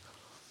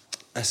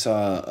 I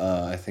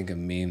saw, I think, a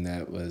meme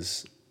that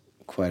was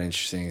quite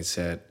interesting. It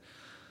said,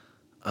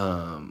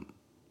 how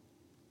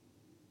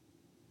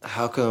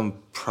come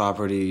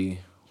property,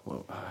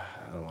 well,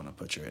 I don't want to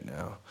butcher it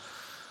now.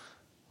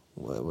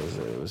 What was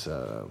it? It was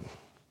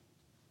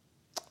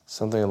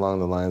something along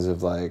the lines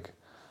of like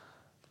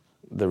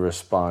the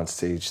response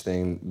to each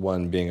thing,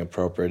 one being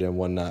appropriate and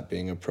one not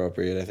being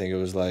appropriate. I think it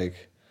was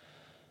like,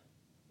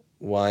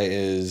 why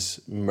is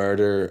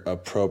murder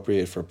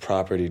appropriate for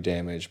property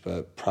damage,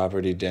 but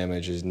property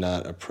damage is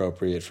not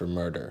appropriate for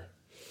murder?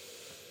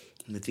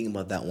 Let me think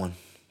about that one.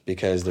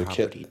 Because they're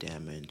property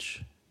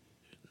damage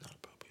is not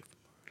appropriate for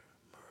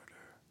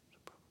murder.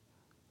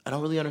 I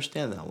don't really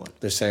understand that one.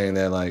 They're saying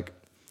that like,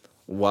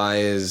 why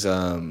is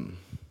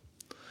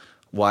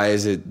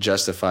it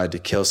justified to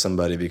kill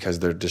somebody because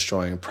they're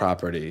destroying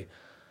property,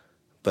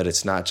 but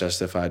it's not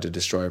justified to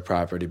destroy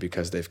property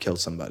because they've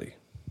killed somebody?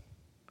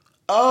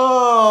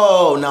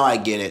 Oh, now I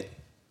get it.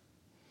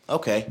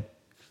 Okay.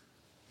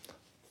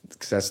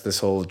 Because that's this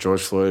whole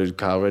George Floyd,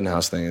 Kyle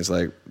Rittenhouse thing. It's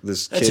like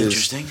this kid. That's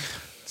interesting.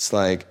 It's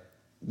like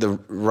the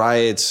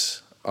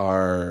riots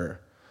are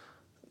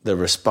the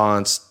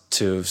response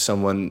to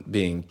someone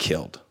being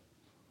killed.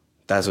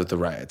 That's what the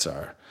riots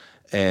are.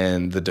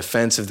 And the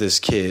defense of this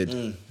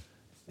kid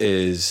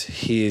is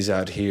he's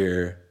out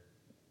here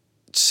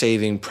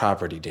saving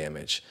property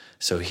damage.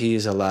 So he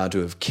is allowed to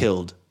have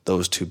killed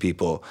those two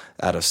people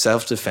out of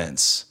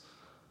self-defense.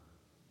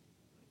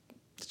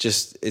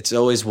 It's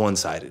always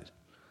one-sided.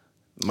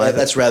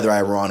 That's rather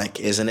ironic,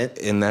 isn't it?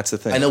 And that's the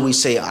thing. I know we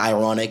say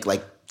ironic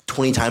like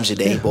 20 times a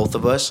day, both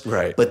of us.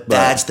 Right. But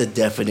that's the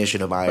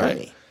definition of irony.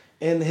 Right.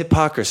 And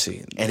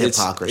hypocrisy.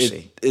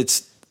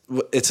 It's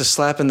a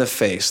slap in the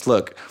face.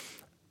 Look,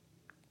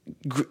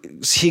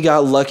 he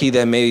got lucky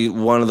that maybe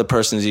one of the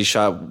persons he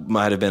shot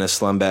might have been a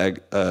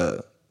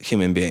slumbag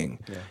human being.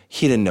 Yeah.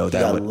 He didn't know that.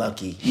 He got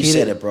lucky. You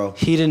said it, bro.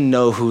 He didn't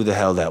know who the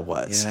hell that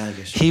was. Yeah, I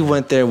guess he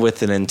went there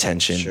with an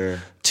intention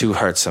to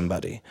hurt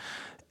somebody.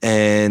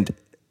 And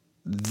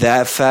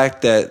that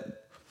fact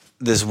that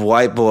this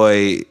white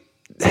boy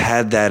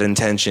had that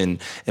intention,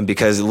 and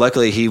because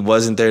luckily he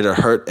wasn't there to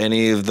hurt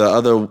any of the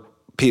other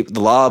people, the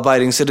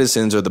law-abiding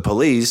citizens or the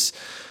police,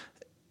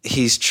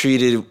 he's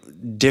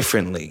treated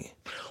differently.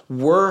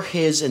 Were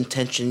his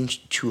intentions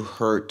to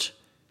hurt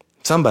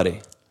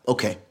somebody?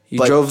 Okay. He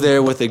drove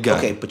there with a gun.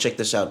 Okay, but check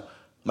this out.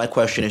 My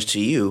question is to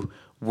you,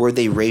 were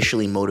they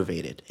racially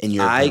motivated in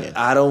your opinion?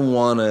 I don't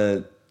want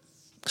to...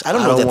 I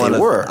don't know that they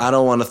were. I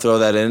don't want to throw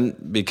that in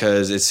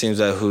because it seems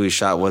that who he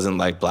shot wasn't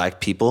like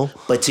black people.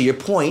 But to your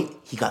point,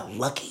 he got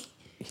lucky.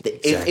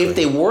 Exactly. If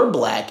they were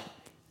black,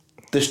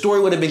 the story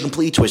would have been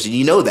completely twisted.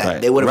 You know that.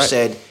 Right. They would have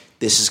said,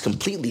 this is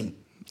completely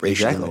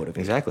racially motivated.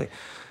 Exactly.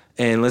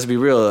 And let's be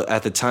real,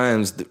 at the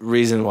times, the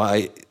reason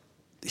why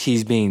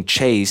he's being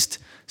chased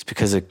is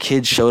because a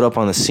kid showed up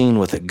on the scene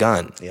with a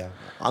gun. Yeah,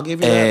 I'll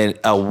give you and that. And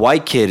a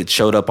white kid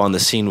showed up on the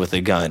scene with a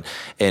gun.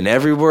 And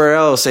everywhere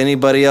else,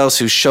 anybody else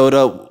who showed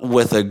up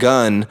with a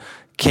gun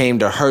came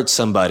to hurt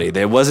somebody.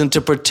 They wasn't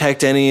to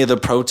protect any of the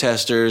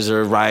protesters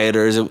or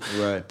rioters.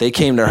 Right. They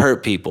came to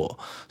hurt people.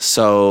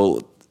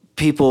 So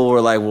people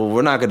were like, well,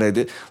 we're not going to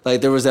do...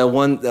 Like, there was that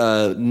one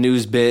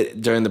news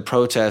bit during the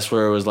protest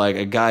where it was like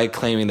a guy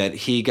claiming that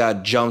he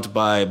got jumped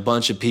by a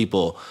bunch of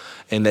people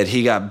and that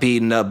he got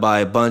beaten up by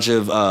a bunch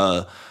of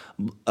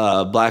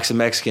blacks and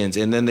Mexicans,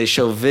 and then they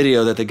show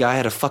video that the guy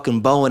had a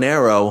fucking bow and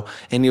arrow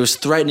and he was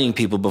threatening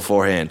people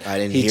beforehand. I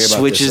didn't he hear about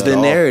switches this at the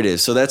all.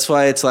 narrative, so that's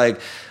why it's like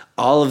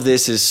all of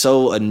this is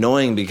so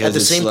annoying because At the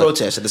it's same like,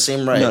 protest, at the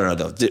same right.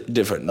 No,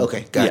 different.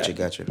 Okay, gotcha.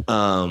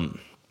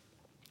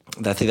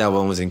 I think that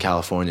one was in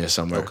California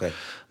somewhere. Okay.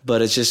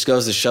 But it just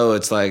goes to show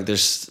it's like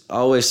there's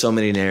always so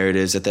many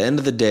narratives. At the end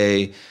of the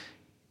day,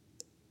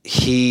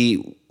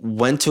 he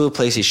went to a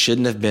place he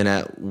shouldn't have been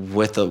at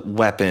with a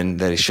weapon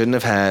that he shouldn't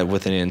have had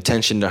with an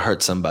intention to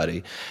hurt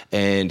somebody.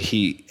 And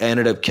he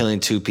ended up killing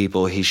 2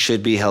 people. He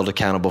should be held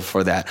accountable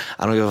for that.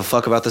 I don't give a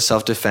fuck about the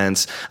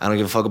self-defense. I don't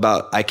give a fuck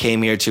about I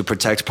came here to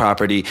protect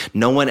property.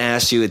 No one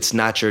asked you. It's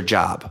not your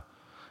job.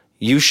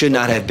 You should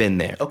not have been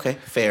there. Okay,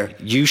 fair.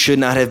 You should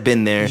not have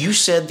been there. You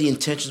said the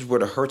intentions were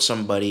to hurt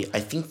somebody.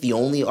 I think the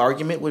only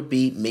argument would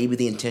be maybe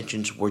the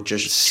intentions were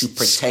just to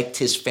protect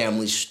his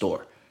family's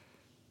store.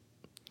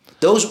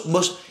 Those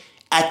most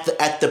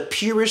at the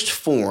purest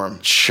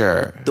form.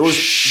 Sure. Those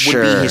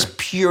would be his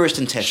purest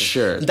intentions.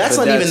 Sure. That's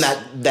not even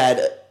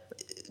that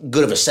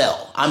good of a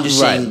sell. I'm just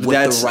saying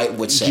what the right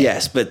would say.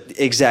 Yes, but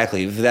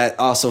exactly. That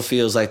also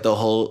feels like the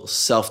whole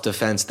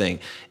self-defense thing.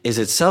 Is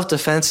it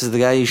self-defense? Is the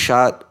guy you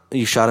shot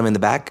him in the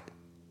back?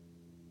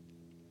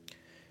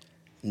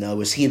 No,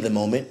 was he the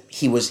moment?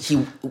 He.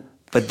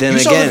 But then you again,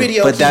 saw the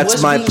video, but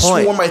that's my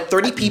point. Sworn by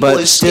 30 people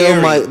but is still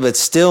scary. but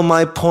still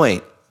my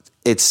point.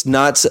 It's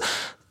not.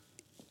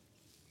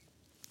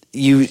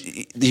 You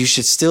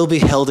should still be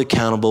held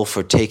accountable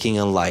for taking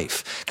a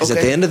life. Because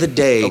at the end of the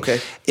day,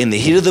 in the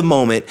heat of the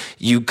moment,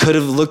 you could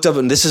have looked up,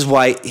 and this is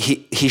why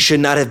he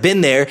should not have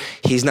been there.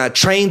 He's not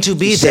trained to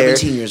be there.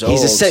 17 years old.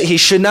 He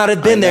should not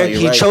have been there.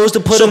 He chose to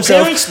put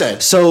himself. Parents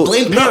then. So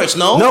blame parents.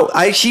 No.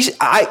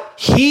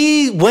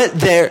 He went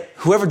there.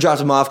 Whoever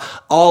dropped him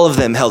off, all of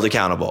them held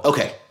accountable.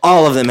 Okay.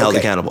 All of them held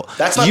accountable.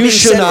 That's not you being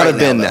should said not right have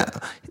been now,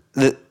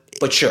 there.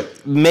 But sure,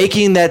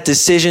 making that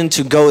decision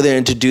to go there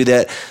and to do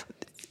that,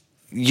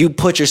 you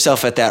put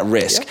yourself at that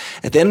risk. Yeah.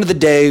 At the end of the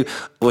day,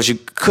 what you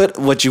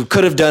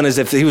could have done is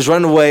if he was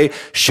running away,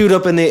 shoot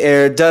up in the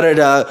air,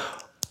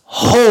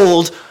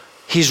 hold,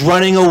 he's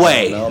running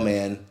away. No,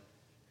 man.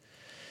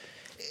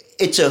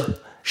 It's a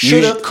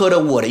shoulda, coulda,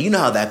 woulda. You know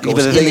how that goes.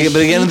 But at the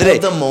end of the day,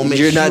 moment,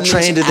 you're not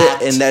trained to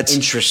that, and that's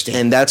interesting.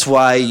 And that's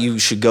why you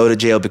should go to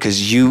jail,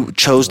 because you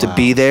chose to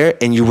be there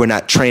and you were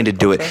not trained to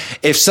do it.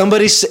 If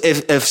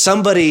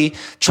somebody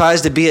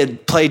tries to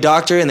play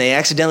doctor and they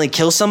accidentally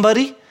kill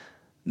somebody,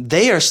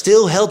 they are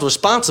still held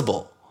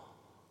responsible.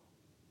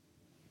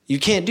 You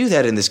can't do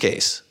that in this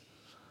case.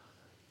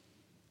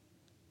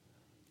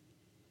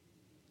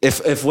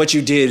 If what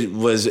you did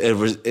was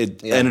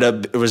it ended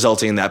up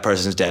resulting in that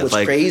person's death.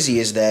 What's crazy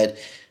is that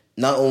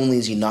not only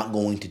is he not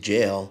going to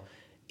jail,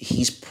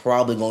 he's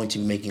probably going to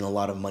be making a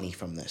lot of money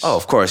from this. Oh,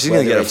 of course. He's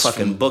going to get a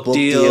fucking book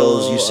deal.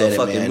 Deals, you said a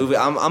fucking man. movie.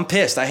 I'm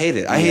pissed. I hate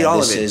it. I hate all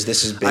of it.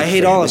 This is big. I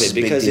hate all of it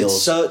because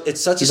it's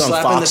such he's a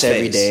slap on in the Fox face.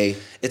 every day.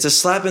 It's a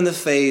slap in the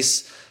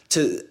face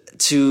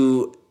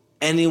to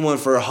anyone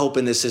for hope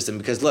in this system.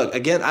 Because look,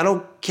 again, I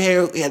don't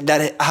care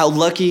how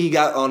lucky he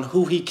got on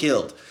who he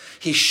killed.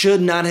 He should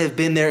not have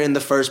been there in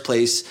the first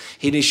place.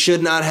 He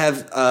should not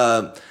have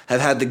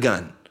had the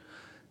gun.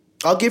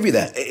 I'll give you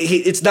that.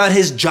 It's not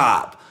his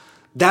job.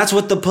 That's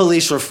what the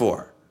police were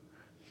for.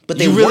 But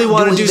they you really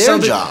want to do their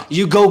something. Job.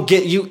 You go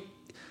get you.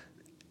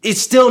 It's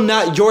still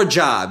not your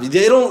job. You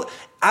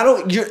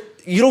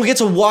don't get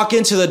to walk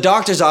into the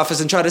doctor's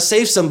office and try to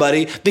save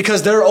somebody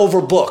because they're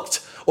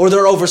overbooked or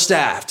they're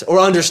overstaffed or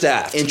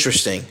understaffed.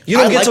 Interesting. You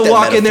don't get to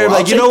walk in there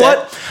like, you know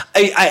what?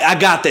 I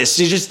got this.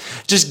 You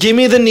just give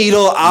me the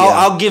needle.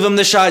 I'll give him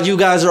the shot. You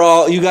guys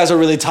are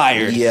really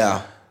tired.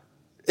 Yeah.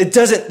 It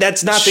doesn't.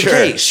 That's not the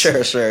case.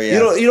 Sure.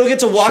 Yeah. You don't get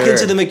to walk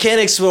into the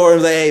mechanics store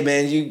and be like, hey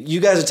man, you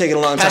guys are taking a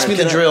long time. Pass me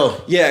the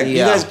drill. Yeah. You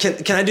guys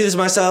can I do this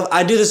myself?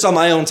 I do this on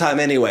my own time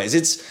anyways.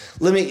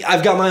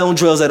 I've got my own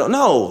drills.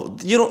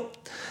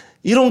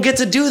 You don't get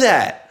to do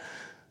that.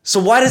 So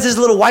why does this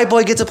little white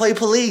boy get to play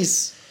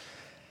police?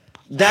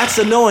 That's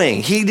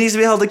annoying. He needs to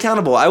be held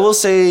accountable. I will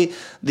say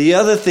the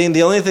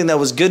only thing that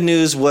was good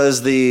news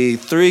was the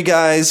 3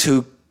 guys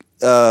who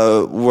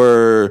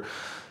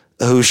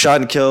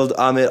shot and killed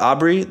Ahmed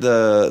Aubrey,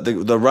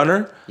 the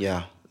runner.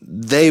 Yeah.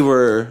 They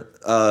were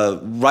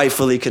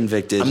rightfully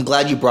convicted. I'm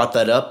glad you brought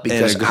that up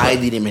because I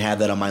didn't even have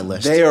that on my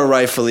list. They are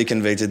rightfully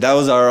convicted. That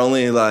was our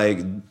only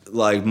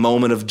like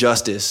moment of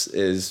justice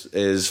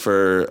is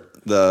for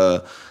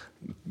the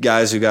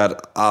guys who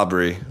got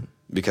Aubrey,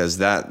 because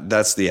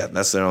that's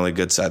their only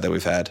good side that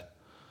we've had.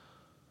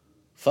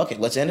 Fuck it,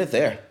 let's end it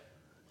there.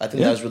 I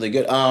think that was really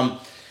good.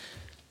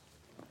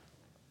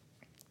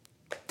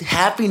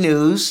 Happy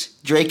news,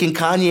 Drake and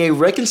Kanye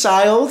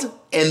reconciled,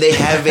 and they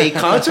have a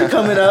concert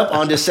coming up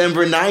on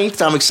December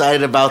 9th. I'm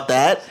excited about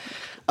that.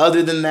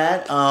 Other than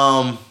that,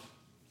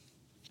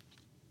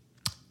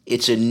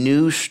 it's a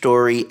new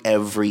story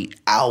every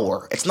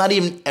hour. It's not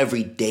even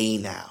every day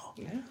now.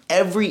 Yeah.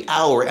 Every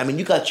hour. I mean,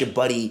 you got your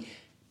buddy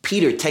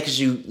Peter texts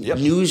you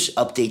news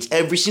updates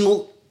every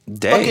single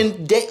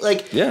fucking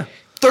day.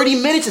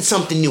 30 minutes, it's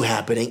something new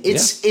happening.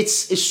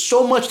 It's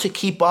so much to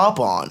keep up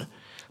on.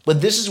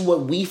 But this is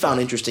what we found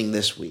interesting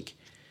this week.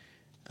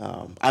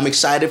 I'm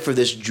excited for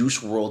this Juice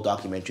WRLD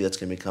documentary that's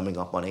going to be coming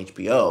up on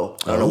HBO.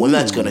 I don't know when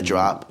that's going to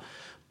drop.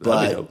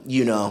 But,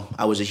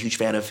 I was a huge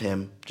fan of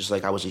him, just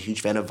like I was a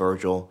huge fan of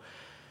Virgil.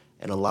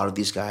 And a lot of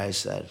these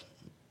guys that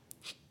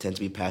tend to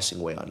be passing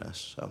away on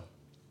us. So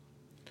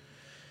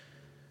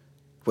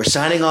we're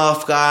signing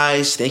off,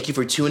 guys. Thank you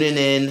for tuning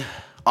in.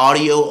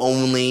 Audio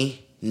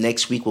only.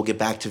 Next week, we'll get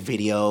back to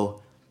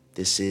video.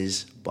 This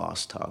is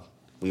Boss Talk.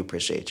 We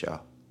appreciate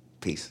y'all.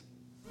 Peace.